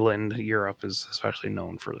England, Europe is especially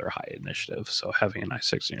known for their high initiative, so having an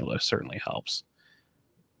I-6 in your list certainly helps.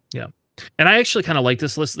 Yeah. And I actually kind of like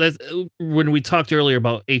this list. When we talked earlier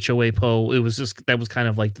about HOA Poe, it was just, that was kind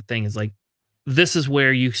of like the thing is like, this is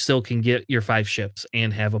where you still can get your 5 ships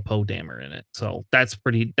and have a Poe Dammer in it. So that's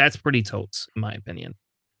pretty totes, in my opinion.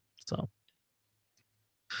 So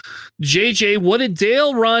JJ, what did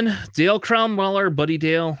Dale run? Dale Cromweller, Buddy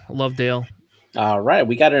Dale. I love Dale. All right,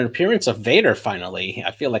 we got an appearance of Vader finally.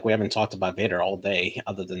 I feel like we haven't talked about Vader all day,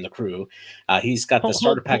 other than the crew. He's got the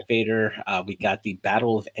starter pack Vader. We got the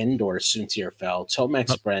Battle of Endor Soontir Fel,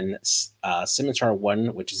 Tomax Bren, Scimitar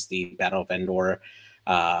 1, which is the Battle of Endor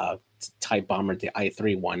type bomber, the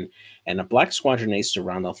I-3 one, and a Black Squadron Ace to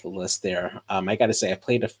round off the list there. I got to say, I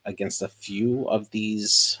played against a few of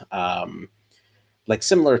these, like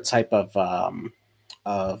similar type of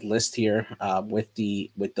list here with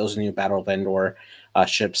those new Battle of Endor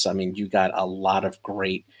ships. I mean, you got a lot of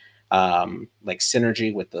great like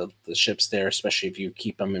synergy with the ships there, especially if you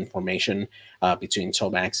keep them in formation between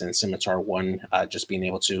Tomax and Scimitar 1, just being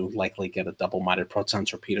able to likely get a double-modded proton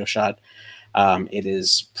torpedo shot. It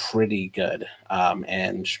is pretty good.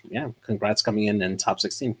 And yeah, congrats coming in top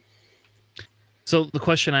 16. So the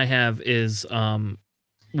question I have is,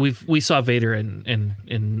 we saw Vader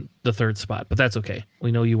in the 3rd spot, but that's okay.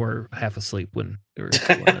 We know you were half asleep when they were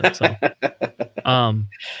doing it,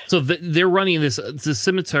 so they're running this. The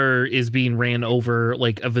Scimitar is being ran over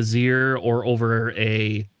like a Vizier or over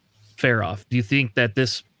a Ferof. Do you think that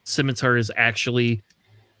this Scimitar is actually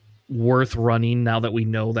worth running now that we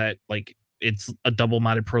know that like it's a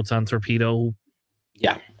double-modded proton torpedo?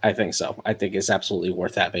 Yeah, I think so. I think it's absolutely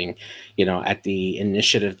worth having, you know, at the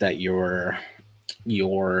initiative that you're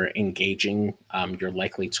engaging. You're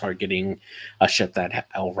likely targeting a ship that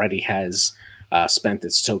already has spent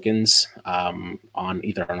its tokens on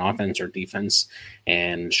either an offense or defense,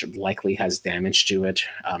 and likely has damage to it.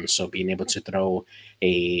 So being able to throw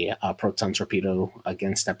a proton torpedo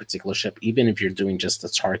against that particular ship, even if you're doing just a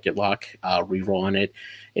target lock reroll on it,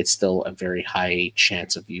 it's still a very high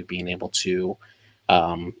chance of you being able to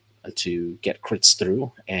get crits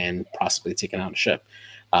through and possibly taking out a ship.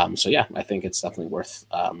 So yeah, I think it's definitely worth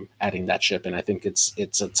adding that ship, and I think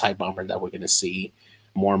it's a type bomber that we're going to see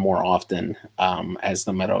more and more often as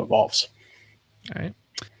the meta evolves. All right.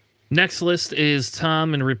 Next list is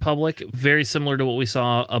Tom and Republic. Very similar to what we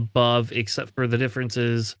saw above, except for the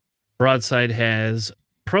differences. Broadside has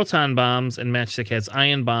proton bombs and Matchstick has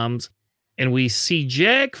ion bombs, and we see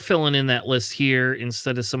Jag filling in that list here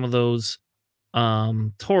instead of some of those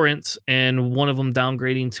torrents, and one of them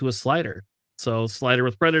downgrading to a slider. So slider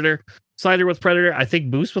with Predator. I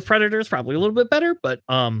think boost with Predator is probably a little bit better, but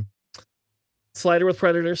slider with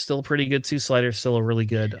Predator still pretty good too. Slider still a really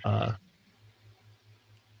good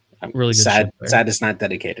really good. Sad it's not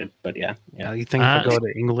dedicated, but yeah. You think if I go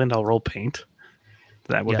to England, I'll roll paint? Is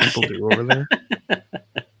that what people do over there?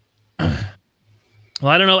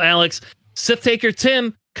 Well, I don't know, Alex. Sith Taker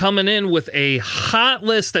Tim coming in with a hot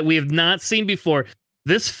list that we have not seen before.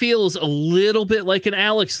 This feels a little bit like an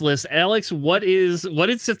Alex list. Alex, what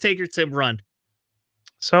did Sith Taker Tim run?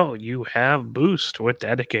 So you have boost with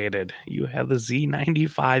dedicated. You have the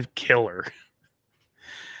Z95 Killer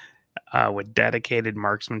with dedicated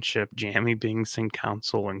marksmanship, jamming, being sync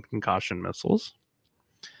council, and concussion missiles.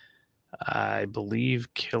 I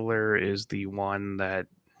believe Killer is the one that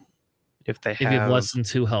if you have less than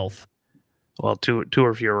 2 health, well, two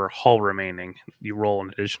or fewer hull remaining, you roll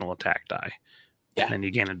an additional attack die. Yeah. And then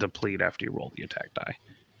you gain a deplete after you roll the attack die.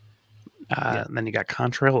 And then you got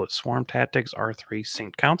Contrail with Swarm Tactics, R3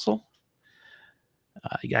 Synced Council.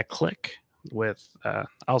 You got Click with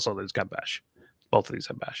also there's got Bash. Both of these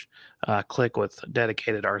have Bash. Click with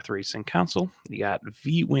dedicated R3 Synced Council. You got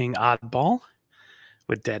V-Wing Oddball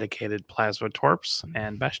with dedicated Plasma Torps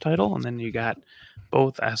and Bash title, and then you got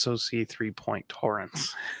both SOC 3-point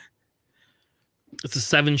torrents. It's a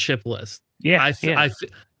 7-ship list. Yeah,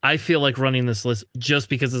 I feel like running this list just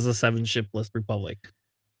because it's a 7-ship list Republic.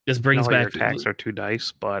 This brings back your attacks are 2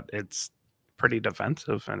 dice, but it's pretty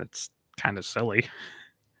defensive and it's kind of silly.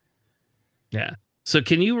 Yeah. So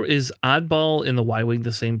is Oddball in the Y-Wing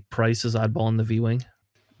the same price as Oddball in the V-Wing?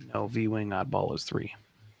 No, V-Wing Oddball is 3.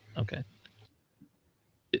 Okay.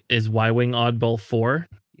 Is Y-Wing Oddball 4?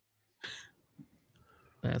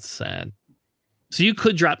 That's sad. So you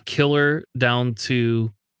could drop Killer down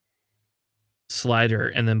to Slider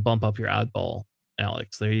and then bump up your Oddball,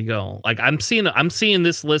 Alex. There you go. Like I'm seeing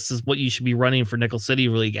this list as what you should be running for Nickel City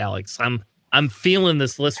League, Alex. I'm feeling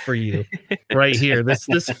this list for you right here.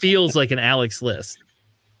 This feels like an Alex list.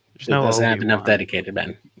 It doesn't have enough dedicated,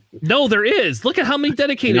 man. No, there is. Look at how many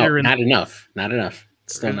dedicated are in. Not enough. Not enough.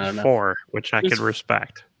 Still not enough. 4, which I could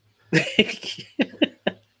respect.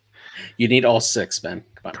 You need all 6, man.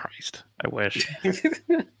 Come on. Christ, I wish.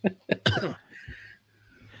 I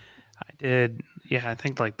did. Yeah, I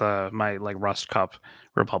think like my Rust Cup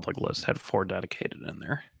Republic list had 4 dedicated in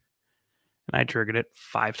there, and I triggered it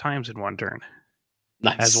 5 times in one turn.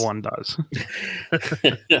 Nice. As one does.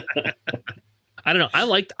 I don't know.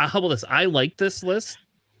 How about this? I like this list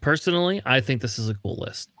personally. I think this is a cool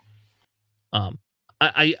list.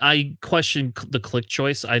 I question the Click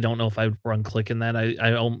choice. I don't know if I'd run Click in that. I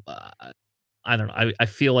don't know. I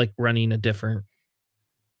feel like running a different.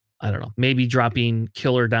 I don't know. Maybe dropping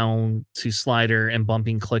Killer down to Slider and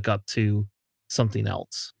bumping Click up to something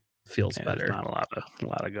else feels better. Not a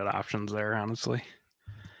lot of good options there, honestly.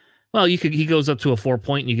 Well, he goes up to a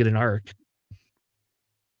 4-point and you get an arc.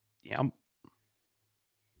 Yeah.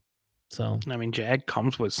 So I mean, Jag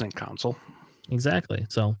comes with Sync Console. Exactly.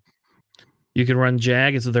 So you can run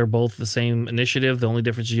Jag. It's they're both the same initiative. The only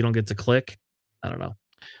difference is you don't get to click. I don't know.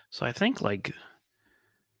 So I think like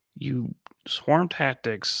you Swarm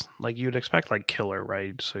Tactics, like you'd expect like Killer,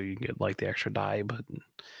 right? So you get like the extra die, but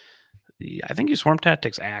I think you Swarm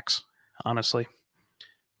Tactics Axe, honestly,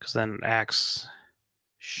 because then Axe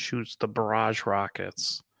shoots the barrage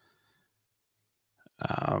rockets.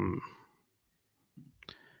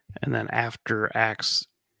 And then after Axe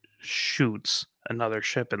shoots, another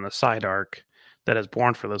ship in the side arc that is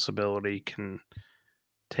born for this ability can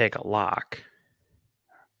take a lock.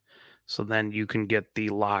 So then you can get the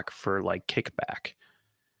lock for like kickback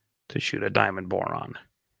to shoot a diamond boron.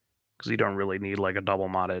 Because you don't really need like a double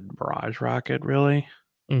modded barrage rocket, really.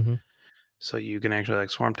 Mm-hmm. So you can actually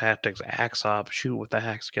like Swarm Tactics, Axe up, shoot with the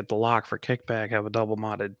axe, get the lock for kickback, have a double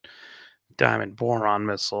modded diamond boron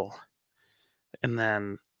missile. And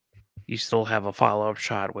then you still have a follow-up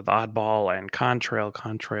shot with Oddball and Contrail.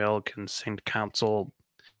 Contrail can sync council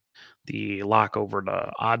the lock over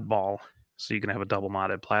to Oddball, so you can have a double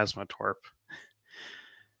modded plasma torp.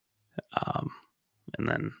 And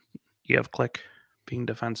then you have Click being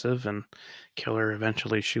defensive, and Killer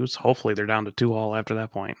eventually shoots. Hopefully they're down to 2 all after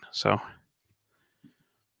that point. So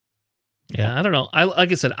yeah, I don't know.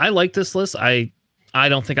 Like I said, I like this list. I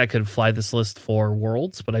don't think I could fly this list for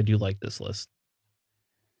Worlds, but I do like this list.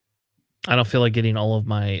 I don't feel like getting all of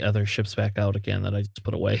my other ships back out again that I just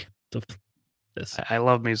put away. This. I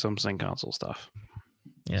love me some Sync Console stuff.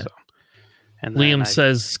 Yeah. So, and Liam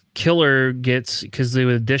says Killer gets, because the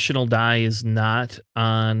additional die is not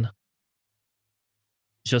on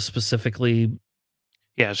just specifically.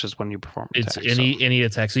 Yeah, it's just when you perform it's attack, any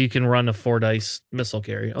attack. So you can run a 4 dice missile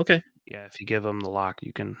carry. Okay. Yeah, if you give them the lock,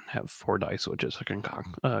 you can have 4 dice, which is a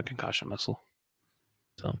concussion missile.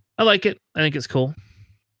 So I like it. I think it's cool.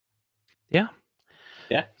 Yeah.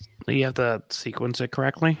 Yeah. You have to sequence it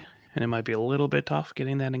correctly, and it might be a little bit tough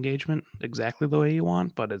getting that engagement exactly the way you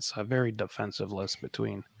want, but it's a very defensive list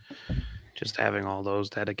between just having all those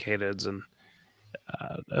dedicateds and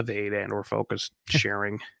evade and or focus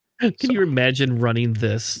sharing. Can you imagine running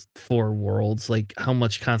this for Worlds? Like how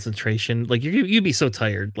much concentration? Like you'd be so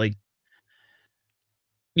tired. Like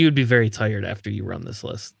You'd be very tired after you run this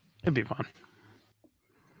list. It'd be fun.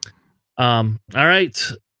 All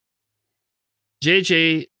right.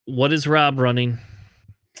 JJ, what is Rob running?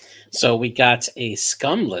 So we got a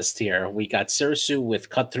scum list here. We got Sirisu with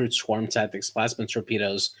Cutthroat, Swarm Tactics, Plasma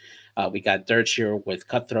Torpedoes. We got Dirge here with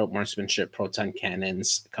Cutthroat, Marksmanship, Proton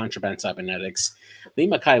Cannons, Contraband Cybernetics. Lee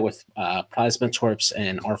Mackay with Plasma Torps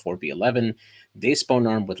and R4B11. Dayspawn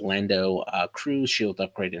Arm with Lando, Crew, Shield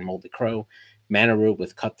Upgrade, and Moldy Crow. Manaru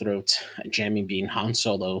with Cutthroat, Jamming Bean, Han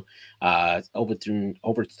Solo, overtuned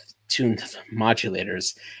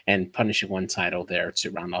modulators, and Punishing One title there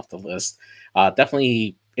to round off the list.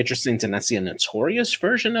 Definitely interesting to not see a notorious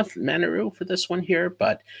version of Manaru for this one here,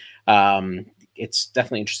 but it's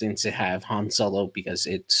definitely interesting to have Han Solo because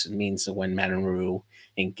it means that when Manaru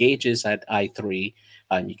engages at I3,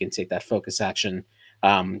 you can take that focus action.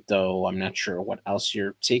 Though I'm not sure what else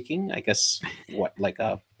you're taking. I guess what like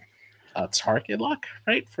a target lock,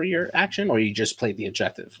 right, for your action, or you just play the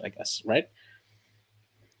objective, I guess, right?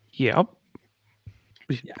 Yep.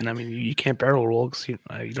 Yeah. And I mean, you can't barrel roll because you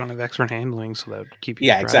don't have expert handling, so that would keep you.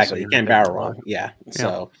 Yeah, exactly. You can't barrel roll. Yeah.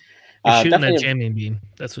 So you're shooting that jamming beam.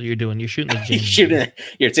 That's what you're doing. You're shooting the jamming beam.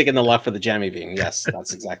 You're taking the luck for the jamming beam. Yes,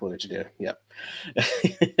 that's exactly what you do. Yep.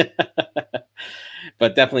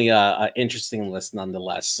 But definitely an interesting list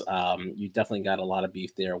nonetheless. You definitely got a lot of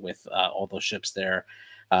beef there with all those ships there.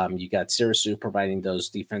 You got Sirisu providing those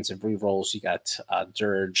defensive rerolls. You got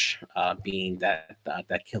Dirge being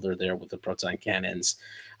that killer there with the proton cannons.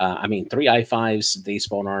 I mean, 3 I5s,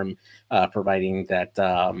 Dayspawn Arm providing that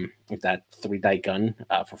 3-die gun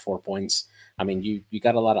for 4 points. I mean, you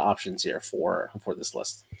got a lot of options here for this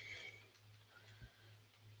list.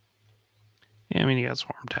 Yeah, I mean, you got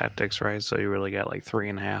Swarm Tactics, right? So you really got like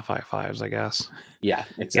 3.5 I5s, I guess. Yeah,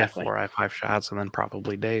 exactly. 4 I5 shots and then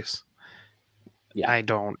probably Dace. Yeah, I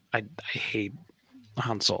hate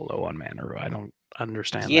Han Solo on Manaru. I don't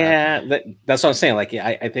understand that. Yeah, that's what I'm saying. Like,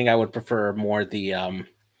 I think I would prefer more the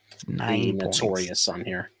 9 Notorious on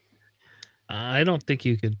here. I don't think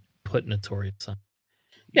you could put Notorious on.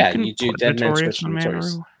 Yeah, you do Dead Man Switch on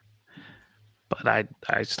Notorious. Manaru, but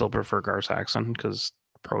I still prefer Gar Saxon because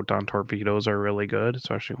proton torpedoes are really good,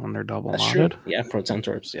 especially when they're double modded. Yeah, proton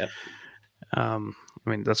torps. Yeah. I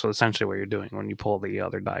mean, that's essentially what you're doing when you pull the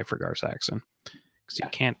other die for Gar Saxon, because you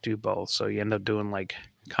can't do both. So you end up doing like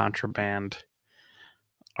Contraband,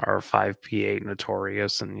 R5P8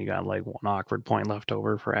 Notorious, and you got like 1 awkward point left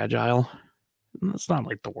over for Agile. That's not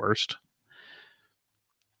like the worst.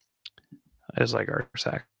 I just like Gar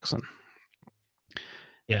Saxon.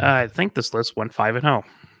 Yeah, I think this list went 5-0.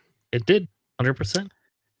 It did, 100%.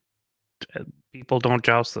 People don't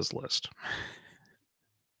joust this list.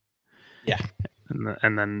 Yeah,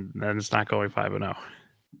 and then it's not going 5-0.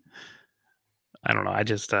 I don't know. I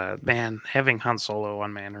just man, having Han Solo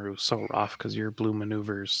on Manaru is so rough because your blue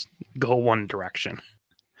maneuvers go one direction.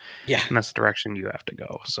 Yeah, and that's the direction you have to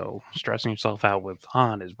go. So stressing yourself out with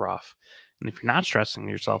Han is rough. And if you're not stressing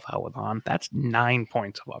yourself out with Han, that's 9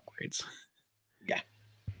 points of upgrades. Yeah,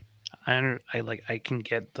 I can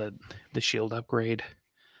get the shield upgrade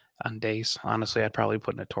on Dace. Honestly, I'd probably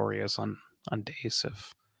put Notorious on Dace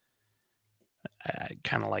if I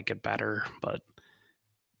kind of like it better. But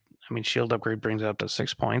I mean, shield upgrade brings it up to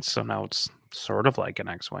 6 points, so now it's sort of like an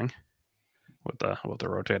X-wing with the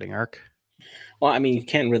rotating arc. Well, I mean, you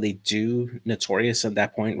can't really do Notorious at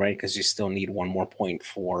that point, right? Because you still need 1 more point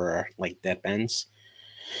for like dead bends.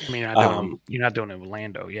 I mean, you're not doing it with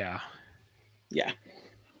Lando, yeah. Yeah.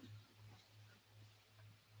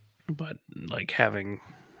 But like having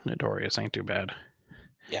Notorious ain't too bad.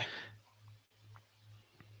 Yeah.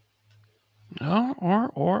 No,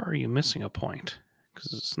 or are you missing a point?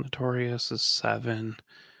 Because Notorious is 7,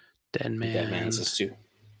 Dead Man's is 2.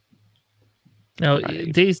 No,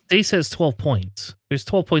 Dace has 12 points. There's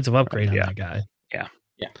 12 points of upgrade on that guy. Yeah.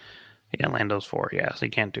 Yeah. Yeah, Lando's 4. Yeah, so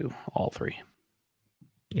you can't do all 3.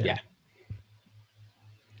 Yeah.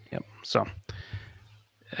 Yep. So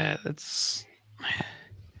it's. I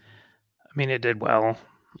mean, it did well.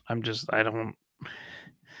 I'm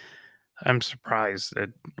surprised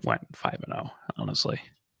it went 5-0, honestly.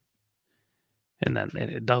 And then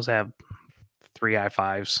it does have 3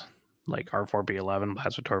 I5s, like R4B11.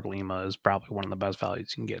 Plasma Torp Lima is probably one of the best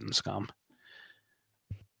values you can get in Scum.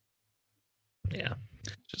 Yeah.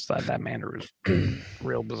 Just that manner is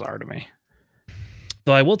real bizarre to me.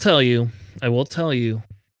 So I will tell you,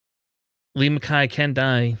 Lee Mackay can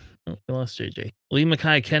die. Oh, I lost JJ. Lee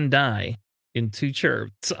Mackay can die in 2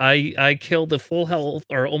 chirps. I killed a full health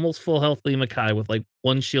or almost full health Lee Mackay with like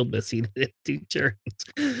 1 shield missing in 2 chirps.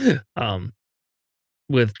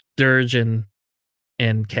 With Dirge and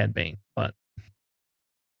Cad Bane, but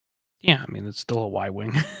Yeah, I mean, it's still a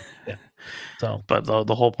Y-wing. Yeah. So, but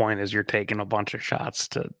the whole point is you're taking a bunch of shots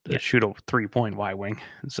to shoot a 3-point Y-wing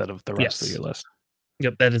instead of the rest of your list.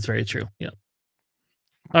 Yep, that is very true. Yeah.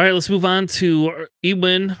 All right, let's move on to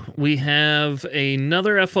Ewin. We have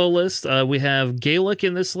another FO list. We have Gaelic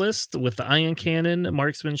in this list with the ion cannon,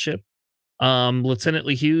 marksmanship, Lieutenant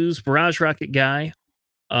Lee Hughes, barrage rocket guy,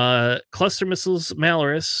 cluster missiles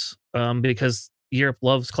Malaris, because Europe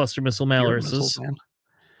loves cluster missile Malarises.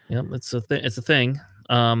 Yep, it's a thing. It's a thing.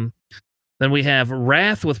 Then we have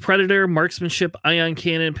Wrath with Predator, marksmanship, ion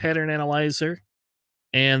cannon, pattern analyzer.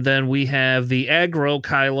 And then we have the aggro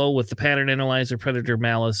Kylo with the pattern analyzer, Predator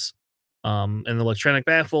Malice, and the electronic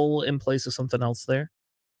baffle in place of something else there.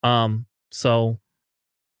 So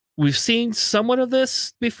we've seen somewhat of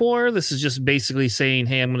this before. This is just basically saying,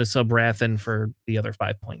 hey, I'm going to sub Wrath in for the other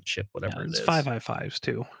 5-point chip, whatever it is. 5i5s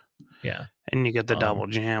too. Yeah. And you get the double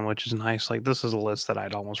jam, which is nice. Like, this is a list that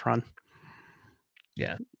I'd almost run.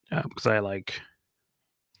 Yeah. Because I like...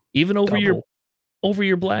 Even over your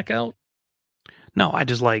blackout? No, I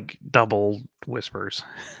just like double whispers.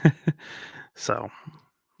 So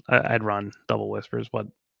I'd run double whispers, but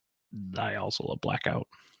I also love blackout.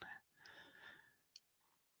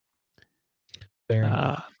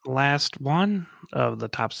 Last one of the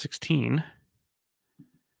top 16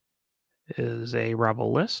 is a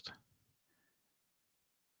Rebel list.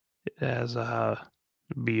 It has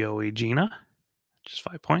BOE Gina, just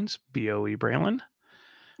 5 points. BOE Braylon,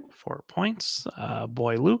 4 points.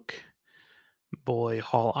 Boy Luke, Boy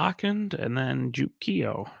Hall Akand, and then Juke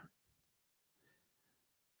Keo.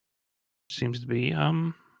 Seems to be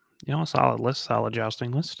a solid list, solid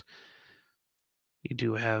jousting list. You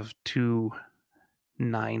do have 2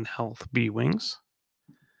 9 health B-wings.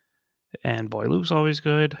 And Boy Luke's always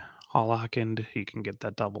good. Hall Akand, he can get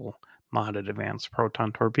that double modded advanced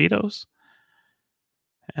proton torpedoes.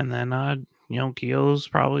 And then Keo's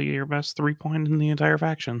probably your best 3-point in the entire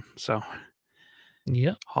faction. So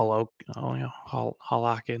yeah. Hall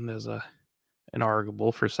Akand is an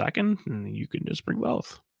arguable for second, and you can just bring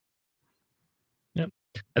both. Yep.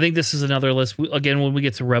 I think this is another list. Again, when we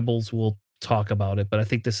get to Rebels, we'll talk about it, but I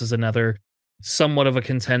think this is another somewhat of a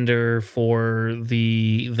contender for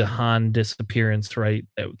the Han disappearance, right?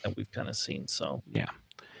 That we've kind of seen. So yeah.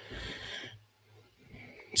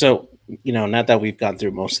 So, now that we've gone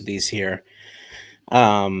through most of these here,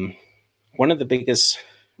 one of the biggest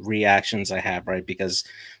reactions I have, right, because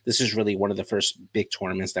this is really one of the first big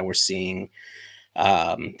tournaments that we're seeing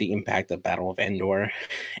the impact of Battle of Endor,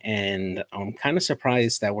 and I'm kind of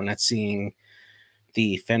surprised that we're not seeing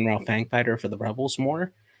the Fenral Fangfighter for the Rebels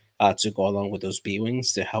more to go along with those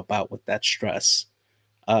B-Wings to help out with that stress.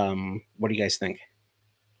 What do you guys think?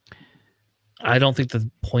 I don't think the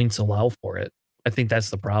points allow for it. I think that's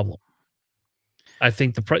the problem. I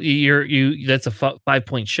think that's a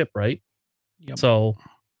 5-point ship, right? Yep. So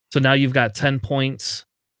now you've got 10 points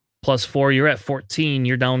plus 4. You're at 14.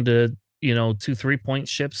 You're down to 2 3-point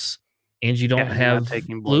ships, and you don't have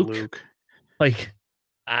taking Boy Luke. Like,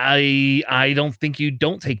 I don't think you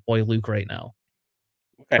don't take Boy Luke right now.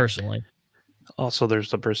 Okay. Personally. Also, there's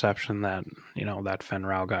the perception that that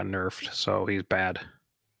Fenral got nerfed, so he's bad.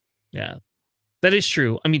 Yeah, that is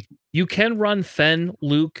true. I mean, you can run Fen,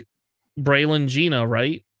 Luke, Braylon, Gina,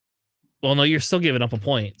 right? Well, no, you're still giving up a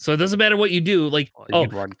point, so it doesn't matter what you do. Like, you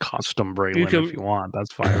can run custom Braylon if you want.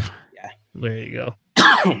 That's 5. Yeah, there you go.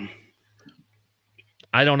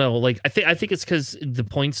 I don't know. Like, I think it's because the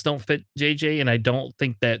points don't fit JJ, and I don't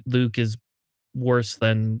think that Luke is worse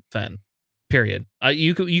than Fen. Period.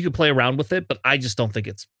 You could play around with it, but I just don't think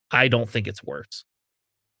it's worse.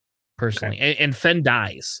 Personally, okay. And Fen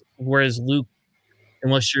dies, whereas Luke,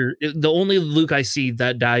 unless you're the only Luke I see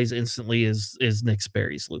that dies instantly is Nick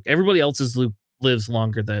Sperry's Luke. Everybody else's Luke lives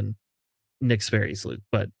longer than Nick Sperry's Luke,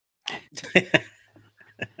 but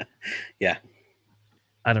yeah,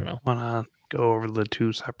 I don't know. Wanna go over the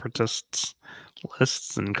 2 separatists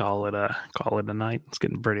lists and call it a night? It's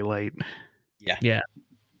getting pretty late. Yeah.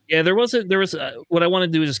 There was what I want to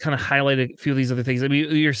do is just kind of highlight a few of these other things. I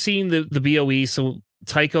mean, you're seeing the BOE. So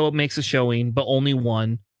Tycho makes a showing, but only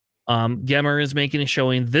one. Gemmer is making a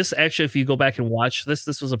showing. This actually, if you go back and watch this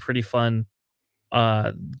was a pretty fun.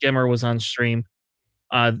 Gemmer was on stream.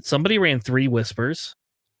 Somebody ran 3 whispers.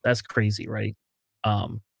 That's crazy, right? I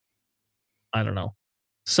don't know.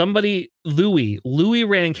 Louis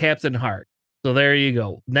ran Captain Hart. So there you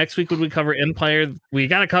go. Next week when we cover Empire, we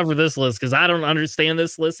got to cover this list because I don't understand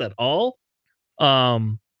this list at all. I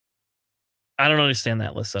don't understand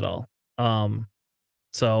that list at all.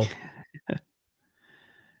 So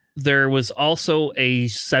there was also a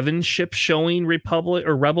 7-ship showing Republic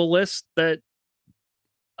or Rebel list that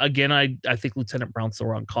again, I think Lieutenant Brown's the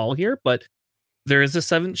wrong call here, but there is a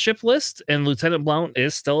 7 ship list, and Lieutenant Blount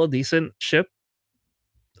is still a decent ship.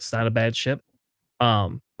 It's not a bad ship.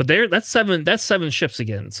 But that's 7 ships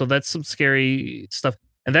again. So that's some scary stuff.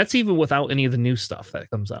 And that's even without any of the new stuff that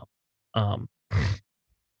comes out.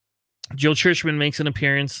 Joe Churchman makes an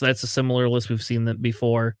appearance. That's a similar list. We've seen that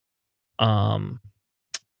before. And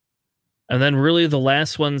then really the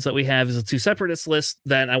last ones that we have is a 2 Separatist list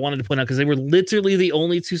that I wanted to point out because they were literally the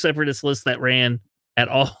only 2 Separatist lists that ran at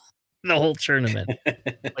all the whole tournament.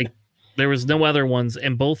 Like there was no other ones,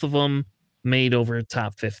 and both of them made over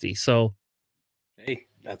top 50. So hey,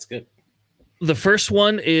 that's good. The first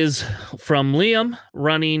one is from Liam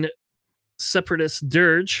running Separatist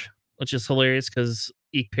Dirge, which is hilarious because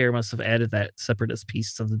Eek Pair must have added that Separatist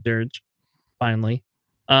piece to the Dirge finally.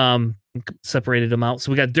 Separated them out.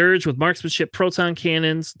 So we got Dirge with marksmanship, proton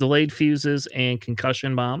cannons, delayed fuses, and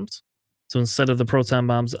concussion bombs. So instead of the proton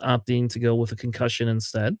bombs, opting to go with a concussion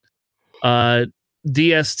instead.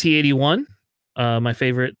 DST-81, my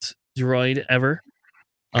favorite droid ever.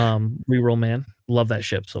 Reroll man. Love that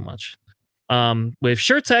ship so much. We have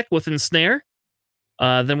SureTech with Ensnare.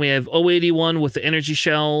 Then we have 081 with the energy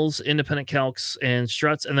shells, independent calcs, and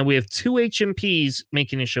struts. And then we have 2 HMPs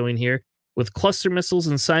making a showing here with cluster missiles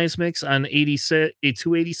and seismics on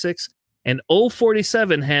 286 and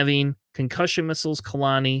 047 having concussion missiles,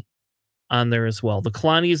 Kalani on there as well. The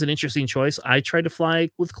Kalani is an interesting choice. I tried to fly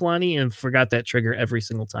with Kalani and forgot that trigger every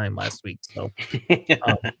single time last week. So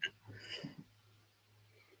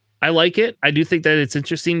I like it. I do think that it's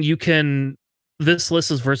interesting. This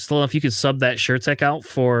list is versatile enough. You could sub that SureTech out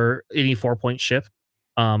for any 4-point ship.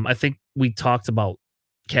 I think we talked about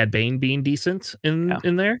Cad Bane being decent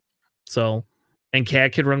in there. So, and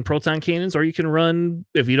Cad can run proton cannons, or you can run,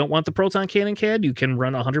 if you don't want the proton cannon Cad, you can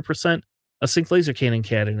run 100% a sync laser cannon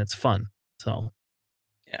Cad, and it's fun. So,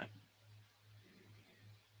 yeah.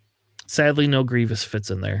 Sadly, no Grievous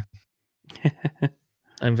fits in there.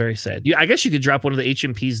 I'm very sad. I guess you could drop one of the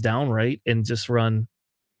HMPs down, right, and just run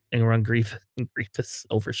Grievous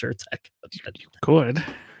over SureTech. You could.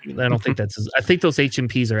 I don't think that's. I think those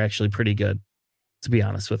HMPs are actually pretty good, to be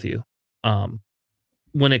honest with you.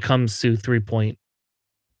 When it comes to 3-point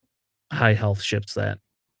high health ships that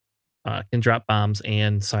can drop bombs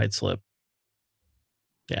and side slip.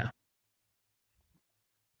 Yeah.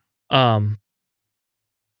 The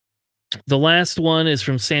last one is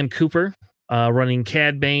from Sam Cooper, running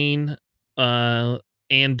Cad Bane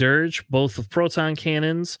and Dirge, both with proton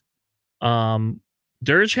cannons.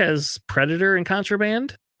 Dirge has Predator and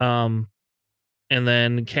Contraband. And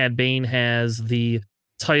then Cad Bane has the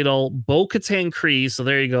title Bo-Katan Kree. So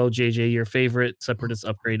there you go, JJ, your favorite Separatist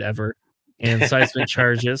upgrade ever. And seismic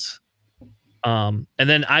charges. And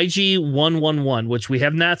then IG-111, which we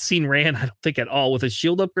have not seen ran, I don't think at all, with a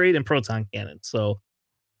shield upgrade and proton cannon. So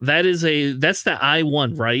that's the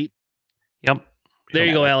I-1, right? Yep. There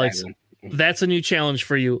you go, Alex. That's a new challenge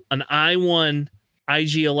for you. An I-1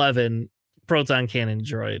 IG-11 proton cannon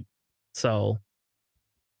droid. So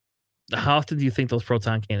how often do you think those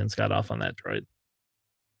proton cannons got off on that droid?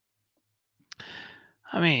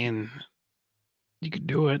 I mean, you could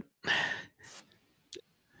do it.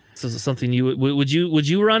 So is it something you would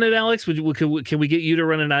you run it, Alex? Can we get you to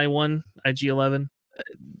run an I-1 IG-11?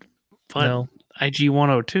 No.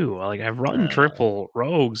 IG-102. Like I've run triple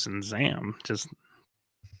rogues and Zam, just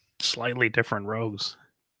slightly different rogues,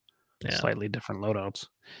 slightly different loadouts.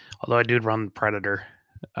 Although I did run Predator,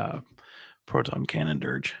 proton cannon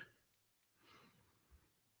Dirge.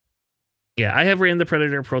 Yeah, I have ran the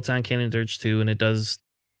Predator proton cannon Dirge too, and it does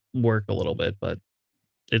work a little bit, but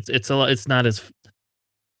it's not as.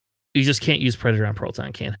 You just can't use Predator on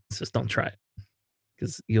proton cannons. Just don't try it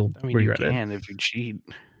because you'll regret it. You can if you cheat.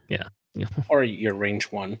 Yeah. Or your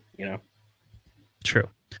range 1, True.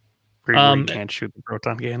 Where you can't shoot the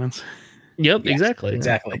proton cannons. Yep, yes, exactly.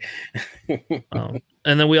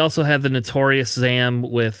 And then we also have the Notorious Zam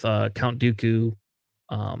with Count Dooku,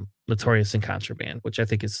 Notorious and Contraband, which I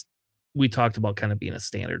think we talked about kind of being a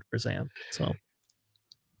standard for Zam. So,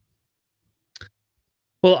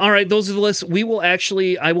 well, all right, those are the lists.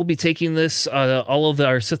 I will be taking this, all of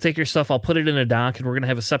our Sith Taker stuff. I'll put it in a doc, and we're going to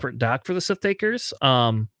have a separate doc for the Sith Takers.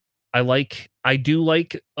 I do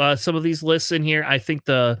like some of these lists in here. I think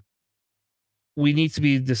we need to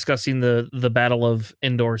be discussing the Battle of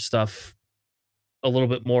Endor stuff a little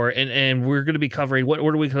bit more, and we're going to be covering what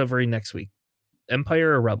are we covering next week?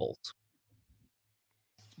 Empire or Rebels?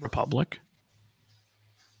 Republic.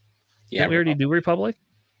 Yeah, we already do Republic.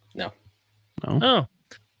 No. Oh, all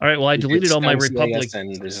right. Well, I deleted all my Republic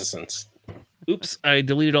and Resistance. Oops, I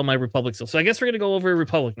deleted all my Republic stuff. So I guess we're going to go over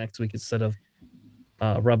Republic next week instead of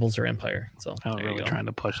Rebels or Empire. So I'm really trying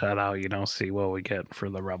to push that out. You don't see what we get for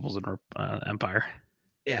the Rebels and Empire.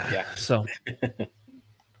 Yeah. So.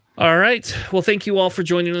 All right. Well, thank you all for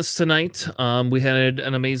joining us tonight. We had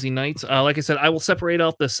an amazing night. Like I said, I will separate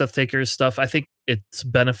out the Sith Takers stuff. I think it's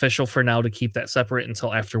beneficial for now to keep that separate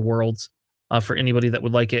until after Worlds for anybody that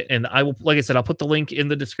would like it. And I will, like I said, I'll put the link in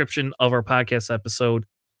the description of our podcast episode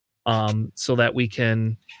so that you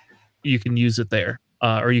can use it there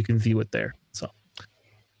or you can view it there. So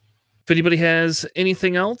if anybody has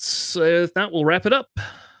anything else, if not, we'll wrap it up.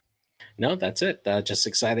 No, that's it. Just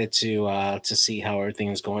excited to see how everything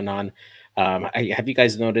is going on. Have you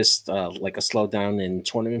guys noticed like a slowdown in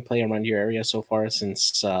tournament play around your area so far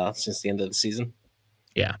since the end of the season?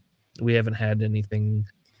 Yeah, we haven't had anything.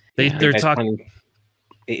 They're talking.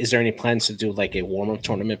 Is there any plans to do like a warm-up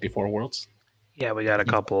tournament before Worlds? Yeah, we got a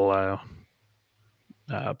couple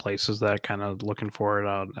places that kind of looking for it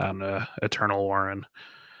on Eternal War, and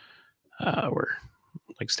we're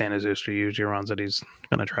like Stan Azuster usually runs it. He's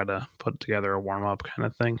going to try to put together a warm-up kind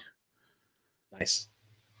of thing. Nice.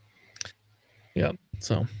 Yeah.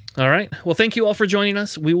 So, all right. Well, thank you all for joining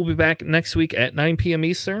us. We will be back next week at 9 p.m.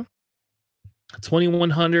 Eastern,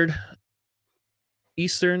 2100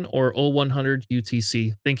 Eastern, or 0100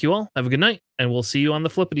 UTC. Thank you all. Have a good night, and we'll see you on the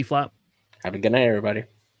flippity flop. Have a good night, everybody.